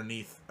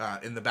underneath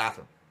in the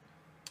bathroom.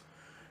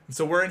 And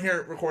so we're in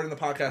here recording the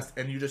podcast,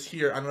 and you just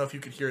hear, I don't know if you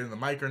could hear it in the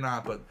mic or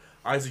not, but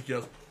Isaac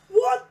yells,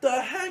 "What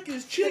the heck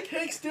is Chick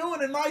Hicks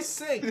doing in my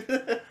sink?"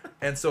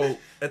 And so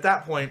at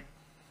that point,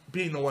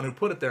 being the one who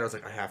put it there, I was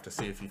like, I have to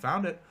see if he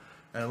found it.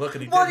 And I look,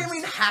 and he What didn't. do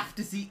you mean have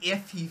to see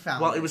if he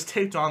found it? Well, it was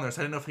taped on there,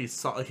 so I didn't know if he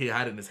saw, like, he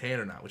had it in his hand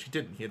or not, which he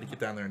didn't. He had to get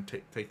down there and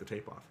take the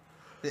tape off.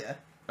 Yeah.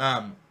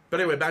 But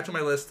anyway, back to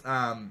my list.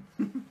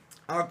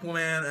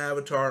 Aquaman,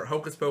 Avatar,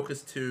 Hocus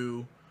Pocus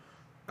 2,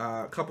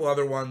 a couple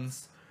other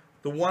ones.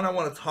 The one I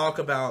want to talk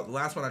about, the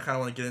last one I kind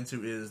of want to get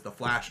into, is the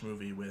Flash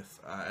movie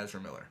with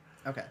Ezra Miller.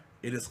 Okay.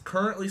 It is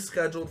currently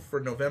scheduled for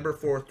November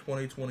 4th,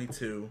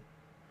 2022.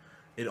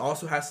 It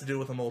also has to do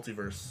with a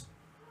multiverse,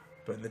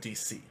 but in the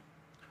DC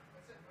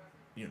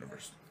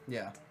universe.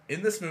 Yeah.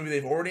 In this movie,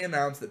 they've already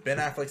announced that Ben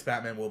Affleck's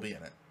Batman will be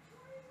in it.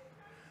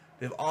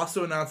 They've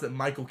also announced that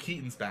Michael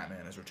Keaton's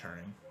Batman is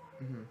returning.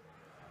 Mm-hmm.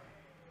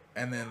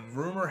 And then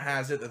rumor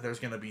has it that there's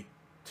going to be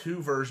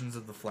 2 versions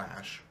of the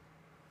Flash.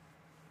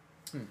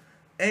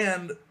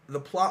 And the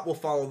plot will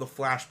follow the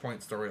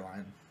Flashpoint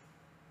storyline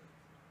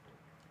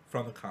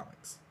from the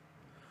comics.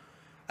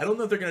 I don't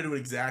know if they're going to do it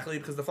exactly,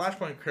 because the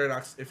Flashpoint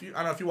paradox, I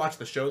don't know if you watch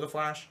the show The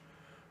Flash,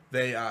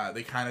 they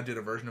kind of did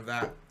a version of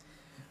that.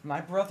 My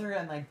brother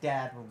and my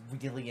dad were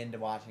really into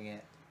watching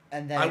it.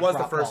 And then I was the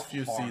dropped first off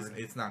few hard. seasons.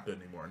 It's not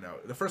good anymore. No,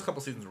 the first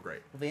couple seasons were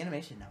great. Well, the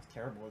animation now is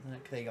terrible, isn't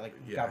it? 'Cause they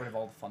Yeah. got rid of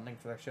all the funding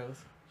for their shows.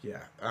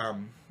 Yeah.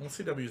 Well,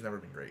 CW's never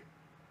been great.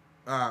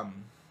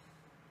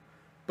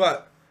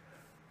 But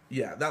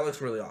yeah, that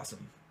looks really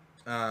awesome.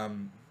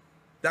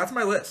 That's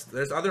my list.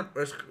 There's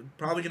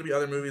probably going to be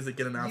other movies that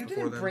get announced You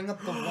before didn't then. bring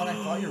up the one I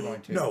thought you were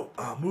going to. No,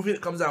 movie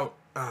that comes out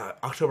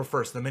October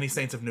 1st, The Many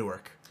Saints of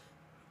Newark.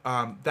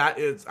 That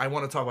is, I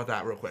want to talk about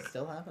that real quick.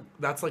 Still haven't.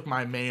 That's like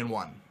my main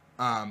one.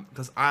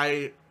 Because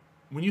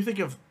when you think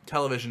of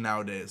television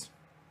nowadays,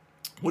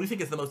 what do you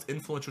think is the most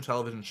influential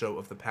television show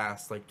of the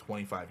past, like,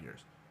 25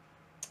 years?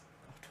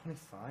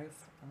 25?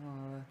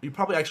 You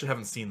probably actually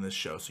haven't seen this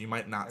show, so you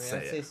might not I'd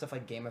say say it. stuff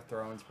like Game of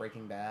Thrones,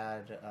 Breaking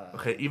Bad.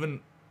 Okay,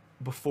 even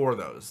before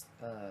those.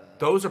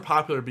 Those are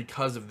popular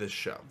because of this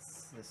show.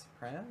 The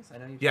Sopranos? I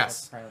know you talk about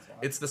Yes, Sopranos a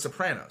lot. it's The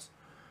Sopranos.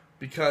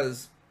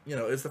 Because,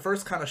 it's the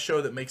first kind of show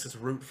that makes us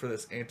root for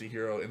this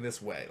anti-hero in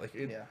this way. Like,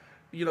 Yeah.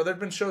 there have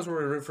been shows where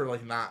we root for,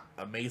 like, not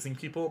amazing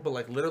people, but,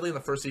 like, literally in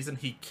the first season,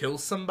 he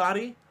kills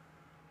somebody,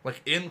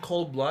 like, in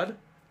cold blood,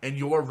 and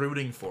you're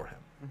rooting for him.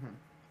 Mm-hmm.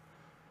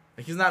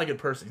 Like, he's not a good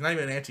person. He's not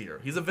even an anti-hero.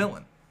 He's a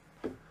villain.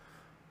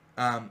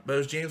 But it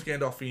was James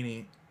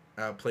Gandolfini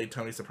played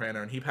Tony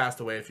Soprano, and he passed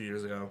away a few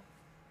years ago.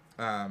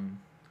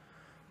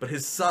 But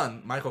his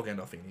son, Michael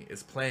Gandolfini,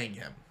 is playing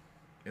him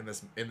in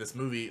this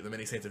movie, The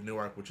Many Saints of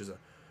Newark, which is a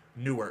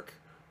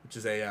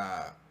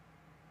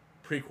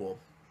prequel.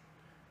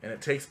 And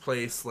it takes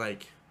place,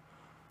 like,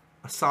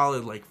 a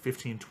solid, like,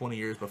 15, 20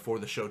 years before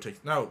the show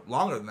no,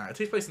 longer than that. It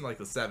takes place in, like,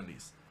 the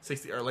 70s.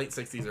 Or late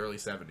 60s, early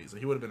 70s. So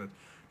he would have been a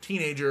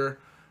teenager,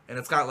 and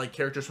it's got, like,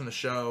 characters from the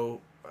show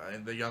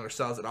and the younger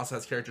selves. It also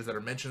has characters that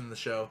are mentioned in the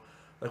show.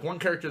 Like, one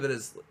character that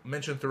is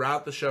mentioned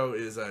throughout the show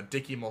is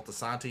Dickie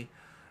Moltisanti,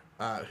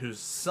 whose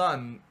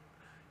son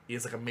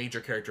is, like, a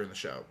major character in the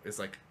show. It's,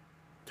 like,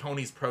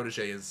 Tony's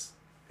protege is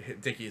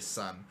Dickie's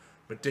son,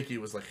 but Dickie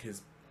was, like,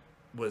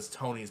 was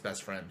Tony's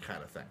best friend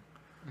kind of thing.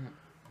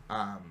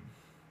 Mm-hmm.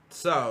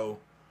 So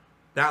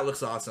that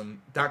looks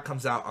awesome. That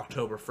comes out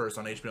October 1st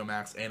on HBO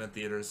Max and in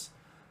theaters.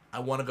 I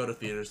want to go to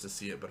theaters to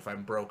see it, but if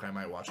I'm broke, I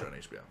might watch it on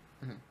HBO.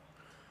 Mm-hmm.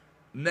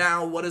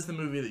 Now, what is the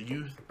movie that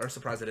you are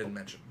surprised I didn't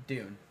mention?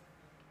 Dune.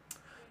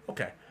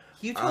 Okay.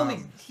 He told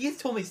me. He's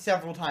told me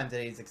several times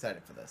that he's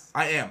excited for this.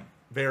 I am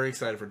very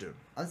excited for Dune.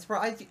 I'm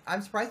surprised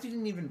you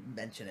didn't even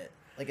mention it.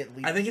 Like, at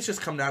least. I think it's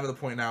just come down to the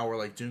point now where,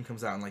 like, Dune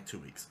comes out in, like, 2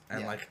 weeks,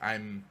 and like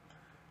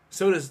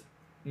so does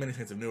Many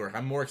Saints of Newark.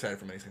 I'm more excited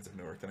for Many Saints of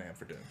Newark than I am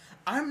for Dune.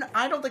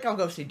 I don't think I'll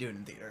go see Dune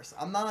in theaters.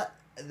 I'm not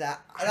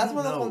that. That's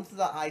one of the ones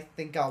that I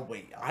think I'll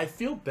wait on. I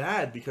feel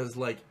bad because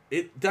like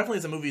it definitely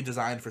is a movie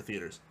designed for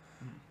theaters,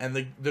 and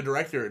the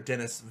director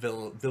Denis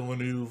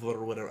Villeneuve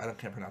or whatever,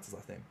 can't pronounce his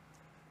last name.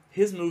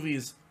 His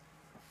movies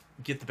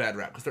get the bad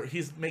rap because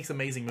he makes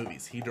amazing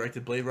movies. He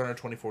directed Blade Runner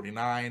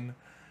 2049.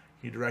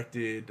 He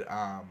directed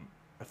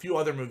a few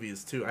other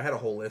movies too. I had a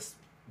whole list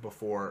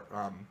before,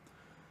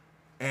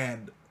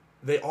 and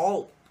they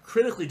all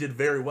critically did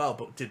very well,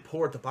 but did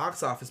poor at the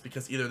box office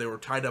because either they were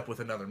tied up with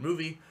another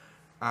movie.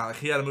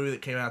 He had a movie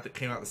that came out at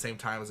the same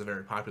time as a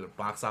very popular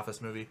box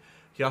office movie.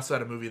 He also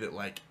had a movie that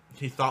like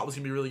he thought was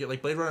gonna be really good,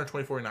 like Blade Runner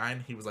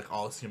 2049. He was like,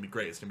 "Oh, this is gonna be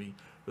great. It's gonna be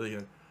really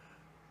good."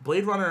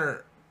 Blade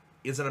Runner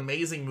is an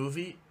amazing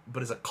movie,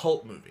 but is a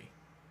cult movie.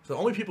 So the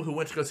only people who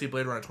went to go see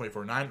Blade Runner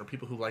 2049 are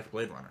people who liked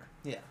Blade Runner.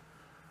 Yeah.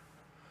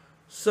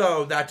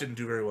 So that didn't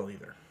do very well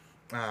either.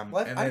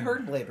 Well, I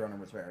heard Blade Runner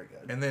was very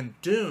good. And then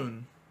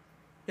Dune,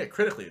 yeah,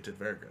 critically it did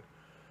very good.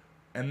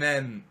 And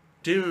then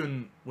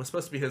Dune was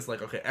supposed to be his,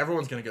 like, okay,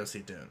 everyone's going to go see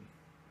Dune.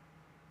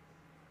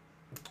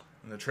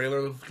 And the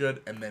trailer looked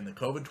good, and then the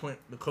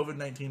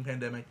COVID-19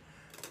 pandemic,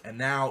 and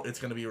now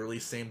it's going to be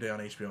released same day on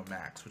HBO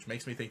Max, which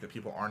makes me think that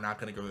people are not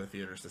going to go to the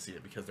theaters to see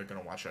it because they're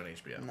going to watch it on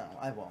HBO. No,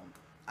 I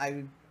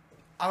won't.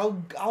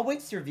 I'll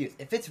wait to see reviews.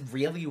 If it's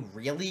really,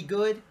 really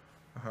good,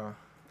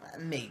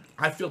 maybe.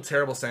 I feel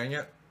terrible saying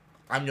it.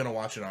 I'm going to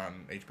watch it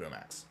on HBO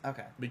Max.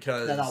 Okay.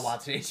 Because... then I'll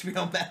watch it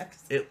HBO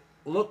Max. It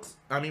looks...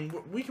 I mean,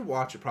 we could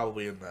watch it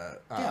probably in the...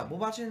 yeah, we'll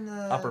watch it in the...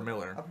 Upper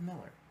Miller. Upper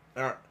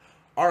Miller.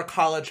 Our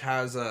college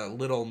has a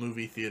little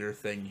movie theater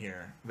thing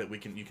here that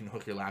you can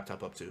hook your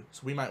laptop up to.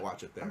 So we might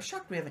watch it there. I'm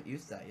shocked we haven't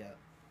used that yet.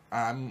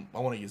 I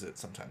want to use it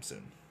sometime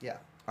soon. Yeah.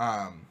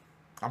 I'm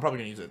probably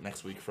going to use it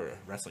next week for a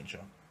wrestling show.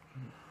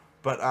 Mm-hmm.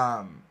 But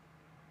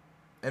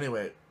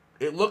anyway...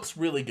 It looks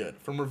really good.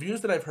 From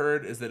reviews that I've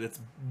heard, is that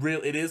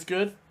it is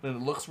good, and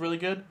it looks really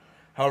good.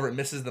 However, it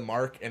misses the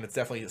mark, and it's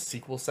definitely a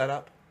sequel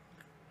setup.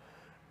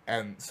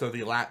 And so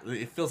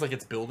it feels like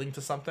it's building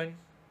to something,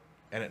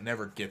 and it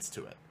never gets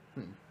to it.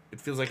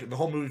 It feels like the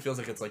whole movie feels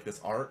like it's like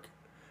this arc,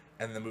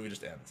 and then the movie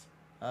just ends.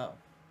 Oh.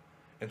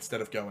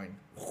 Instead of going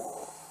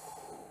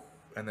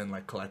and then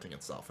like collecting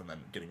itself and then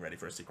getting ready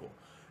for a sequel,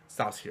 it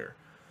stops here.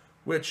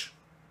 Which,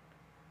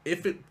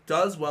 if it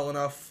does well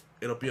enough,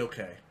 it'll be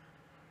okay.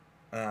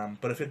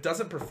 But if it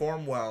doesn't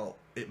perform well,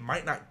 it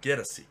might not get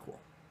a sequel.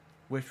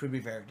 Which would be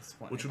very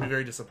disappointing. Which would be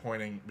very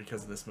disappointing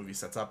because this movie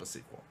sets up a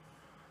sequel.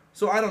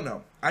 So I don't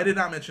know. I did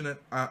not mention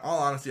it. All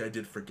honesty, I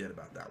did forget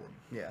about that one.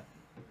 Yeah.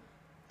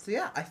 So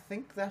yeah, I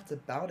think that's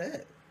about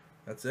it.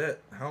 That's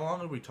it. How long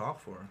did we talk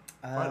for?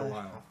 Quite a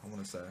while, I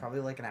want to say. Probably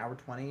like an hour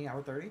 20,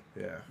 hour 30.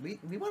 Yeah. We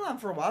went on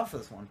for a while for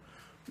this one.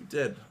 We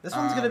did. This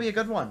one's going to be a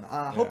good one.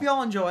 Hope you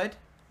all enjoyed.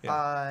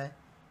 Yeah.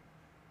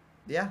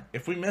 Yeah.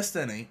 If we missed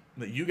any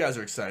that you guys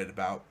are excited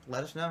about,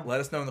 let us know.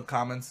 Let us know in the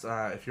comments.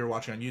 If you're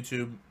watching on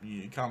YouTube,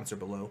 comments are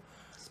below.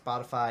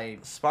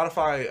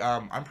 Spotify.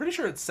 I'm pretty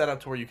sure it's set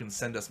up to where you can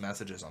send us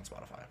messages on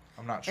Spotify.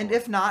 I'm not sure. And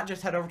if not,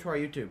 just head over to our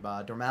YouTube,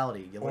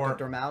 Dormality. You look at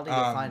Dormality,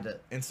 you'll find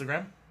it.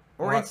 Instagram.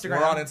 Instagram.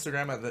 We're on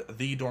Instagram at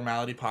the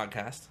Dormality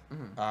Podcast.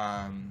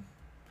 Mm-hmm.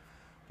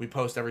 We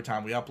post every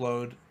time we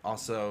upload.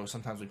 Also,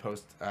 sometimes we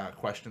post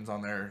questions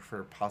on there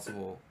for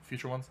possible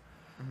future ones.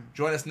 Mm-hmm.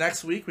 Join us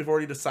next week. We've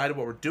already decided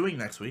what we're doing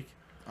next week.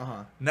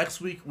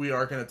 Next week, we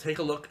are going to take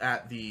a look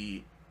at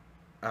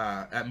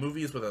at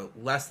movies with a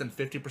less than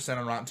 50%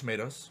 on Rotten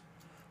Tomatoes.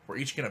 We're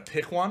each going to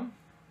pick one,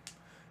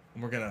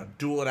 and we're going to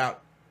duel it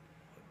out,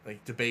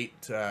 like debate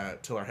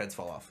till our heads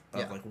fall off.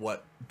 Like,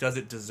 what does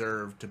it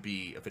deserve to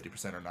be a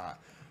 50% or not?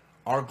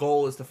 Our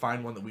goal is to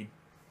find one that we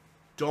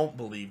don't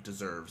believe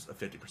deserves a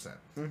 50%.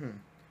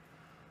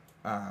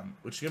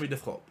 Which is going to be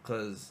difficult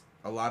because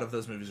a lot of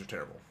those movies are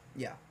terrible.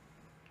 Yeah.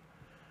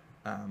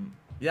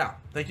 Yeah.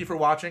 Thank you for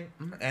watching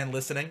and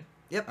listening.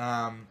 Yep.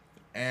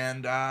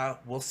 And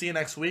we'll see you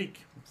next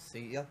week.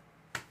 See ya.